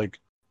guess. But, like,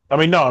 I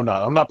mean, no, I'm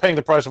not. I'm not paying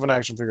the price of an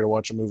action figure to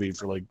watch a movie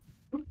for, like,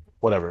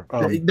 whatever.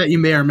 That you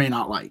may or may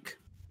not like.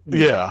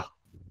 Yeah.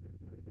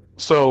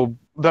 So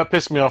that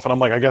pissed me off, and I'm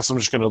like, I guess I'm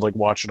just going to, like,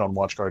 watch it on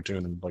Watch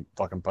Cartoon and, like,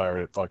 fucking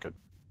pirate it. Fuck it.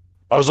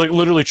 I was, like,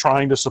 literally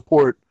trying to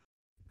support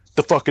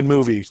the fucking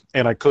movie,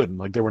 and I couldn't.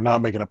 Like, they were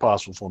not making it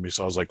possible for me,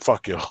 so I was like,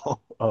 fuck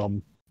y'all.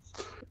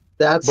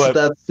 That's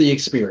the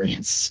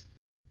experience.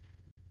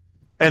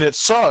 And it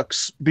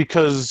sucks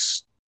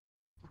because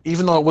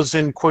even though it was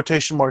in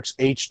quotation marks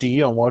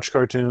HD on Watch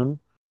Cartoon,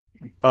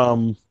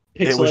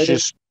 it was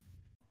just,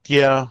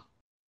 yeah.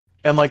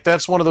 And, like,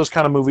 that's one of those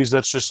kind of movies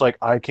that's just, like,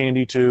 eye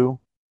candy, too.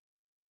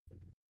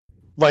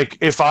 Like,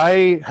 if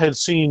I had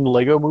seen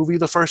Lego Movie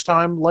the first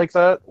time like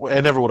that,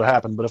 it never would have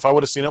happened, but if I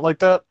would have seen it like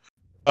that,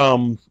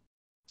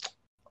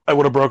 I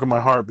would have broken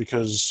my heart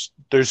because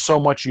there's so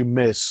much you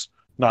miss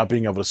not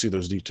being able to see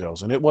those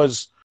details. And it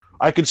was,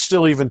 I could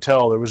still even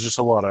tell there was just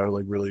a lot of,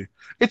 like, really,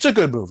 it's a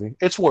good movie.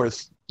 It's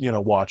worth,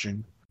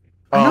 watching.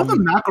 I know the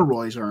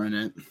McElroys are in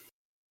it.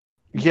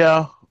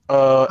 Yeah.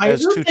 I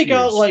heard they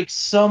got, like,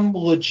 some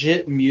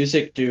legit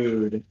music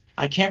dude.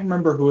 I can't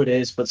remember who it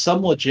is, but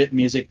some legit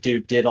music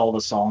dude did all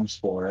the songs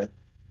for it.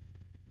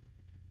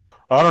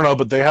 I don't know,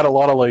 but they had a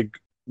lot of, like,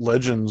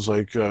 legends,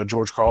 like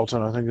George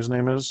Carlton, I think his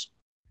name is,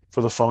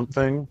 for the funk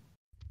thing.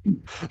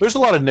 There's a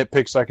lot of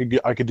nitpicks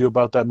I could do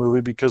about that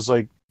movie because,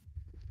 like,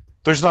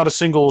 there's not a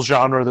single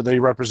genre that they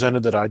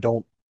represented that I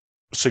don't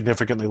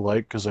significantly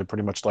like because I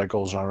pretty much like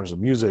all genres of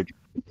music.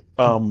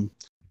 And,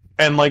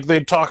 like,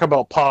 they talk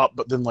about pop,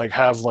 but then, like,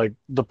 have, like,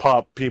 the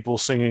pop people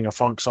singing a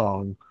funk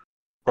song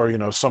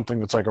or, something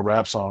that's like a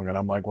rap song, and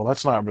I'm like, well,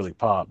 that's not really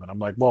pop. And I'm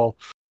like, well,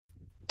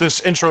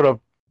 this intro to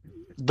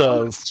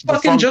the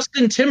fucking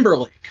Justin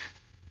Timberlake.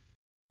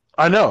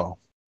 I know.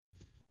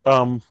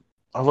 I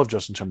love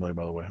Justin Timberlake,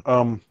 by the way.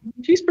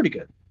 He's pretty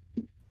good.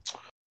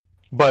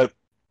 But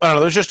I don't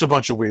know. There's just a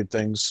bunch of weird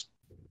things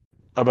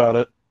about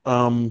it.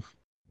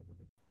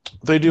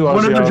 They do.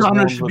 One of the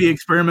genres should be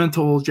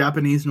experimental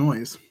Japanese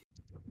noise.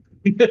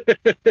 They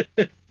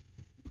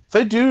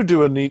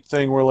do a neat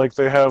thing where, like,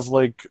 they have,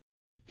 like,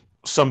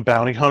 some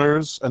bounty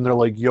hunters and they're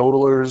like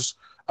yodelers,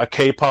 a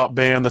K-pop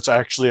band that's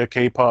actually a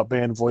K-pop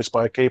band voiced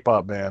by a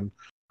K-pop band,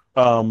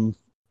 a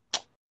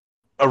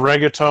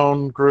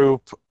reggaeton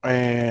group,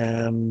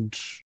 and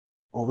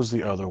what was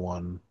the other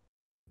one?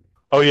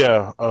 Oh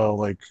yeah,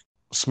 like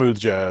smooth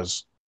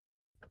jazz.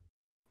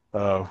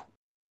 I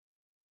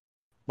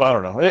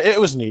don't know. It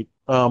was neat.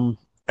 And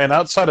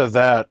outside of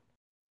that,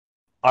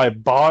 my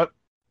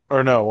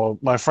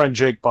friend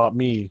Jake bought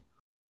me,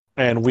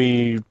 and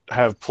we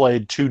have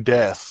played to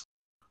death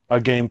a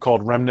game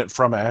called Remnant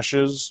from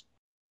Ashes,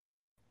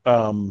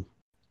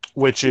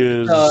 which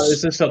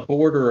is this a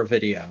board or a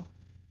video?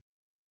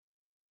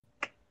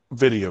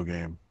 Video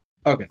game.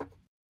 Okay.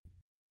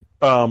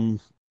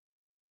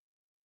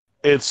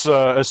 It's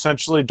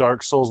essentially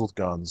Dark Souls with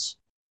guns.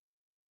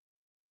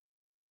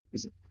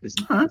 Isn't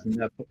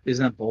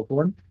that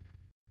Bloodborne?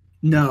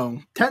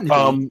 No,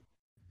 technically.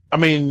 I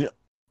mean,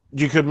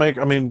 you could make.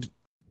 I mean,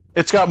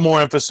 it's got more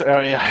emphasis,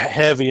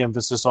 heavy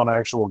emphasis on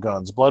actual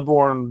guns.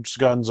 Bloodborne's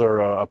guns are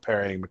a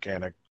parrying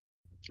mechanic.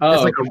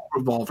 It's like a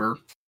revolver.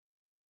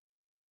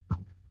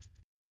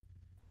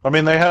 I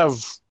mean, they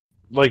have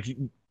like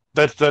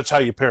that's how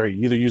you parry.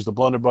 You either use the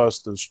blunderbuss,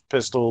 the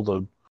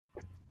pistol,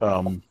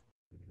 the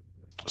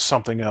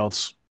something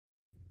else.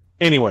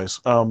 Anyways,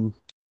 and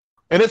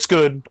it's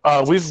good.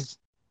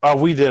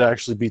 We did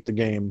actually beat the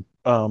game.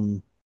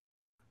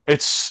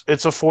 It's a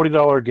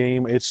 $40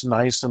 game. It's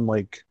nice and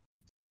like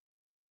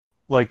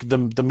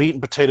the meat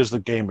and potatoes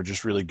of the game are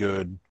just really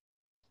good.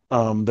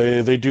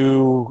 They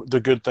do the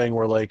good thing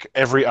where like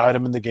every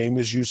item in the game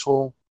is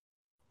useful,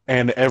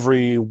 and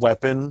every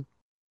weapon,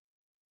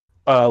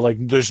 like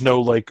there's no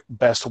like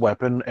best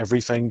weapon.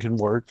 Everything can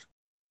work.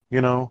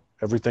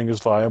 Everything is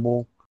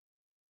viable.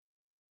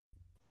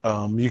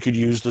 You could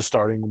use the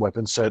starting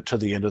weapon set to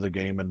the end of the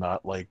game and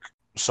not like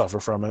suffer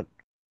from it.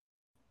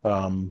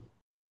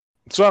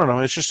 So I don't know.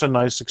 It's just a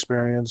nice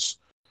experience.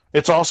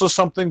 It's also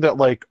something that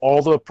like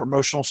all the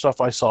promotional stuff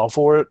I saw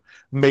for it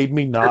made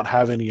me not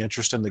have any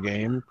interest in the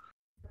game.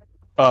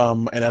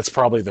 And that's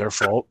probably their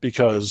fault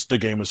because the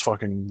game is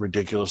fucking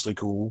ridiculously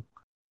cool.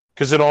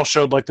 Because it all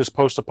showed like this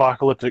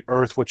post-apocalyptic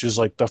Earth, which is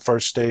like the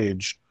first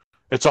stage.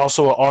 It's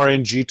also an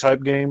RNG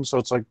type game, so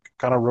it's like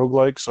kind of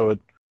roguelike. So it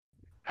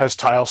has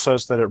tile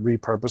sets that it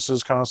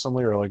repurposes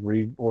constantly or like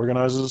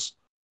reorganizes.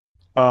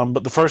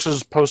 But the first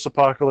is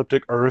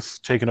post-apocalyptic Earth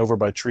taken over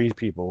by tree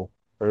people,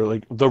 or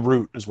like the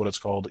Root is what it's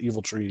called,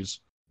 evil trees.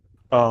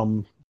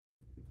 And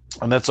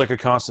that's like a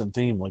constant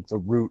theme, like the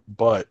Root.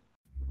 But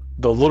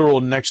the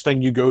literal next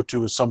thing you go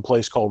to is some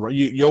place called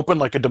you open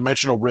like a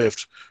dimensional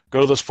rift,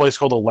 go to this place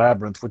called the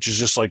Labyrinth, which is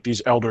just like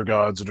these elder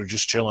gods that are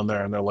just chilling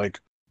there, and they're like,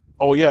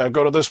 "Oh yeah,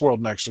 go to this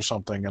world next" or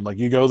something, and like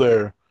you go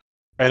there,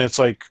 and it's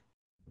like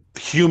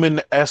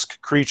human-esque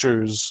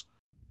creatures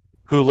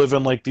who live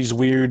in like these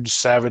weird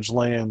savage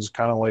lands,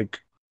 kind of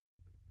like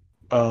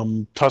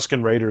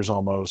Tusken Raiders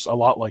almost, a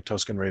lot like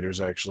Tusken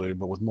Raiders actually,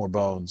 but with more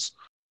bones.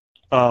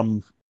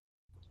 And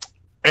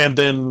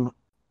then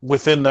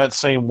within that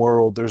same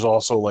world, there's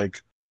also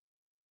like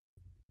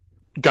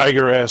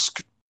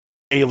Geiger-esque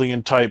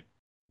alien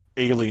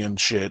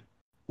shit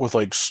with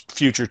like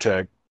future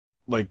tech,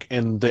 like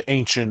in the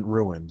ancient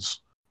ruins.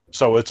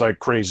 So it's like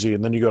crazy,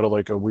 and then you go to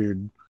like a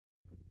weird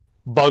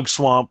bug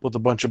swamp with a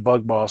bunch of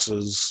bug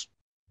bosses,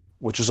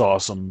 which is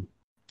awesome.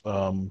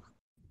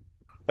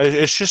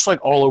 It's just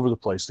like all over the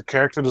place. The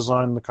character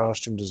design, the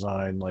costume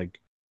design, like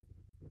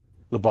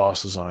the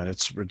boss design.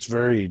 It's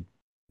very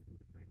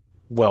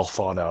well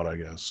thought out, I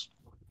guess.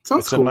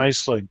 Sounds it's cool. A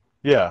nice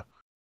yeah.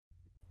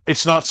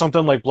 It's not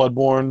something like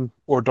Bloodborne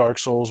or Dark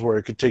Souls where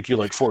it could take you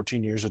like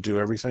 14 years to do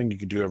everything. You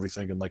could do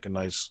everything in like a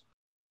nice,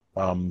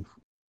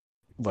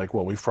 like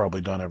we've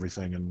probably done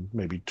everything in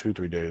maybe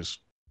 2-3 days.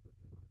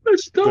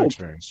 That's dope. Good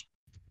experience.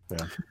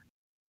 Yeah.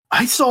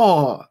 I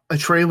saw a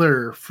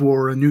trailer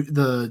for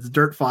the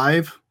Dirt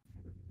 5.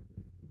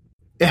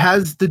 It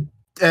has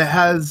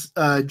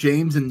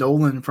James and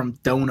Nolan from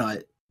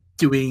Donut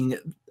doing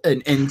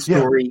an end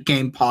story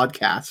game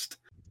podcast.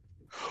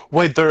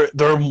 Wait,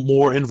 they're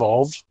more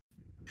involved?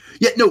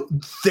 Yeah, no,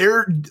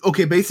 they're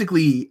okay.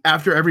 Basically,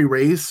 after every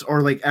race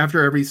or like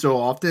after every so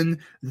often,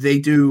 they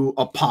do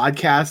a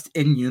podcast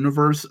in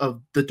universe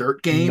of the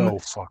Dirt game. No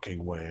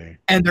fucking way.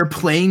 And they're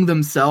playing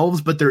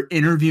themselves, but they're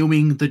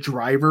interviewing the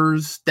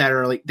drivers that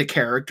are like the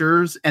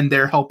characters, and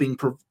they're helping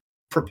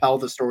propel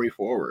the story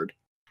forward.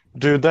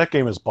 Dude, that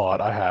game is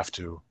bought. I have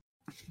to.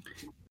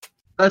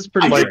 That's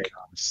pretty great.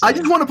 I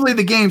just want to play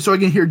the game so I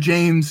can hear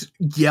James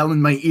yell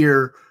in my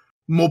ear,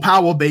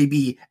 "Mopowa,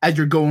 baby," as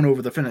you're going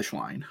over the finish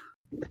line.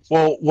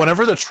 Well,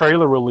 whenever the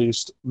trailer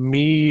released,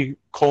 me,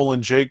 Cole,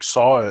 and Jake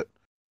saw it,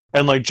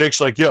 and like Jake's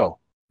like, "Yo,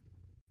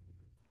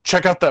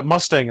 check out that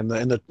Mustang in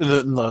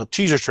the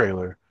teaser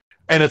trailer,"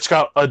 and it's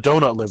got a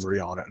donut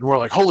livery on it, and we're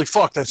like, "Holy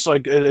fuck, that's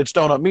like it's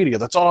Donut Media,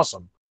 that's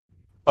awesome."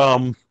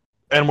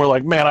 And we're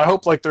like, "Man, I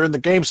hope like they're in the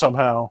game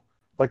somehow.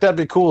 Like that'd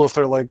be cool if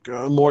they're like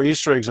more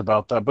Easter eggs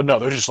about that." But no,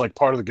 they're just like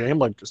part of the game.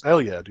 Like, just, hell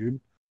yeah, dude.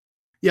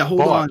 Yeah,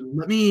 hold on.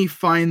 Let me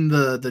find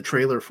the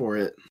trailer for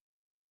it.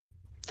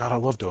 God, I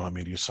love Donut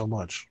Media so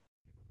much.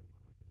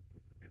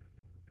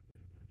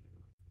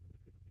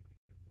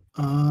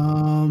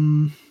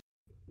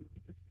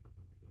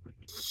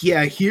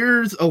 Yeah,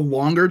 here's a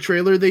longer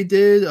trailer they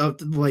did of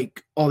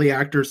like all the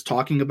actors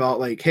talking about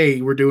like,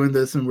 "Hey, we're doing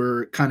this and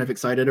we're kind of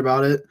excited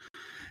about it."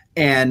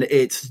 And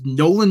it's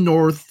Nolan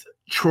North,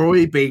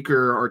 Troy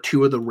Baker are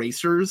two of the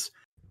racers,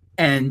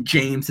 and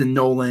James and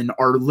Nolan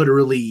are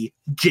literally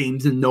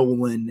James and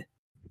Nolan,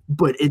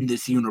 but in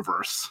this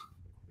universe.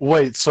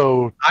 Wait,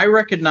 so I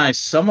recognize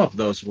some of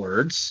those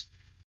words.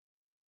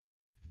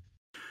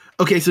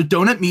 Okay, so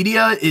Donut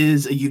Media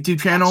is a YouTube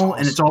channel,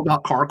 and it's all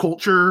about car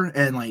culture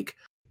and like,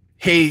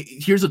 hey,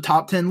 here's a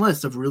top 10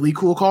 list of really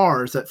cool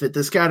cars that fit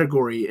this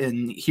category,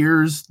 and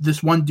here's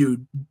this one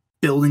dude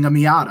building a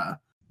Miata.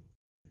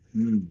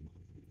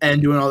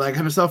 And doing all that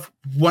kind of stuff.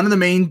 Two of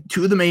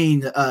the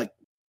main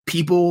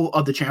people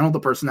of the channel, the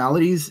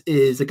personalities,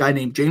 is a guy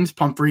named James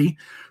Pumphrey,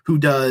 who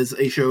does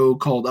a show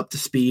called Up to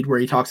Speed, where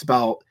he talks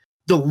about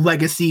the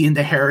legacy and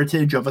the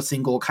heritage of a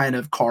single kind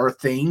of car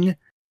thing.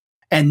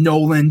 And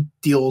Nolan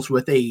deals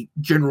with a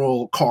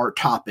general car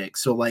topic.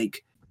 So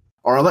like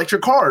are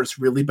electric cars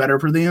really better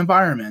for the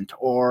environment?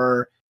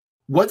 Or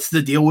what's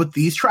the deal with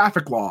these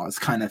traffic laws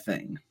kind of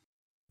thing?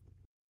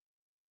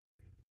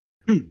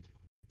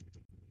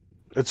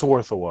 It's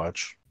worth a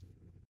watch.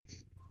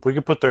 We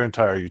could put their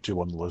entire YouTube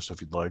on the list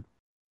if you'd like.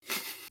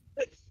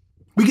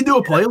 We can do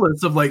a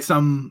playlist of like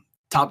some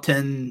top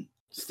 10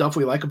 stuff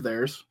we like of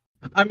theirs.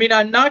 I mean,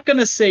 I'm not going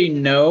to say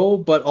no,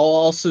 but I'll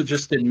also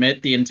just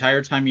admit the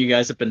entire time you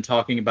guys have been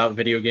talking about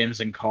video games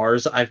and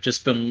cars, I've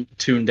just been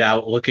tuned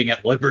out looking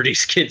at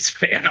Liberty's Kids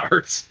fan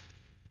arts.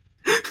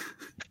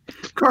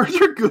 Cars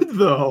are good,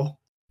 though.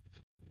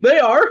 They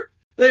are.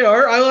 They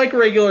are. I like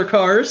regular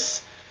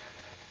cars.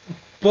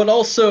 But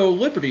also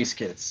Liberty's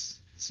Kids.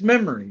 It's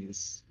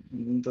memories.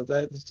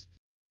 That's,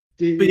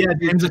 but yeah,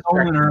 James and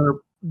Nolan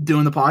are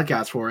doing the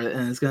podcast for it,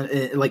 and it's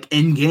gonna like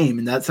in game,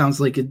 and that sounds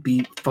like it'd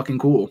be fucking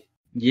cool.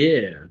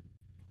 Yeah,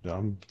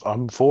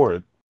 I'm for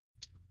it.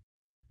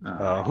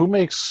 Who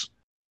makes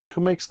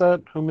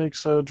that? Who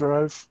makes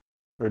Drive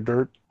or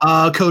Dirt?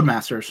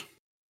 Codemasters.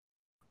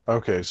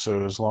 Okay,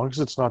 so as long as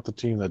it's not the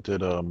team that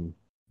did that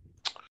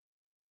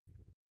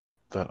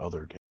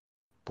other game,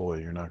 boy,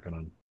 you're not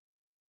gonna.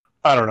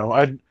 I don't know.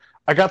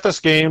 I got this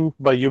game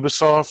by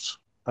Ubisoft,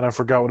 and I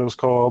forgot what it was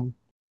called.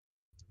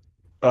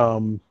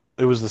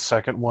 It was the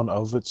second one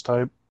of its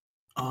type.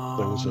 That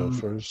was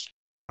first.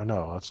 I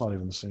know that's not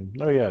even the same.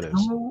 No, yeah, it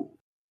is.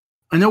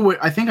 I know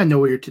what. I think I know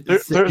what you're.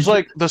 There's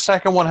like the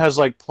second one has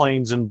like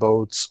planes and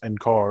boats and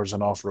cars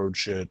and off-road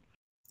shit.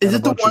 Is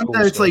it the one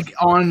that's like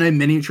on a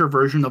miniature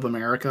version of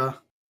America?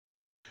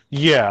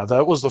 Yeah,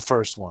 that was the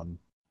first one.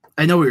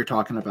 I know what you're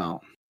talking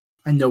about.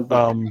 I know what you're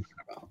talking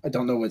about. I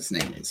don't know what its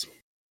name is.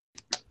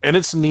 And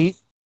it's neat,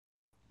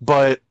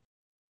 but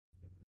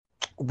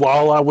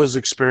while I was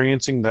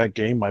experiencing that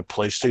game, my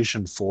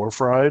PlayStation 4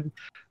 fried,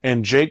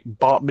 and Jake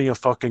bought me a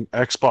fucking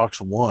Xbox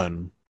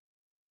One,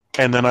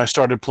 and then I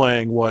started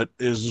playing what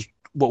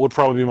would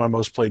probably be my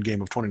most played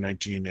game of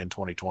 2019 and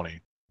 2020,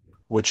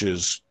 which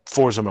is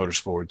Forza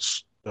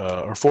Motorsports,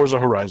 or Forza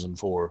Horizon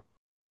 4,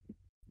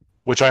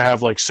 which I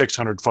have like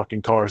 600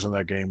 fucking cars in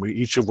that game,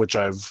 each of which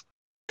I've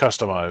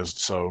customized,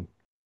 so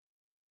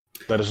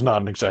that is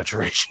not an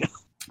exaggeration.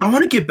 I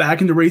want to get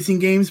back into racing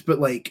games, but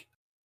like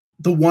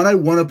the one I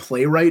want to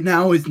play right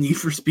now is Need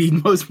for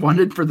Speed Most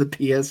Wanted for the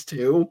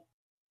PS2.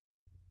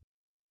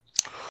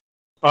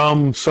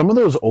 Some of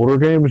those older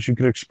games you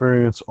can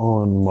experience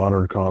on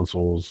modern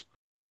consoles,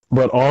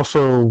 but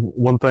also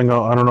one thing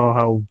I don't know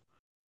how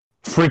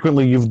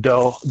frequently you've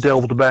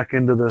delved back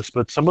into this,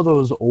 but some of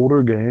those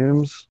older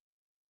games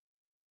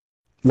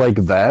like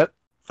that,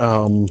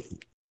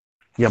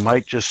 you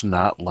might just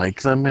not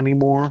like them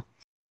anymore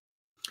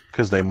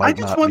because they might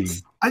not be.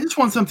 I just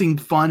want something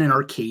fun and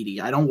arcadey.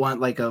 I don't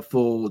want like a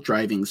full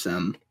driving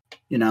sim,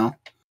 you know?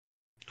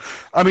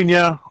 I mean,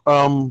 yeah,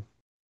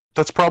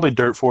 that's probably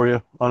Dirt for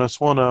you on this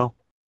one.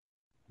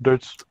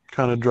 Dirt's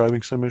kind of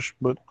driving simish,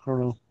 but I don't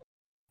know.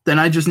 Then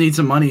I just need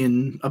some money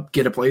and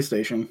get a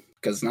PlayStation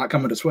because it's not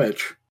coming to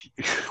Switch.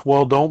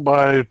 Well, don't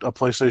buy a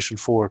PlayStation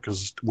 4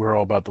 because we're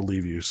all about to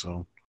leave you.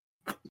 So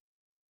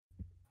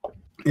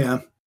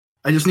yeah,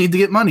 I just need to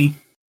get money.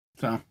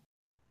 So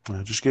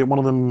just get one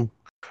of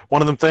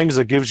them things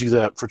that gives you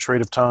that for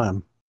trade of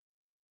time.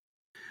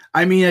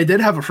 I mean, I did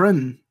have a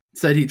friend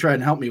said he'd try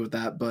and help me with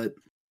that, but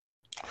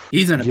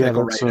he's in a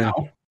pickle right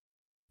now.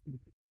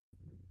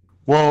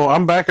 Well,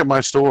 I'm back at my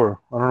store.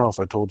 I don't know if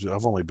I told you.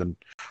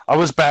 I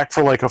was back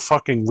for like a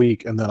fucking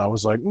week, and then I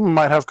was like,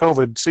 might have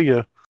COVID. See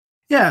ya.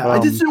 Yeah, I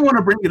just didn't want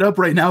to bring it up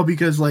right now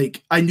because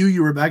like I knew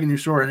you were back in your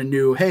store, and I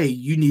knew, hey,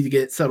 you need to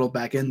get settled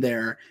back in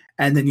there.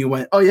 And then you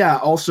went, oh yeah,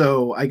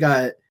 also I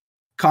got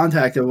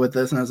contacted with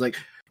this, and I was like,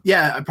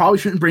 yeah, I probably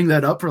shouldn't bring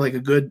that up for like a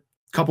good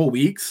couple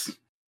weeks.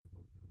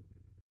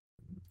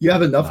 You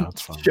have enough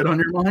shit on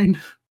your mind?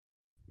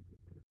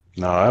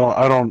 No,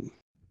 I don't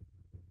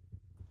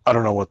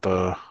know what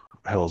the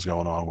hell is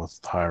going on with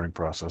the hiring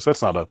process.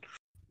 That's not a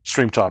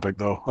stream topic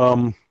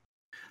though.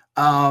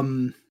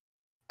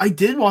 I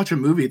did watch a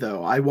movie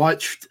though. I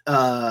watched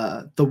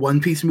the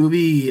One Piece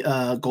movie,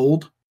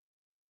 Gold.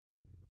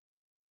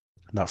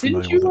 Not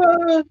familiar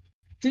with it.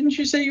 Didn't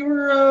you say you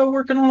were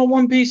working on a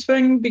One Piece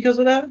thing because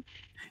of that?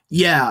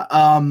 Yeah.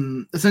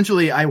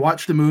 Essentially, I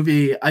watched the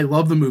movie. I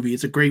love the movie.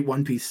 It's a great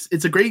One Piece.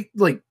 It's a great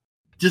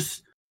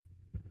just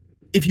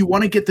if you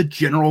want to get the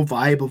general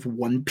vibe of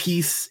One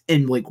Piece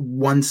in like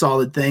one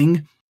solid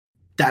thing,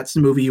 that's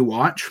the movie you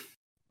watch.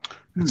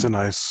 It's a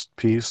nice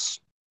piece.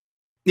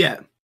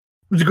 Yeah.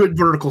 It's a good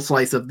vertical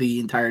slice of the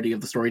entirety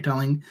of the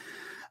storytelling.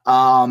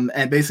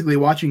 And basically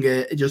watching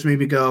it just made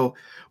me go,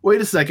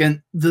 wait a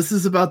second, this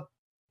is about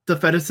the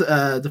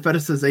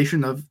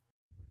fetishization of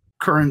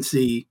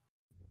currency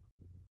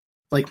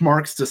like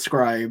Marx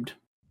described.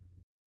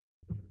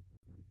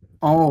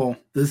 Oh,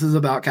 this is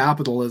about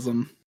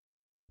capitalism.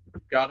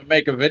 Gotta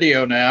make a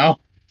video now.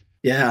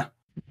 Yeah.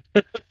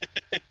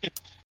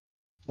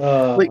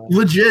 Like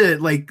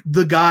legit, like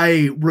the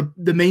guy,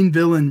 the main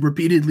villain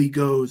repeatedly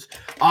goes,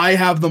 I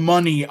have the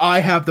money, I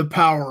have the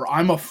power,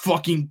 I'm a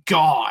fucking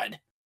god.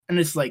 And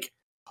it's like,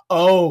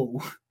 Oh,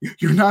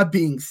 you're not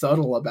being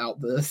subtle about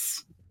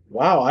this.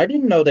 Wow, I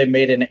didn't know they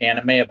made an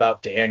anime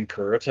about Dan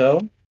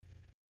Kuruto.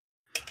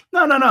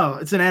 No.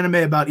 It's an anime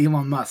about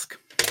Elon Musk.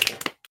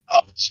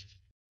 Oh.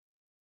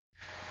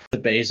 The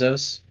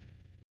Bezos.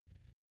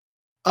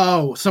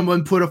 Oh,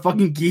 someone put a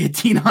fucking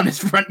guillotine on his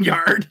front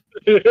yard.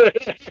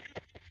 It's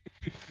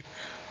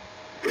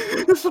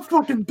the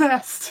fucking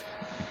best.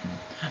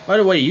 By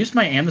the way, use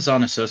my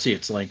Amazon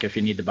Associates link if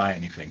you need to buy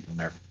anything from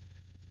there.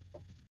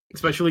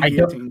 Especially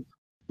guillotine.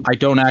 I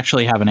don't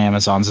actually have an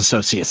Amazon's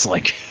Associates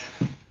link.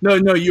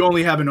 No, you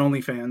only have an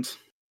OnlyFans.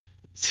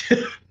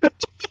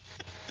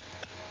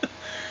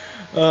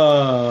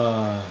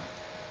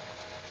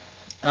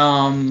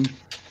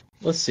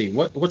 Let's see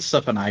what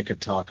stuff and I could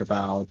talk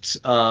about.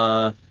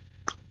 I've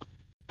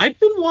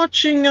been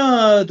watching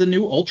the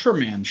new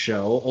Ultraman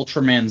show,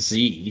 Ultraman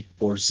Z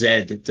or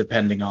Z,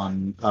 depending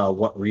on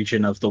what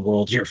region of the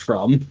world you're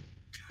from.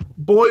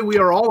 Boy, we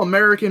are all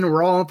American.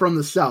 We're all from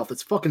the South.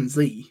 It's fucking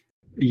Z.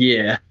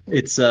 Yeah,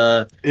 it's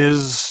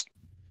Is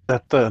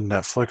that the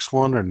Netflix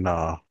one or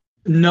nah?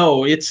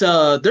 No, it's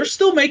they're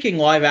still making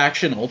live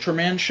action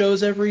Ultraman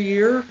shows every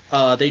year.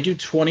 They do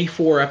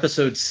 24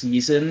 episode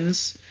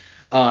seasons,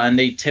 and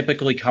they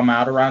typically come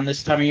out around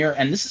this time of year.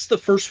 And this is the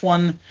first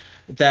one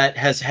that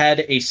has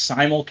had a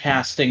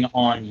simulcasting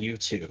on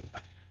YouTube.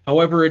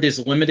 However, it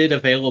is limited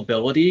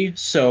availability,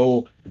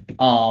 so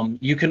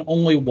you can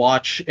only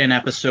watch an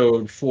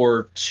episode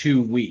for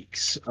 2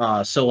 weeks.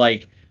 So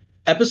like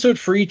episode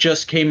 3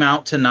 just came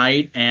out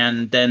tonight,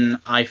 and then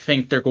I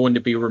think they're going to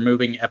be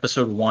removing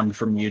episode 1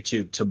 from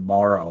YouTube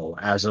tomorrow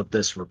as of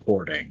this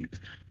recording.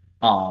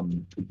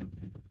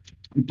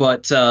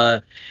 But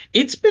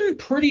it's been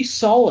pretty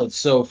solid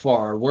so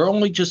far. We're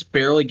only just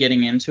barely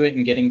getting into it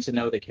and getting to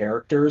know the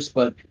characters,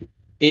 but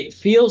it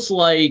feels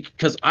like,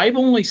 because I've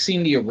only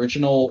seen the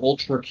original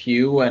Ultra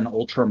Q and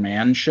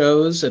Ultraman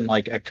shows and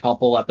like a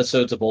couple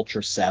episodes of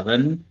Ultra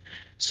 7.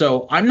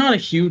 So I'm not a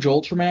huge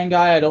Ultraman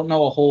guy. I don't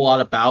know a whole lot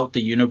about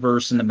the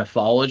universe and the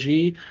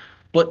mythology,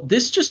 but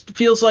this just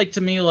feels like to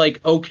me like,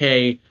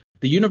 okay,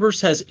 the universe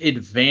has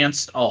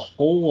advanced a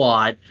whole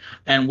lot,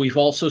 and we've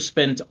also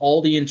spent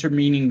all the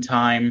intervening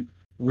time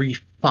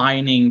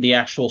refining the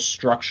actual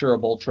structure of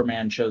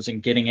Ultraman shows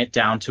and getting it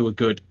down to a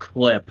good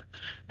clip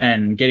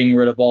and getting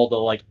rid of all the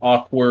like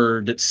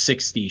awkward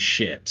 60s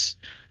shit.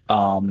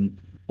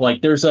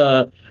 Like there's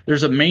a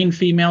main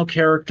female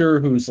character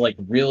who's like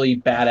really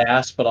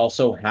badass, but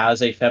also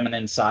has a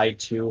feminine side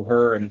to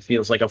her and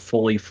feels like a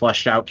fully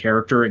fleshed out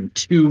character in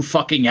 2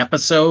 fucking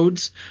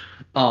episodes.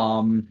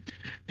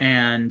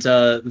 And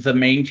the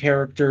main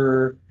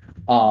character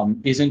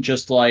isn't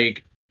just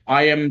like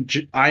I am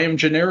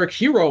generic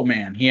hero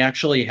man. He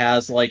actually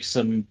has like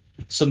some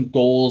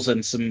goals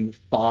and some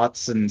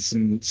thoughts and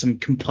some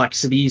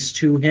complexities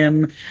to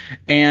him,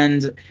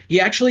 and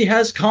he actually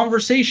has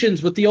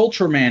conversations with the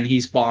Ultraman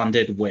he's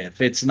bonded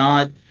with. It's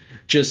not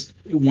just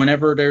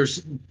whenever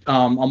there's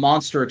a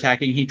monster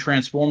attacking, he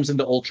transforms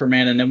into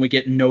Ultraman, and then we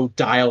get no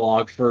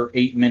dialogue for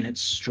 8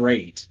 minutes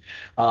straight.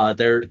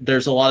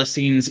 There's a lot of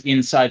scenes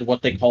inside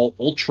what they call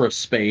Ultra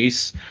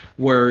Space,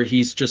 where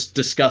he's just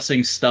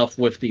discussing stuff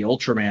with the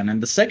Ultraman.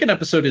 And the second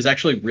episode is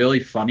actually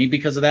really funny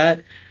because of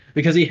that,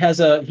 because he has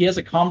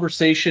a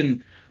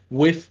conversation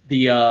with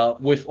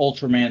with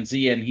Ultraman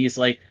Z, and he's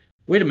like,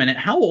 "Wait a minute,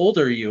 how old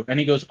are you?" And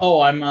he goes,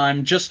 "Oh,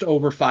 I'm just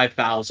over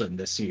 5,000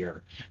 this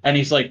year." And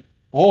he's like,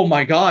 "Oh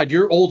my God,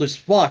 you're old as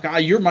fuck.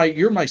 You're my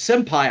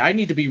senpai. I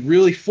need to be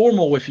really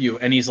formal with you."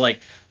 And he's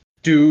like,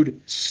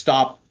 "Dude,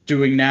 stop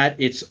doing that.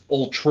 It's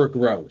ultra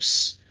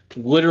gross."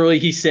 Literally,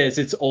 he says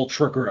it's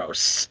ultra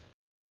gross.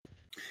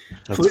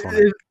 That's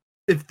funny.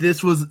 If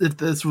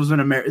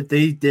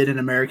they did an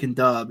American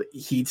dub,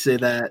 he'd say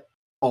that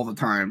all the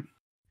time.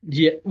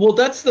 Yeah, well,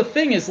 that's the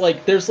thing is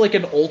like there's like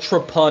an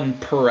ultra pun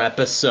per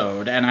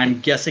episode, and I'm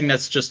guessing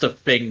that's just a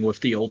thing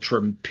with the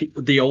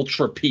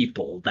ultra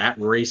people,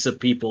 that race of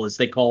people, as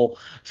they call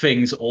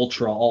things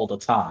ultra all the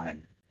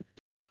time.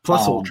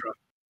 Plus ultra.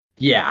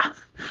 Yeah.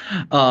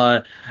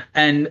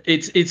 And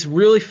it's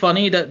really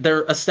funny that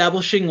they're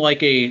establishing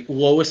like a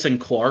Lois and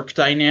Clark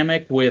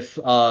dynamic with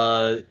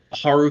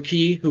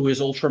Haruki, who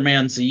is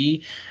Ultraman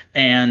Z,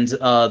 and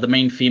the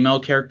main female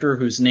character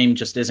whose name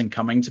just isn't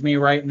coming to me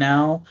right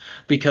now,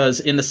 because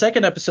in the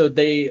second episode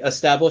they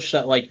established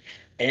that like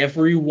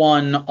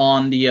everyone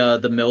on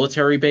the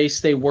military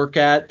base they work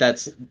at,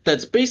 that's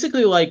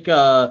basically like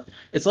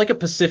it's like a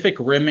Pacific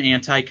Rim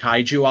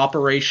anti-kaiju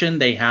operation.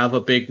 They have a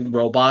big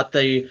robot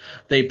they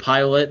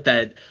pilot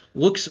that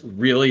looks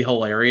really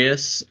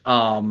hilarious.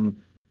 And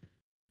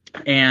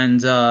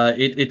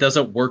it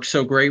doesn't work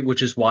so great,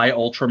 which is why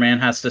Ultraman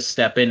has to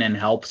step in and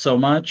help so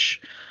much.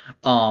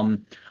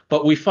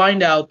 But we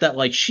find out that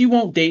like she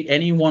won't date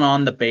anyone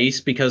on the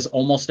base because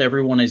almost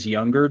everyone is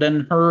younger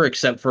than her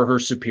except for her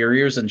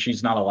superiors, and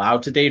she's not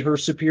allowed to date her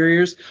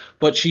superiors,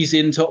 but she's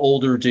into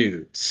older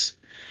dudes.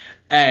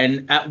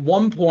 And at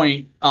one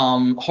point,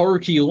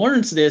 Haruki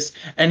learns this,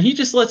 and he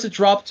just lets it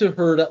drop to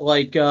her that,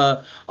 like,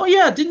 oh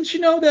yeah, didn't you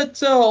know that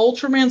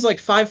Ultraman's like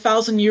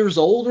 5,000 years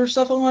old or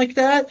something like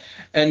that?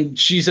 And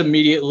she's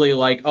immediately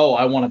like, oh,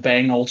 I want to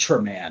bang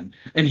Ultraman.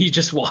 And he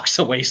just walks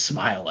away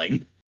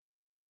smiling.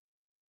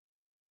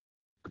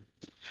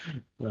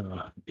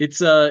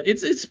 It's a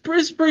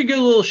pretty good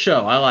little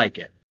show. I like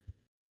it.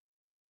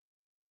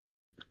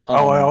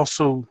 I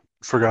also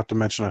forgot to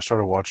mention I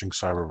started watching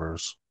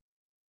Cyberverse.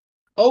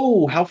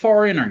 Oh, how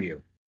far in are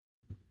you?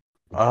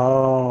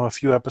 Oh, a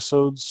few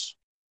episodes.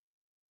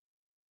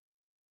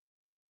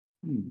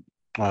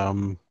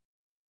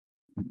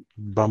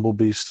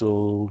 Bumblebee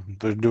still,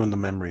 they're doing the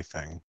memory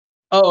thing.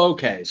 Oh,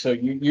 okay. So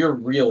you're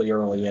really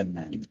early in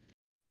then.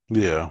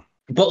 Yeah.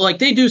 But like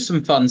they do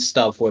some fun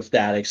stuff with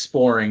that,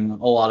 exploring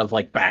a lot of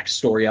like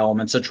backstory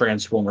elements of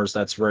Transformers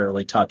that's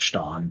rarely touched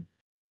on.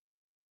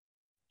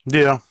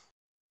 Yeah.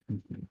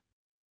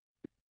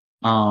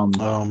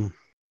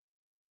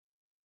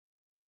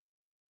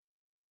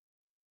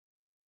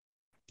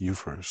 You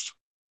first.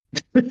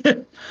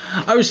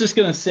 I was just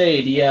gonna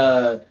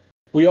say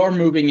we are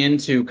moving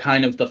into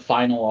kind of the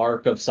final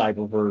arc of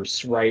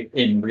Cyberverse right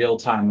in real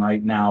time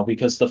right now,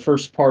 because the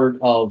first part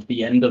of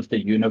the end of the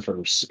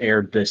universe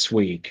aired this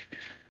week.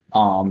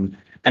 And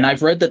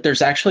I've read that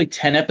there's actually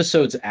 10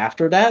 episodes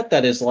after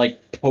that is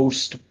like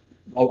post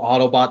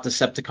Autobot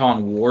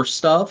Decepticon war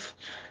stuff,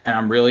 and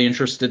I'm really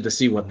interested to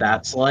see what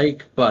that's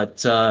like. But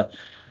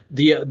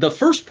the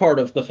first part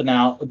of the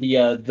finale,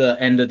 the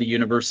end of the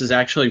universe, is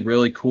actually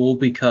really cool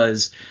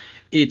because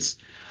it's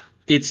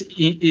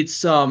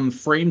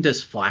framed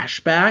as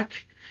flashback,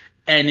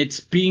 and it's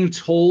being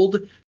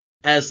told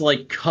as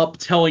like Cup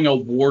telling a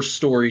war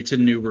story to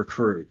new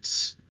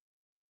recruits.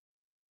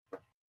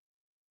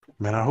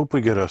 Man, I hope we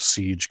get a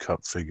Siege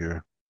Cup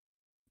figure.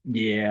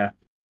 Yeah.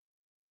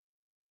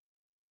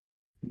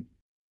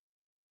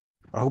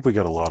 I hope we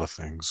get a lot of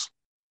things.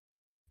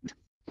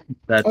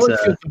 That's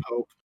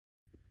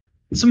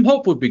some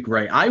hope would be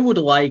great. I would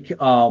like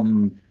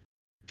I'm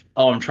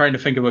trying to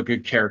think of a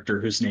good character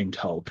who's named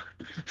Hope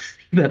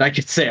that I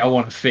could say I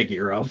want a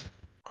figure of.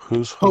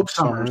 Who's Hope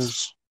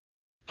Summers?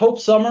 Hope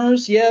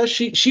Summers, yeah,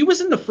 she was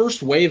in the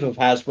first wave of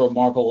Hasbro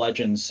Marvel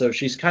Legends, so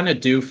she's kind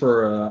of due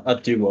for a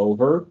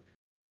do-over.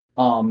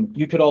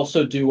 You could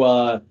also do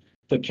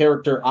the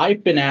character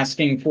I've been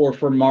asking for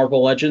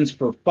Marvel Legends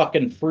for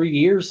fucking 3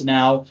 years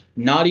now,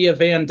 Nadia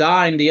Van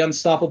Dyne, the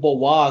Unstoppable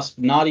Wasp.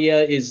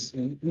 Nadia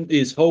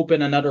is Hope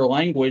in another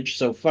language,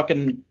 so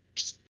fucking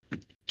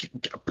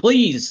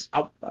please,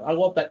 I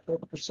love that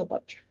character so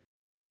much.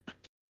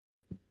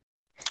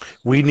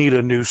 We need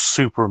a new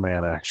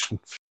Superman action.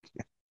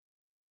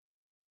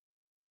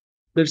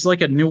 There's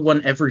like a new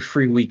one every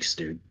 3 weeks,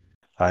 dude.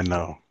 I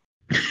know.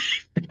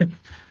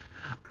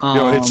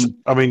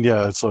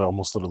 It's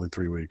almost literally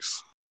 3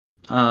 weeks.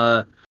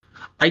 I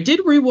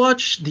did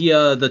rewatch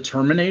the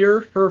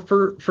Terminator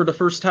for the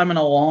first time in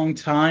a long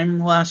time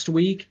last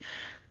week.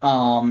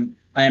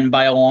 And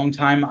by a long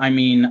time, I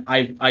mean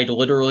I'd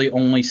literally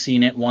only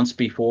seen it once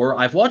before.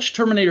 I've watched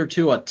Terminator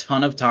 2 a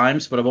ton of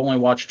times, but I've only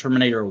watched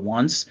Terminator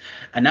once,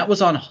 and that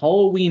was on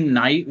Halloween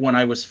night when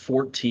I was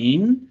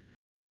 14.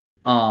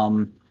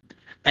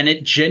 And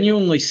it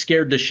genuinely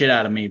scared the shit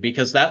out of me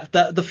because that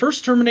the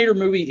first Terminator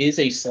movie is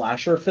a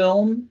slasher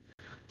film,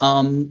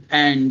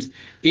 and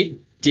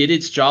it did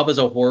its job as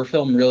a horror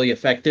film really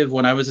effective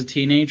when I was a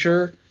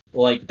teenager.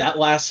 Like that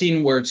last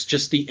scene where it's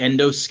just the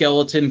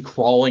endoskeleton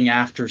crawling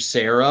after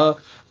Sarah,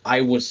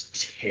 I was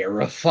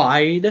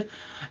terrified.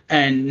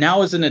 And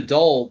now as an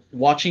adult,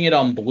 watching it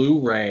on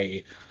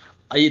Blu-ray,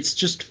 it's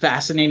just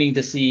fascinating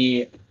to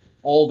see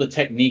all the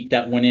technique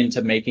that went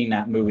into making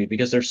that movie,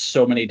 because there's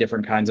so many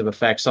different kinds of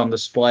effects on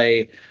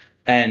display,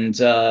 and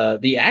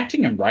the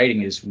acting and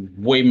writing is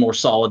way more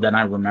solid than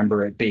I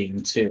remember it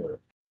being too.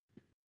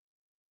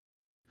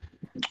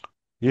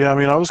 Yeah, I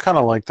mean, I was kind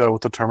of like that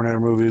with the Terminator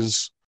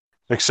movies,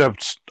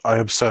 except I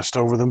obsessed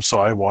over them, so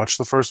I watched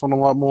the first one a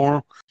lot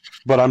more.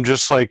 But I'm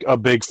just like a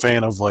big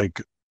fan of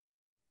like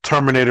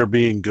Terminator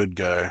being good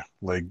guy,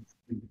 like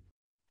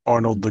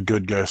Arnold the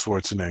good guy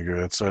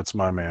Schwarzenegger. That's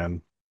my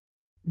man.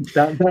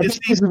 That's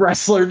his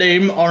wrestler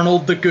name,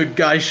 Arnold the Good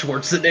Guy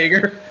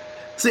Schwarzenegger.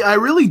 See, I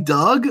really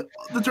dug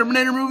the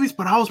Terminator movies,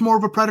 but I was more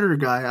of a Predator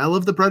guy. I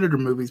love the Predator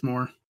movies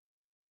more.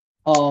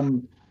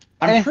 I'm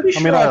pretty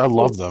sure. I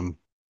love them.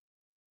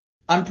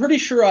 I'm pretty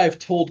sure I've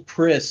told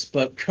Chris,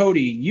 but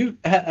Cody,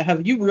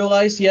 have you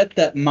realized yet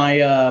that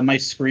my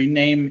screen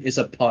name is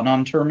a pun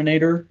on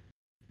Terminator?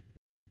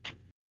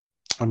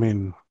 I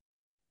mean,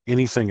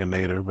 anything in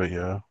Nader, but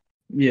yeah.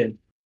 Yeah.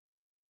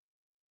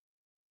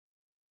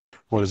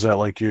 What is that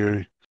like?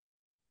 Is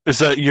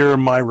that your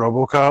My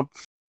RoboCop?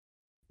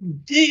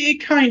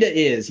 It kind of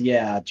is,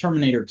 yeah.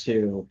 Terminator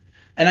 2.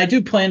 And I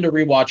do plan to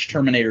rewatch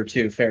Terminator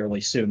 2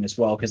 fairly soon as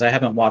well, because I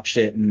haven't watched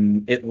it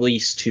in at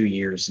least 2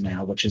 years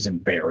now, which is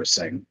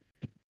embarrassing.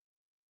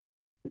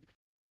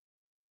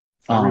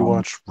 I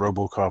rewatched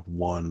RoboCop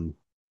 1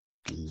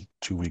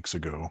 2 weeks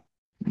ago.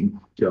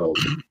 Dope.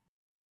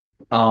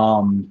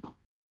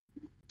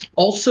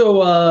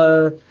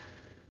 Also,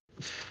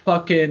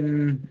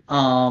 fucking,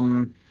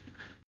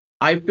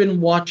 I've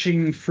been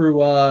watching through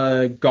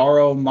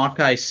Garo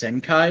Makai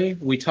Senkai.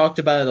 We talked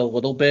about it a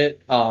little bit.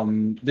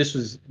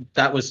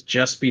 That was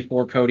just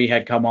before Cody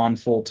had come on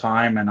full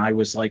time, and I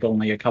was like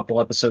only a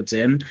couple episodes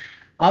in.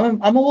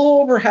 I'm a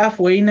little over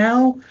halfway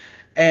now,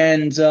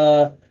 and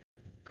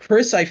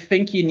Chris, I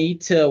think you need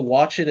to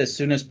watch it as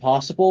soon as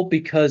possible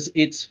because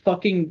it's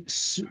fucking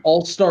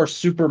All-Star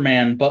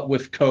Superman, but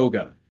with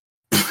Koga.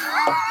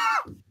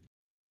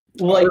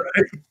 Like,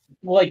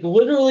 like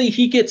literally,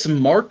 he gets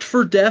marked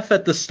for death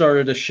at the start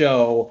of the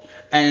show,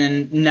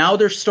 and now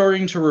they're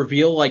starting to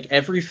reveal like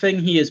everything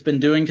he has been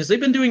doing because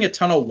they've been doing a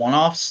ton of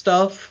one-off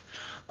stuff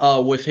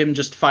with him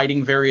just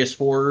fighting various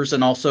horrors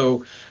and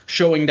also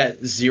showing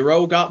that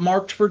Zero got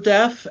marked for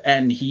death,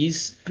 and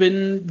he's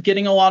been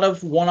getting a lot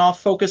of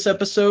one-off focus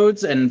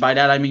episodes, and by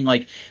that I mean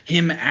like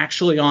him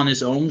actually on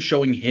his own,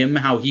 showing him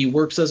how he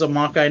works as a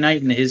Makai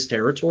Knight in his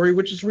territory,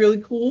 which is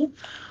really cool.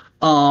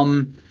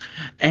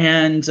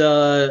 And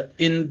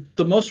in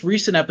the most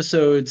recent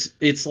episodes,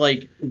 it's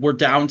like we're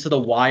down to the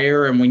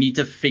wire and we need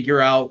to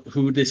figure out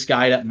who this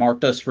guy that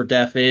marked us for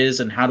death is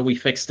and how do we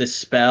fix this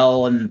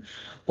spell and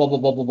blah, blah,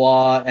 blah, blah,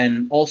 blah.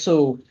 And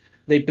also,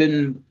 they've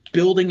been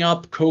building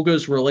up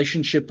Koga's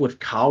relationship with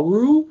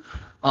Kaoru,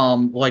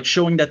 like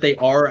showing that they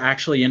are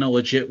actually in a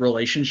legit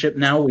relationship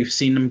now. We've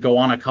seen them go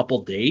on a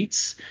couple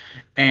dates,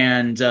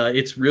 and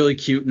it's really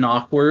cute and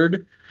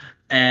awkward.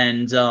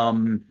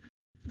 And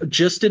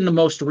just in the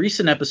most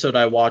recent episode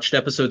I watched,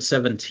 episode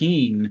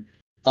 17,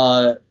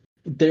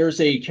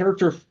 there's a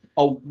character,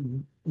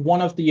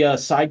 one of the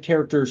side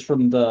characters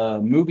from the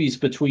movies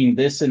between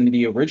this and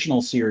the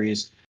original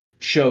series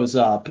shows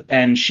up,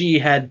 and she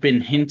had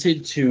been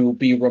hinted to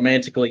be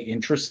romantically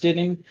interested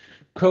in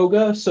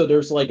Koga, so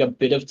there's like a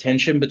bit of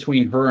tension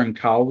between her and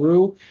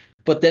Kaoru.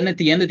 But then at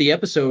the end of the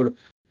episode,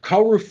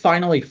 Kaoru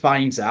finally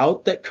finds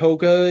out that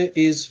Koga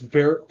is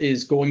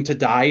going to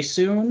die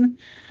soon,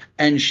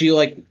 and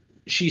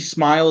she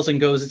smiles and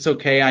goes, "It's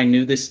okay. I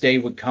knew this day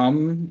would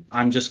come.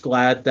 I'm just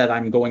glad that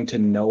I'm going to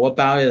know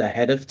about it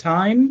ahead of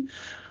time."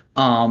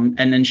 And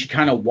then she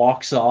kind of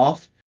walks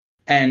off.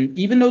 And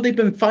even though they've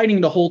been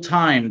fighting the whole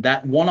time,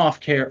 that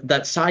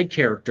that side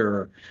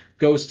character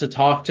goes to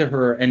talk to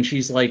her, and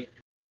she's like,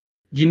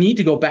 "You need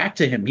to go back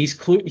to him. He's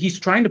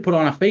trying to put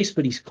on a face,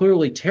 but he's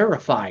clearly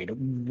terrified.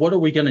 What are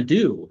we gonna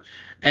do?"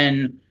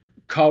 And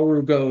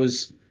Kaoru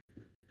goes,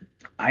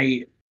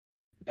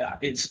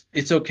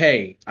 It's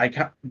okay.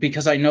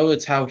 Because I know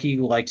it's how he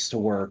likes to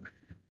work.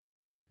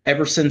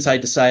 Ever since I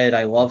decided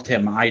I loved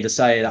him, I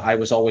decided I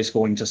was always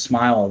going to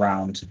smile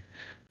around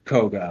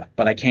Koga,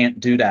 but I can't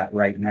do that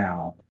right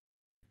now.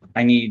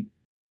 I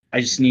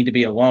just need to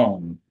be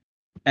alone."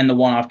 And the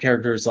one-off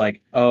character is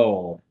like,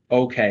 "Oh,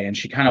 okay," and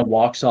she kind of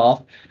walks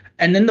off.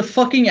 And then the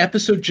fucking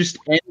episode just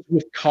ends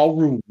with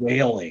Kaoru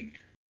wailing.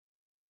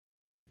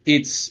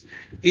 It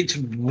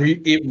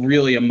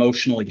really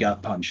emotionally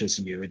gut punches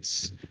you.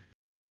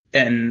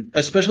 And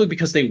especially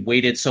because they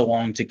waited so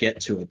long to get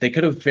to it. They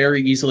could have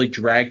very easily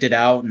dragged it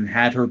out and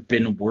had her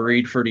been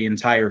worried for the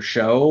entire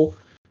show.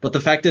 But the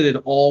fact that it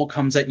all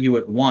comes at you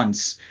at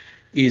once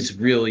is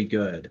really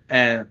good.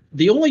 And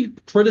the only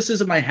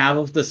criticism I have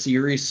of the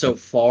series so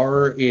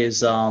far is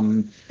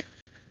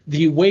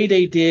the way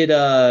they did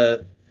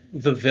the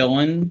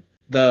villain,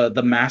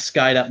 the mask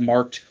guy that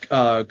marked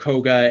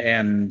Koga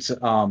and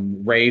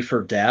Ray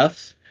for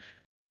death.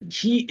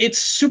 It's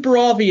super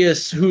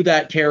obvious who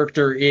that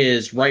character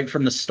is right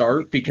from the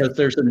start because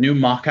there's a new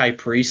Makai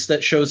priest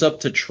that shows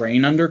up to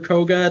train under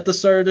Koga at the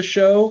start of the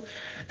show,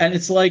 and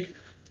it's like,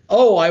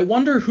 oh, I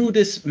wonder who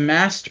this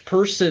masked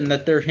person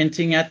that they're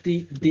hinting at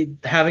the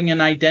having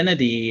an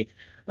identity.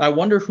 I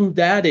wonder who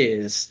that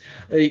is.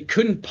 It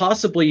couldn't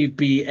possibly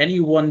be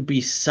anyone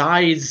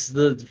besides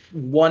the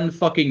one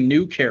fucking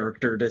new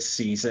character this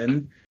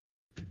season,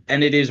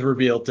 and it is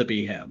revealed to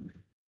be him.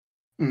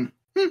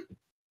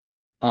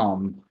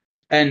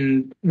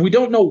 And we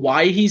don't know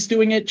why he's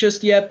doing it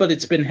just yet, but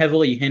it's been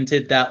heavily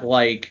hinted that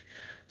like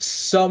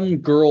some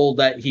girl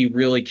that he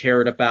really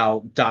cared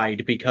about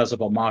died because of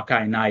a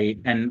Makai Knight,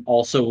 and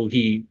also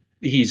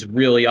he's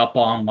really up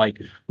on like,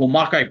 well,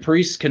 Makai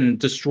priests can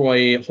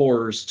destroy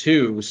horrors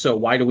too, so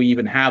why do we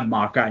even have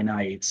Makai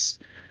Knights?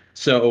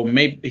 So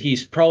maybe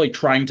he's probably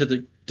trying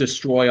to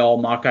destroy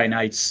all Makai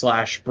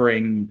Knights /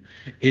 bring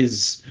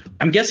his,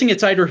 I'm guessing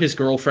it's either his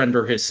girlfriend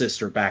or his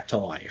sister back to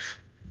life.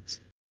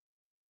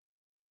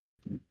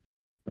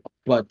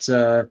 But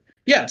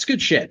yeah, it's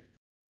good shit.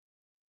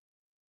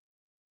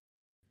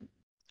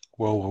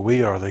 Well, where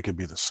we are, they could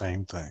be the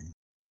same thing.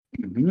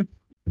 Mm-hmm.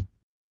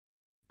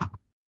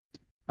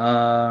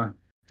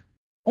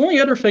 Only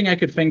other thing I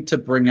could think to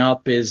bring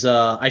up is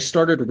I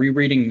started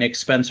rereading Nick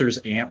Spencer's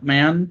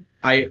Ant-Man.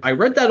 I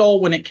read that all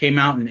when it came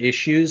out in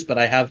issues, but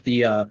I have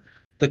the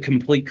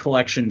complete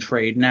collection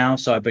trade now,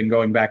 so I've been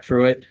going back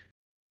through it.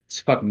 It's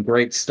fucking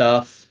great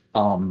stuff.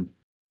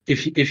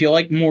 If you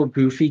like more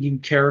goofy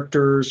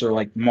characters or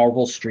like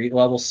Marvel street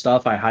level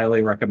stuff, I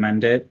highly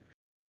recommend it.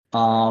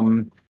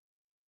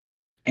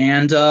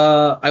 And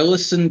I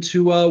listened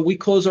to We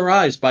Close Our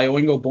Eyes by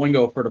Oingo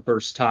Boingo for the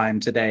first time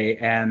today,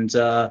 and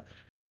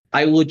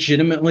I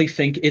legitimately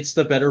think it's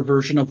the better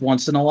version of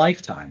Once in a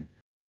Lifetime.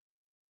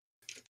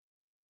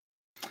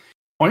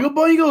 Oingo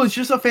Boingo is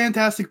just a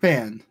fantastic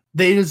band.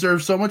 They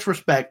deserve so much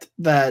respect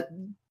that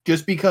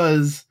just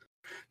because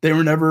they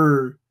were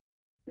never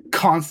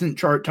constant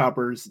chart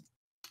toppers,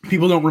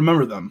 people don't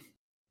remember them.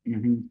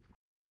 Mm-hmm.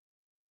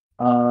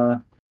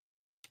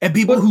 And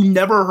people who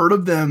never heard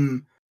of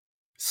them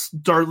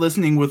start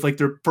listening with like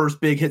their first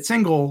big hit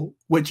single,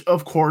 which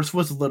of course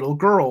was Little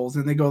Girls,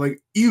 and they go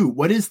like, "Ew,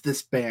 what is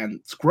this band?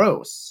 It's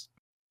gross."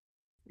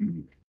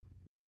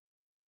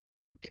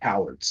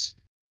 Cowards.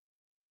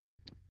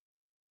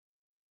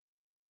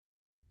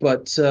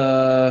 But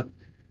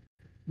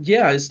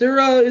yeah, is there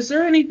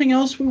anything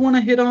else we want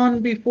to hit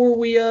on before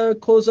we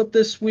close up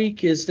this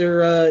week? Is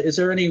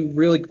there any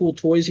really cool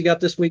toys you got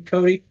this week,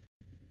 Cody?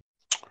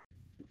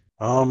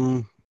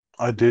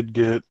 I did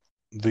get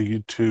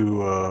the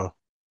two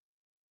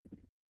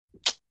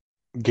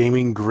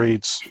gaming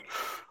greats,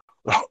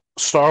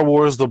 Star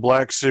Wars the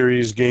Black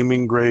Series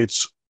gaming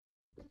greats,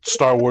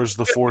 Star Wars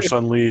the Force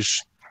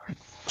Unleashed,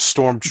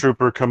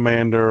 Stormtrooper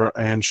Commander,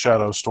 and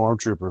Shadow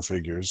Stormtrooper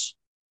figures.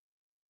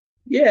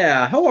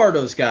 Yeah, how are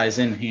those guys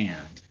in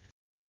hand?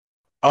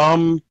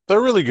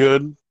 They're really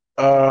good.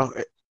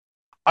 I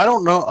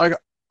don't know.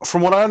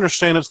 From what I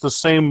understand, it's the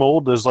same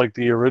mold as like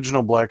the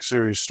original Black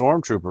Series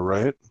Stormtrooper,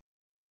 right?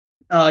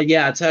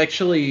 Yeah, it's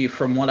actually,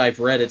 from what I've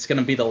read, it's going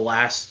to be the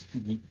last.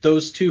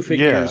 Those two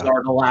figures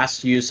are the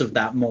last use of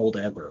that mold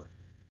ever.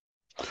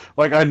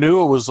 Like, I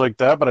knew it was like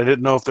that, but I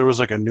didn't know if there was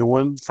like a new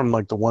one from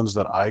like the ones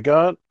that I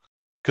got,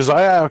 because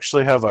I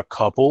actually have a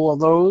couple of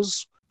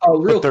those. Oh,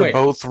 real but they're quick.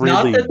 both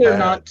really not that they're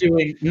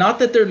bad. not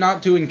that they're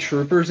not doing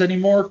troopers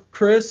anymore,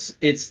 Chris.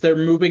 It's they're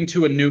moving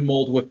to a new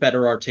mold with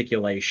better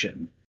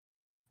articulation.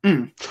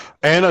 And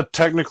a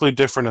technically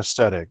different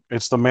aesthetic.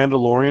 It's the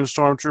Mandalorian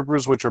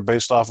Stormtroopers, which are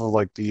based off of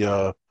like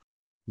the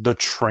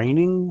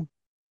training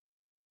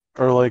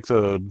or like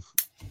the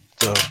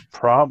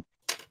prop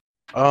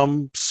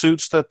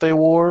suits that they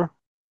wore.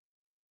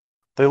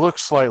 They look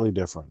slightly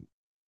different.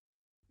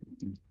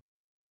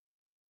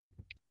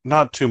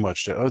 Not too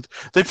much.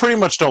 They pretty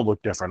much don't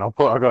look different. I'll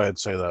go ahead and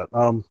say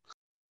that.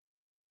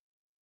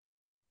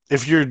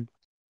 If you're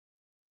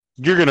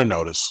gonna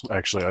notice,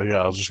 actually,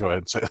 yeah, I'll just go ahead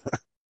and say that.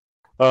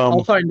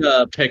 I'll find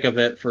a pic of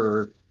it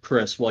for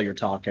Chris while you're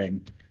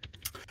talking.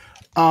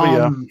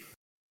 I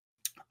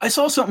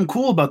saw something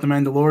cool about the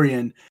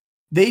Mandalorian.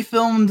 They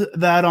filmed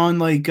that on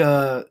like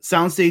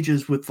sound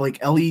stages with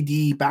like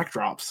LED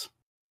backdrops.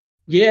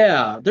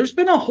 Yeah, there's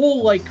been a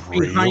whole like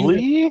behind.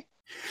 Really?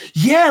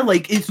 Yeah,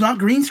 like it's not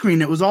green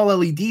screen. It was all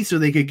LED, so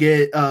they could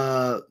get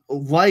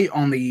light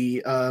on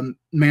the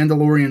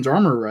Mandalorian's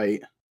armor,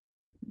 right?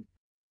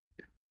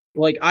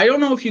 Like, I don't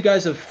know if you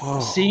guys have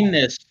seen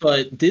this,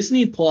 but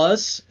Disney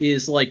Plus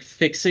is like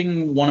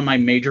fixing one of my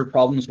major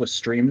problems with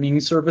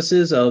streaming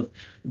services of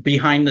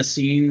behind the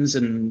scenes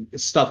and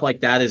stuff like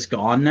that is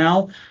gone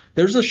now.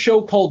 There's a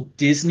show called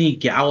Disney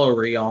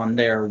Gallery on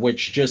there,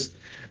 which just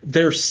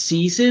their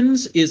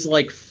seasons is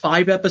like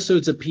 5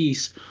 episodes a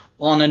piece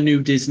on a new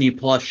Disney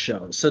Plus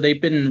show. So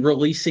they've been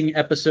releasing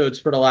episodes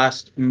for the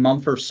last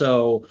month or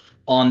so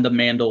on The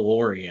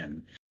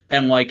Mandalorian.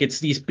 And like it's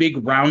these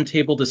big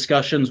roundtable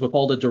discussions with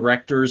all the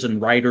directors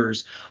and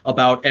writers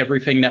about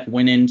everything that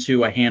went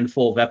into a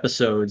handful of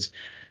episodes.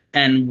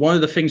 And one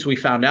of the things we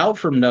found out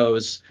from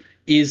those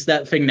is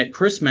that thing that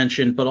Chris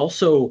mentioned, but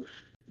also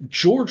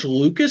George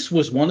Lucas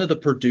was one of the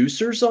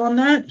producers on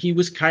that. He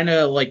was kind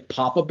of like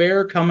Papa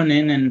Bear coming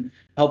in and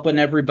helping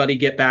everybody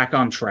get back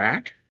on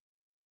track.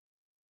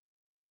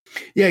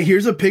 Yeah,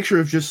 here's a picture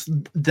of just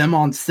them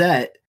on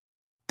set.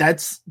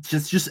 That's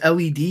just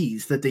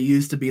LEDs that they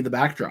use to be the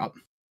backdrop.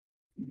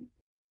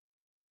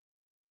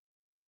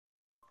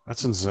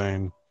 That's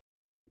insane.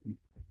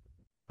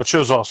 That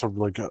show's also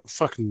like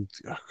fucking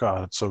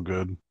God. It's so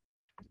good.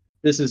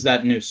 This is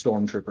that new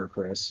Stormtrooper,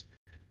 Chris.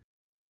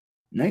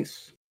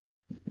 Nice.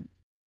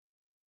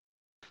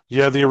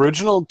 Yeah, the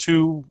original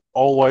 2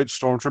 all-white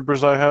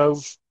Stormtroopers I have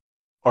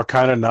are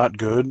kind of not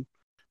good,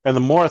 and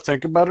the more I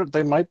think about it,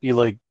 they might be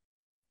like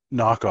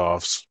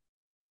knockoffs.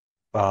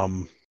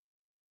 But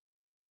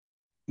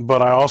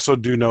I also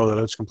do know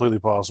that it's completely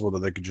possible that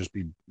they could just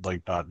be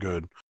like not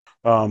good.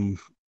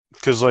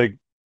 Because like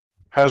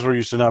Hasbro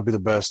used to not be the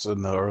best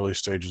in the early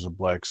stages of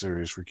Black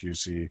Series for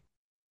QC.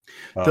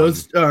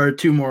 Those are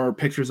 2 more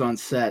pictures on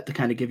set to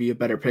kind of give you a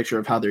better picture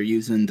of how they're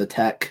using the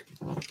tech.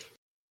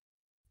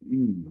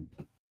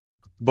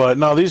 But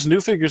no, these new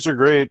figures are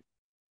great.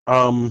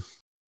 I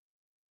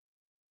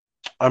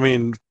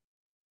mean,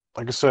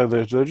 like I said,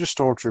 they're just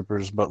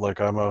Stormtroopers, but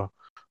like I'm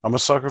a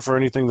sucker for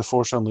anything The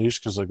Force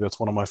Unleashed because like that's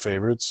one of my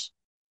favorites.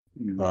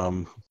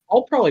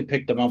 I'll probably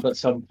pick them up at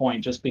some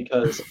point just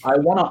because I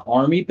want to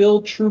army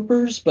build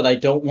troopers, but I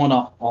don't want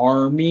to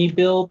army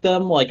build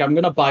them. Like I'm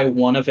gonna buy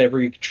one of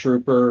every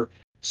trooper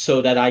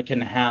so that I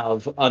can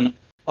have an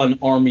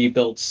army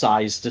build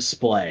size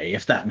display,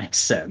 if that makes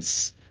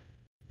sense.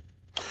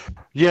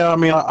 Yeah, I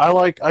mean,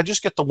 I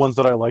just get the ones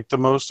that I like the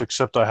most,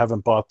 except I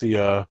haven't bought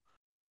the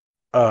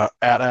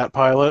AT-AT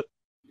pilot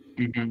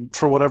Mm-hmm.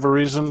 for whatever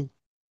reason.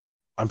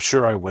 I'm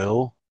sure I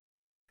will.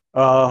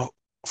 Uh,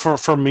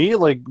 for me,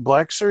 like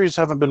Black Series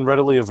haven't been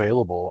readily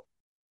available.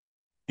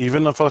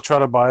 Even if I try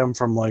to buy them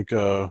from like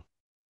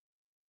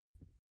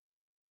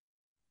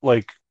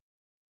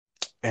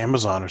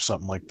Amazon or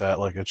something like that,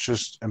 like it's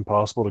just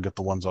impossible to get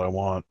the ones that I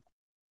want.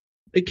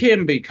 It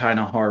can be kind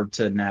of hard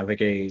to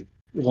navigate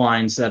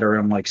lines that are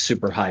in like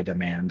super high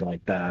demand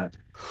like that.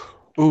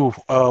 Ooh,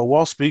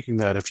 while speaking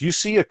that, if you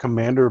see a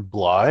Commander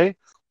Bly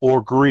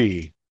or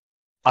Gree,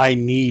 I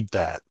need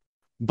that.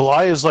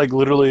 Bly is like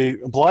literally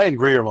Bly and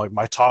Gree are like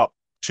my top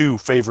two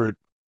favorite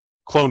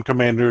clone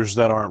commanders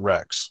that aren't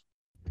Rex.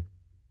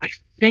 I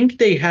think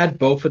they had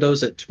both of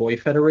those at Toy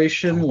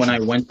Federation Oh, when I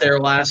went there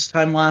last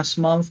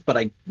month, but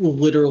I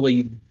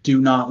literally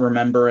do not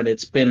remember, and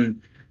it's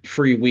been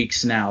 3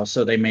 weeks now,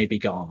 so they may be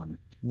gone.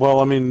 well,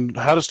 I mean,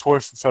 how does Toy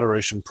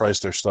Federation price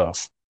their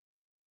stuff?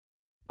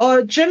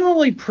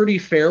 Generally pretty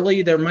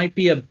fairly. There might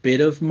be a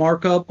bit of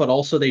markup, but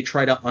also they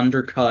try to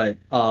undercut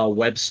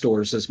web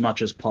stores as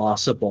much as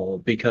possible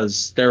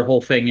because their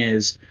whole thing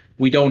is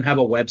we don't have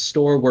a web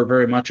store. We're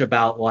very much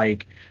about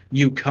like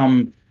you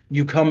come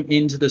you come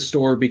into the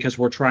store because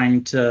we're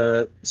trying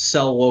to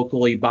sell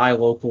locally, buy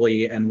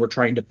locally, and we're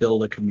trying to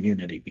build a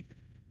community.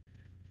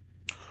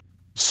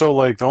 So,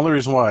 like, the only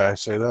reason why I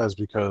say that is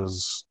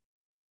because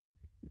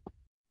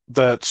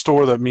that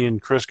store that me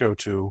and Chris go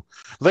to,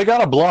 they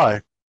got a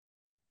Bly.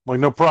 Like,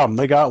 no problem.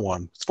 They got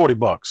one. It's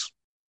 $40.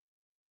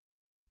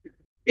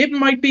 It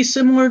might be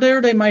similar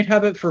there. They might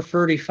have it for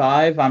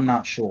 35. I'm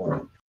not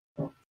sure.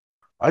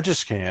 I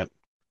just can't.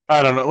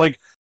 I don't know. Like,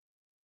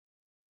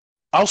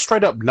 I'll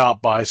straight up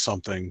not buy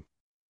something.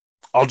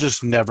 I'll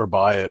just never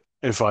buy it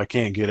if I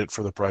can't get it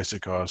for the price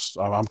it costs.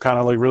 I'm kind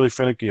of like really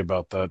finicky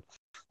about that.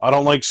 I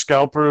don't like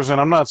scalpers, and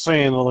I'm not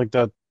saying like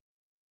that.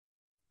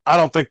 I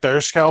don't think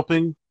they're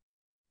scalping.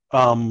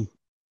 Um,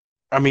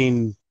 I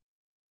mean,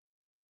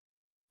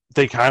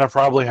 they kind of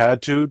probably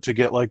had to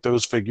get like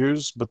those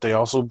figures, but they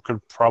also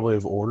could probably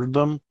have ordered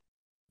them.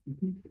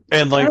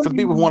 And like for the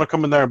people who want to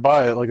come in there and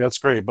buy it, like that's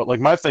great. But like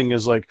my thing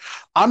is like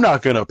I'm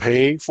not gonna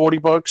pay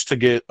 $40 to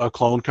get a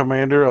clone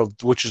commander of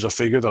which is a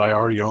figure that I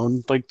already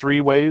own like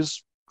three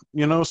ways,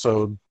 you know.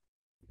 So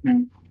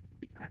And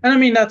I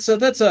mean that's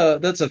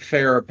a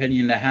fair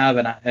opinion to have,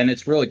 and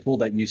it's really cool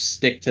that you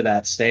stick to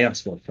that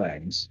stance with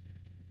things.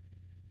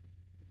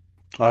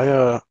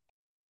 I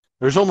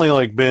there's only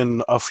like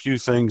been a few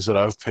things that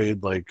I've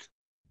paid like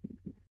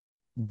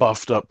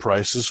buffed up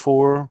prices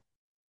for,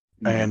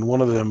 and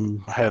one of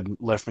them had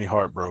left me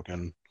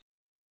heartbroken.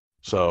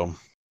 So,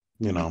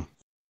 you know.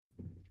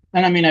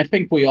 And I mean, I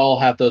think we all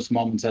have those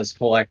moments as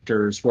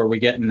collectors where we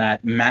get in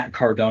that Matt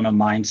Cardona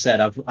mindset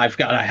of I've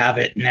got to have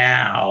it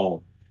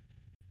now.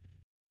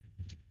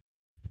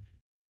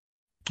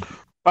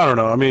 I don't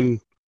know. I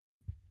mean,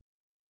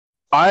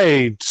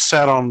 I've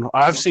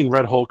seen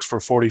Red Hulks for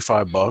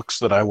 $45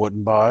 that I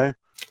wouldn't buy,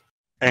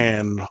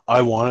 and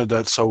I wanted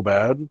that so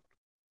bad.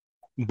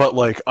 But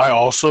like, I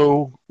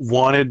also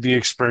wanted the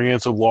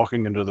experience of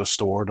walking into the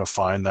store to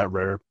find that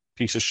rare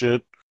piece of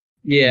shit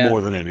Yeah, more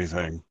than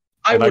anything.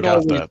 I And I would got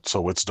always that,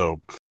 so it's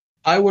dope.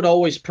 I would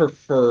always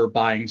prefer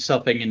buying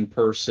something in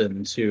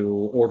person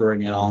to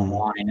ordering it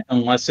online,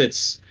 unless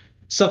it's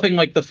something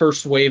like the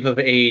first wave of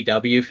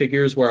AEW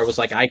figures where I was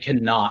like, I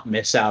cannot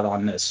miss out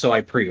on this, so I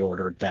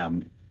pre-ordered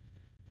them.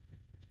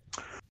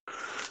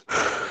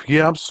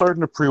 Yeah, I'm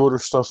starting to pre-order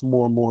stuff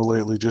more and more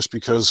lately, just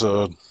because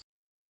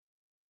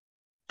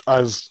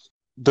I've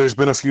there's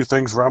been a few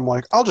things where I'm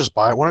like, I'll just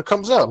buy it when it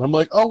comes out, and I'm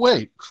like, oh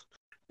wait,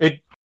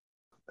 it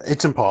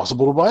it's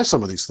impossible to buy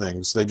some of these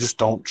things. They just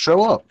don't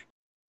show up.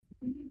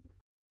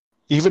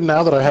 Even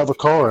now that I have a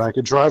car and I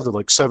could drive to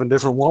like 7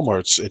 different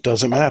Walmarts, it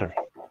doesn't matter.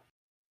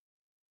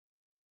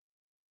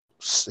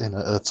 And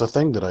it's a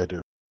thing that I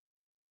do.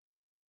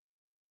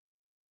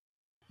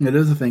 It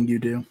is a thing you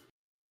do.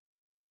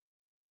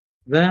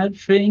 That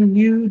thing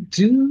you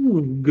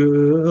do,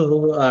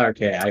 girl.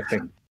 Okay, I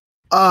think.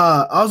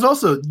 I was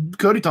also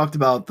Cody talked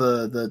about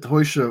the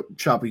toy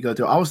shop we go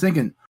to. I was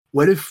thinking,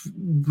 what if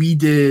we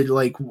did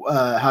like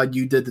how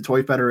you did the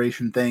Toy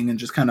Federation thing and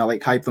just kind of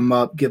like hype them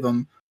up, give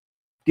them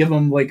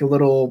like a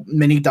little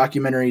mini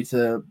documentary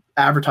to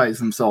advertise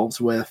themselves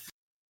with.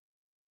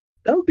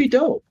 That would be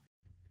dope.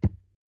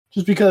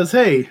 Just because,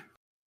 hey,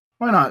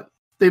 why not?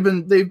 They've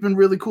been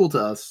really cool to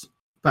us.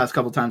 Past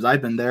couple times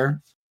I've been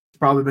there. It's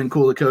probably been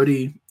cool to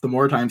Cody the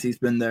more times he's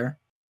been there.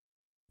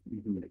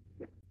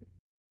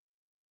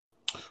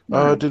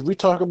 Did we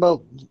talk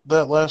about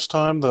that last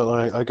time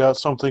that I got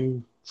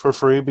something for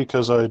free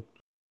because I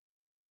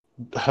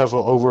have an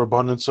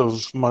overabundance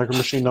of Micro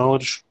Machine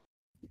knowledge?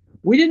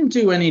 We didn't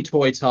do any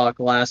toy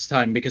talk last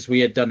time because we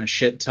had done a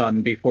shit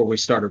ton before we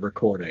started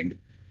recording.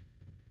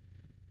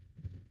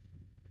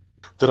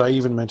 Did I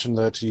even mention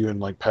that to you in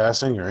like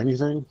passing or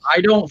anything?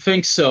 I don't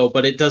think so,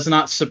 but it does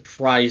not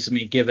surprise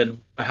me given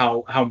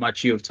how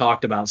much you have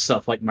talked about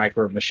stuff like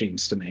Micro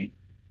Machines to me.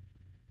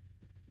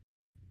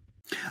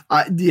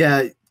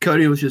 Yeah,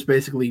 Cody was just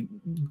basically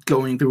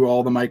going through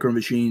all the micro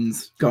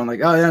machines, going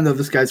like, oh, yeah, no,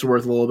 this guy's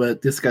worth a little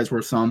bit, this guy's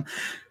worth some,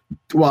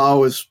 while I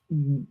was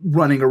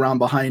running around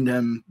behind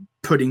him,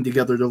 putting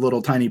together the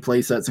little tiny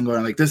play sets and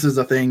going like, this is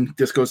a thing,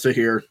 this goes to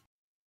here.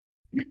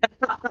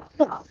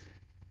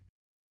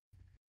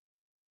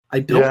 I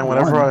don't Yeah,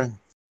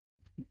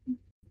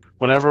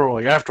 whenever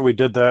like after we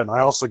did that, and I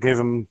also gave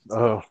him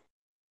a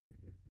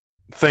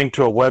thing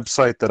to a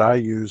website that I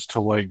use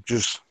to like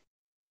just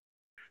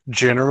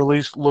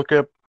generally look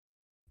at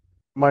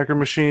micro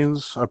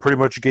machines. I pretty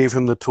much gave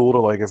him the tool to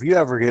like, if you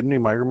ever get any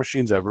micro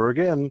machines ever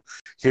again,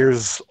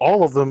 here's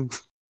all of them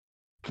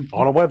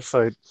on a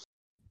website.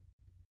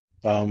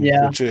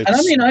 Yeah, and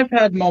I mean, I've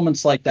had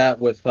moments like that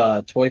with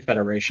Toy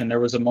Federation. There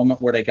was a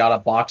moment where they got a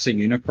box of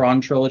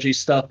Unicron trilogy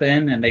stuff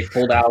in, and they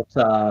pulled out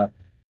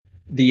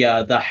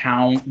the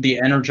Hound, the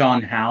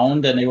Energon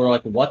Hound, and they were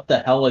like, "What the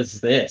hell is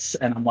this?"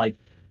 And I'm like,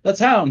 "That's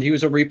Hound. He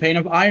was a repaint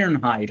of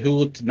Ironhide, who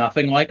looked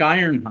nothing like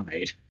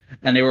Ironhide."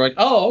 And they were like,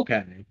 "Oh,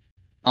 okay."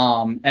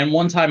 And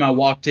one time I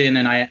walked in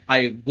and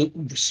I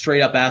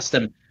straight up asked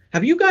them,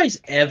 "Have you guys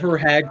ever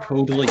had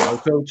Code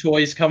Lyoko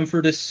toys come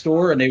for this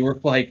store?" And they were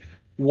like,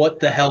 "What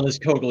the hell is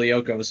Code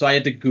Lyoko?" So I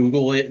had to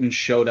Google it and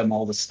show them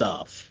all the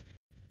stuff.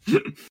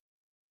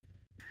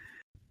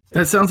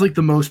 That sounds like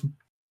the most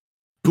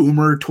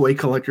boomer toy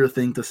collector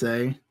thing to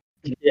say.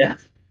 Yeah.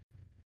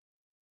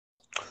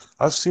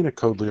 I've seen a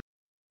Code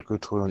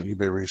Lyoko toy on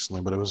eBay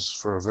recently, but it was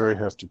for a very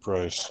hefty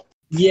price.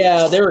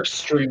 Yeah, they're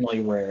extremely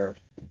rare.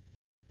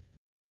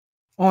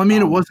 Well, I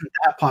mean, it wasn't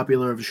that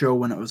popular of a show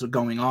when it was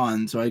going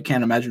on, so I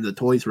can't imagine the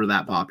toys were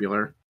that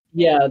popular.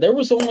 Yeah, there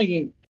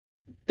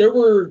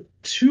were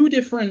two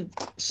different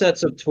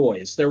sets of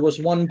toys. There was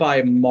one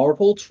by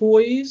Marvel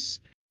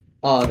Toys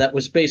that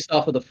was based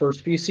off of the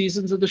first few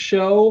seasons of the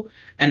show,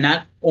 and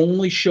that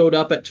only showed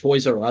up at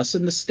Toys R Us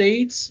in the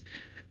States.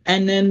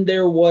 And then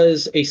there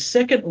was a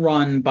second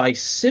run by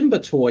Simba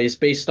Toys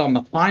based on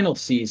the final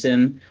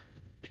season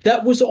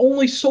that was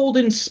only sold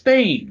in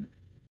Spain.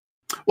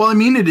 Well, I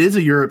mean, it is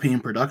a European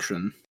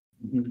production.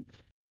 Mm-hmm.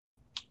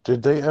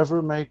 Did they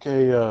ever make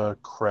a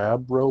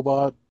crab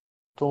robot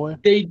toy?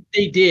 They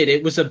did.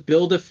 It was a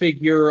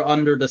Build-A-Figure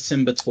under the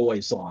Simba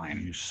Toys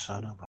line. You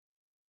son of a...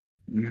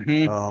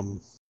 Mm-hmm.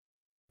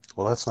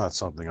 Well, that's not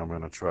something I'm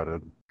going to try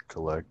to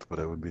collect, but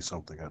it would be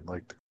something I'd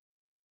like to.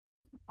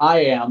 I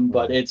am,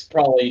 but it's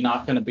probably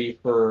not going to be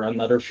for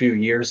another few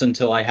years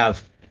until I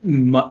have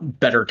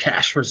better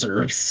cash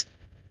reserves.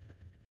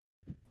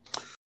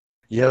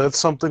 Yeah, that's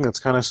something that's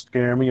kind of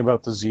scaring me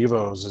about the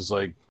Zevos is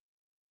like,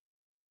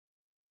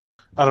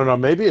 I don't know,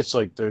 maybe it's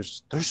like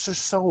there's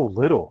just so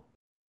little.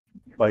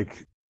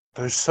 Like,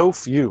 there's so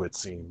few, it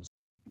seems.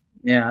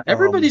 Yeah,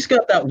 everybody's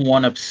got that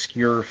one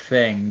obscure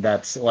thing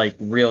that's like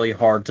really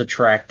hard to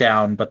track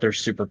down, but they're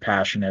super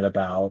passionate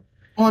about.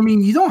 Well, I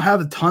mean, you don't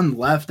have a ton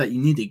left that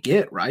you need to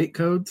get, right,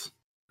 Codes?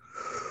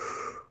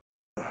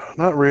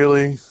 Not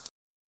really.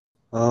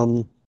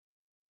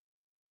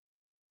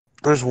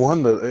 There's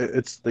one that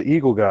it's the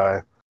Eagle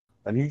guy,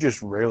 and you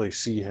just rarely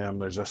see him.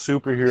 There's a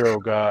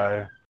superhero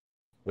guy.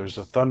 There's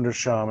a Thunder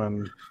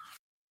Shaman.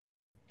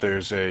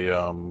 There's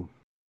a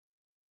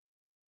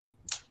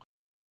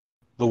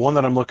the one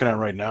that I'm looking at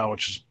right now,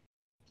 which is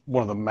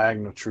one of the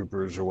Magna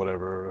Troopers or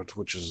whatever,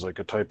 which is like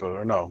a type of,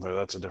 or no,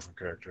 that's a different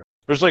character.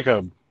 There's like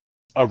a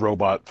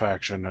robot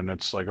faction, and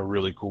it's like a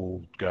really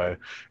cool guy.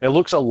 It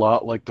looks a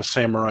lot like the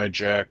Samurai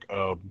Jack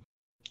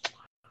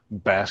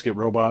basket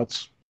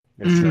robots.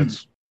 If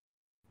that's,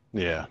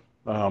 yeah.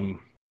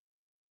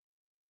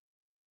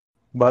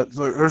 But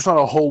there's not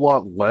a whole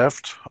lot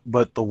left,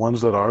 but the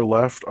ones that are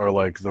left are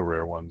like the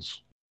rare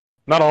ones.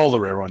 Not all the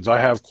rare ones. I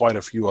have quite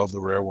a few of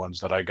the rare ones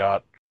that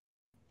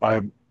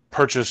I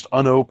purchased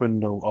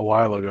unopened a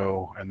while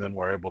ago, and then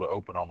were able to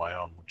open on my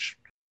own, which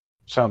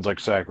sounds like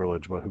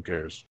sacrilege, but who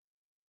cares?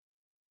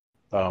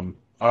 I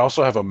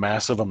also have a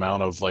massive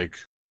amount of like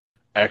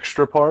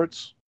extra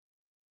parts.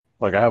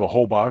 Like I have a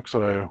whole box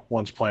that I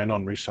once planned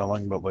on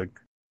reselling, but like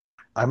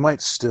I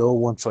might still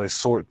once I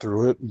sort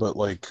through it, but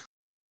like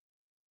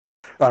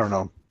I don't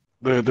know.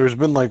 There's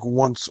been like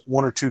one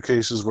or two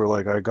cases where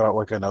like I got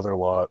like another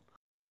lot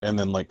and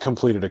then like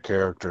completed a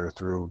character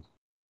through,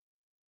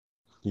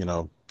 you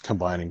know,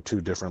 combining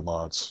two different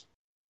lots.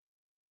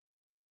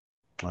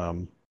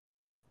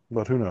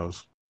 But who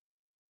knows?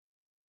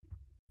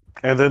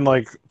 And then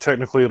like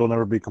technically it'll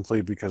never be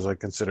complete because I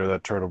consider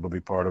that turtle to be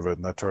part of it,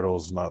 and that turtle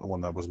is not the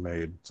one that was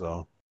made.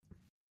 So,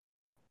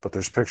 but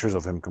there's pictures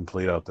of him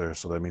complete out there,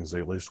 so that means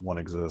that at least one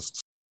exists.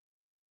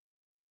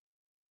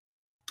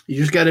 You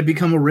just got to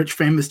become a rich,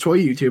 famous toy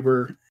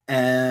YouTuber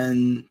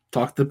and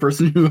talk to the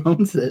person who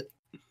owns it.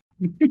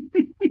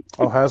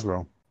 Oh,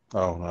 Hasbro.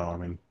 Oh no, I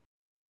mean,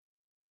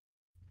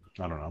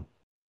 I don't know.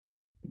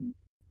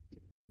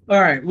 All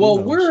right.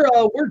 Well,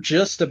 we're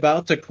just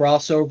about to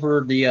cross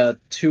over the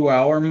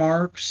 2-hour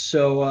mark,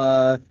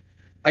 so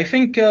I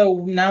think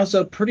now's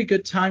a pretty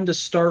good time to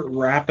start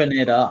wrapping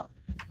it up.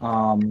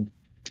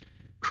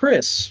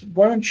 Chris,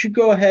 why don't you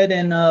go ahead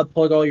and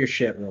plug all your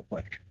shit real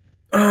quick?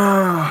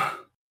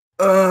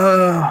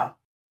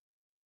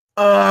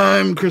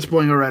 I'm Chris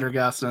Boingo Writer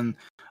Gaston.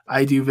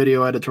 I do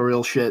video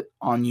editorial shit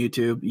on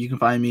YouTube. You can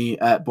find me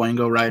at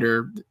Boingo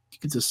Writer. You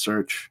can just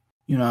search.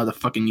 You know how to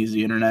fucking use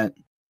the internet.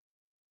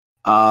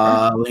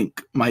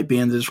 Link might be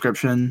in the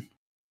description.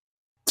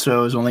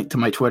 So there's a link to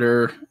my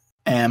Twitter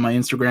and my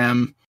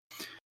Instagram.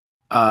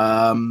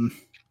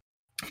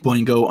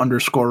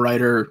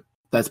 Boingo_writer.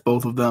 That's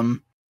both of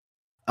them.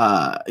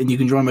 And you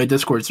can join my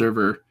Discord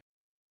server.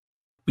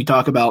 We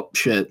talk about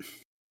shit.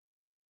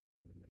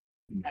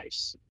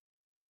 Nice.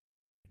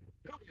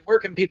 Where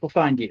can people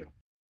find you?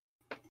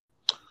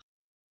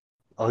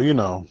 Oh, you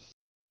know,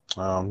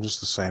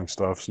 just the same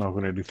stuff.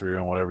 Snoken83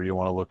 on whatever you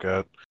want to look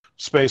at.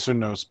 Space or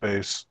no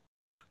space.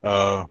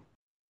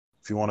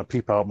 If you want to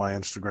peep out my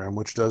Instagram,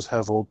 which does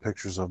have old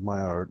pictures of my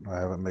art. I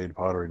haven't made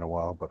pottery in a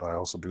while, but I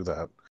also do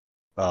that.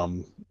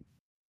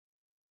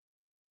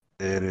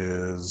 It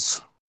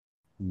is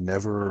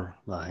never...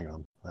 No, hang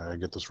on. I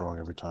get this wrong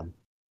every time.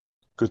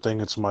 Good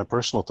thing it's my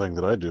personal thing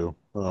that I do.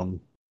 Oh,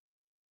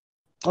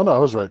 no, I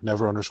was right.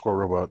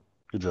 Never_robot.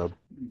 Good job.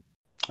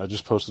 I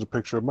just posted a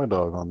picture of my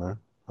dog on there.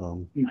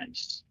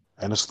 Nice.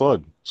 And a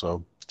slug,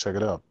 so check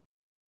it out.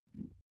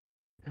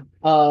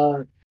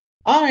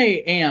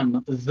 I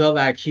am the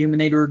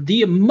Vacuuminator,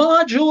 the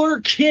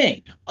modular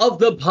king of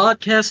the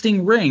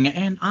podcasting ring,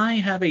 and I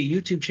have a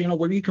YouTube channel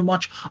where you can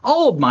watch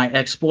all of my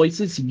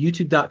exploits. It's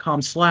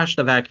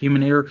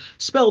youtube.com/thevacuuminator,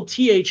 spelled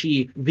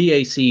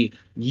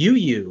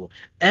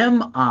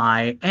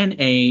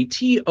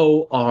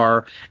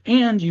TheVacuuminator,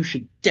 and you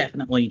should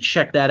definitely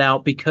check that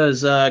out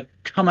because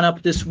coming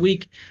up this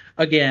week,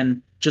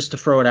 again, just to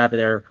throw it out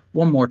there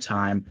one more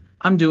time,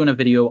 I'm doing a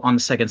video on the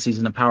second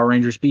season of Power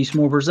Rangers Beast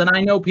Movers, and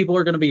I know people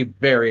are going to be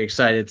very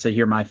excited to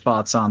hear my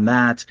thoughts on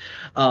that.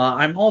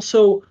 I'm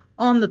also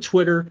on the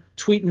Twitter,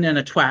 tweeting and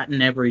a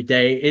twatting every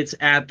day. It's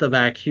at the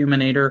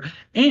Vacuuminator,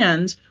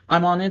 and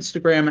I'm on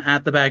Instagram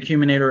at the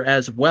Vacuuminator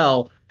as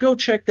well. Go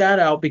check that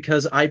out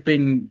because I've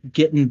been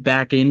getting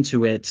back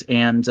into it.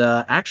 And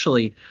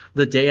actually,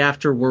 the day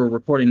after we're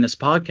recording this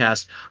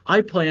podcast, I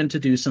plan to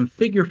do some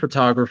figure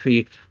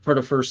photography for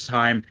the first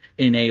time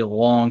in a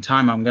long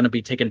time. I'm going to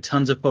be taking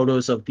tons of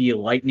photos of the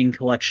Lightning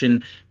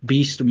Collection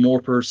Beast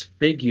Morphers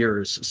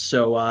figures.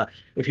 So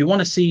if you want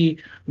to see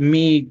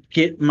me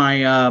get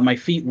my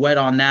feet wet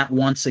on that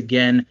once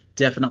again,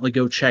 definitely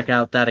go check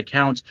out that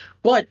account.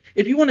 But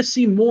if you want to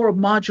see more of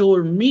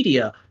Modular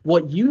Media,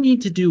 what you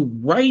need to do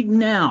right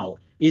now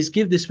is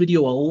give this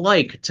video a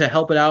like to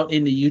help it out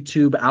in the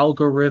YouTube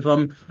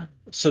algorithm.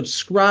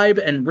 Subscribe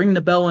and ring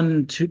the bell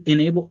in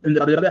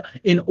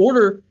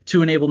order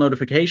to enable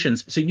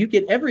notifications so you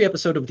get every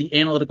episode of the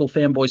Analytical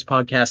Fanboys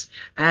podcast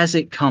as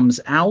it comes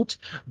out.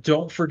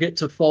 Don't forget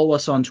to follow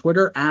us on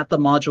Twitter at the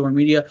Modular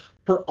Media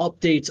for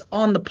updates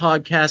on the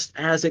podcast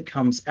as it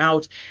comes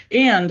out,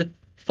 and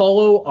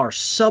follow our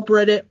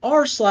subreddit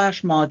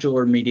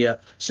r/modular media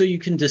so you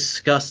can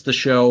discuss the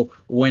show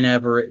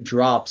whenever it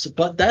drops.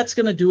 But that's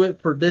going to do it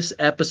for this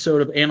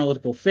episode of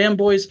Analytical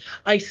Fanboys.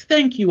 I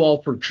thank you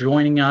all for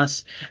joining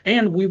us,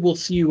 and we will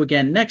see you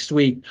again next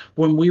week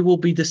when we will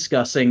be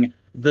discussing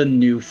The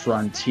New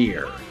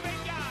Frontier.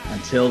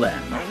 Until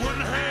then.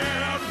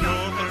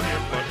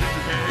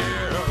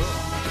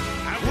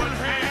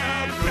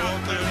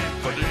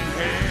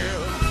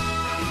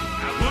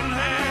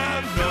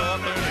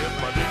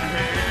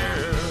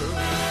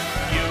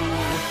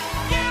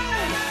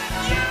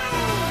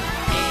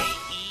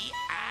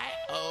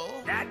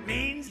 That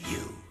means you.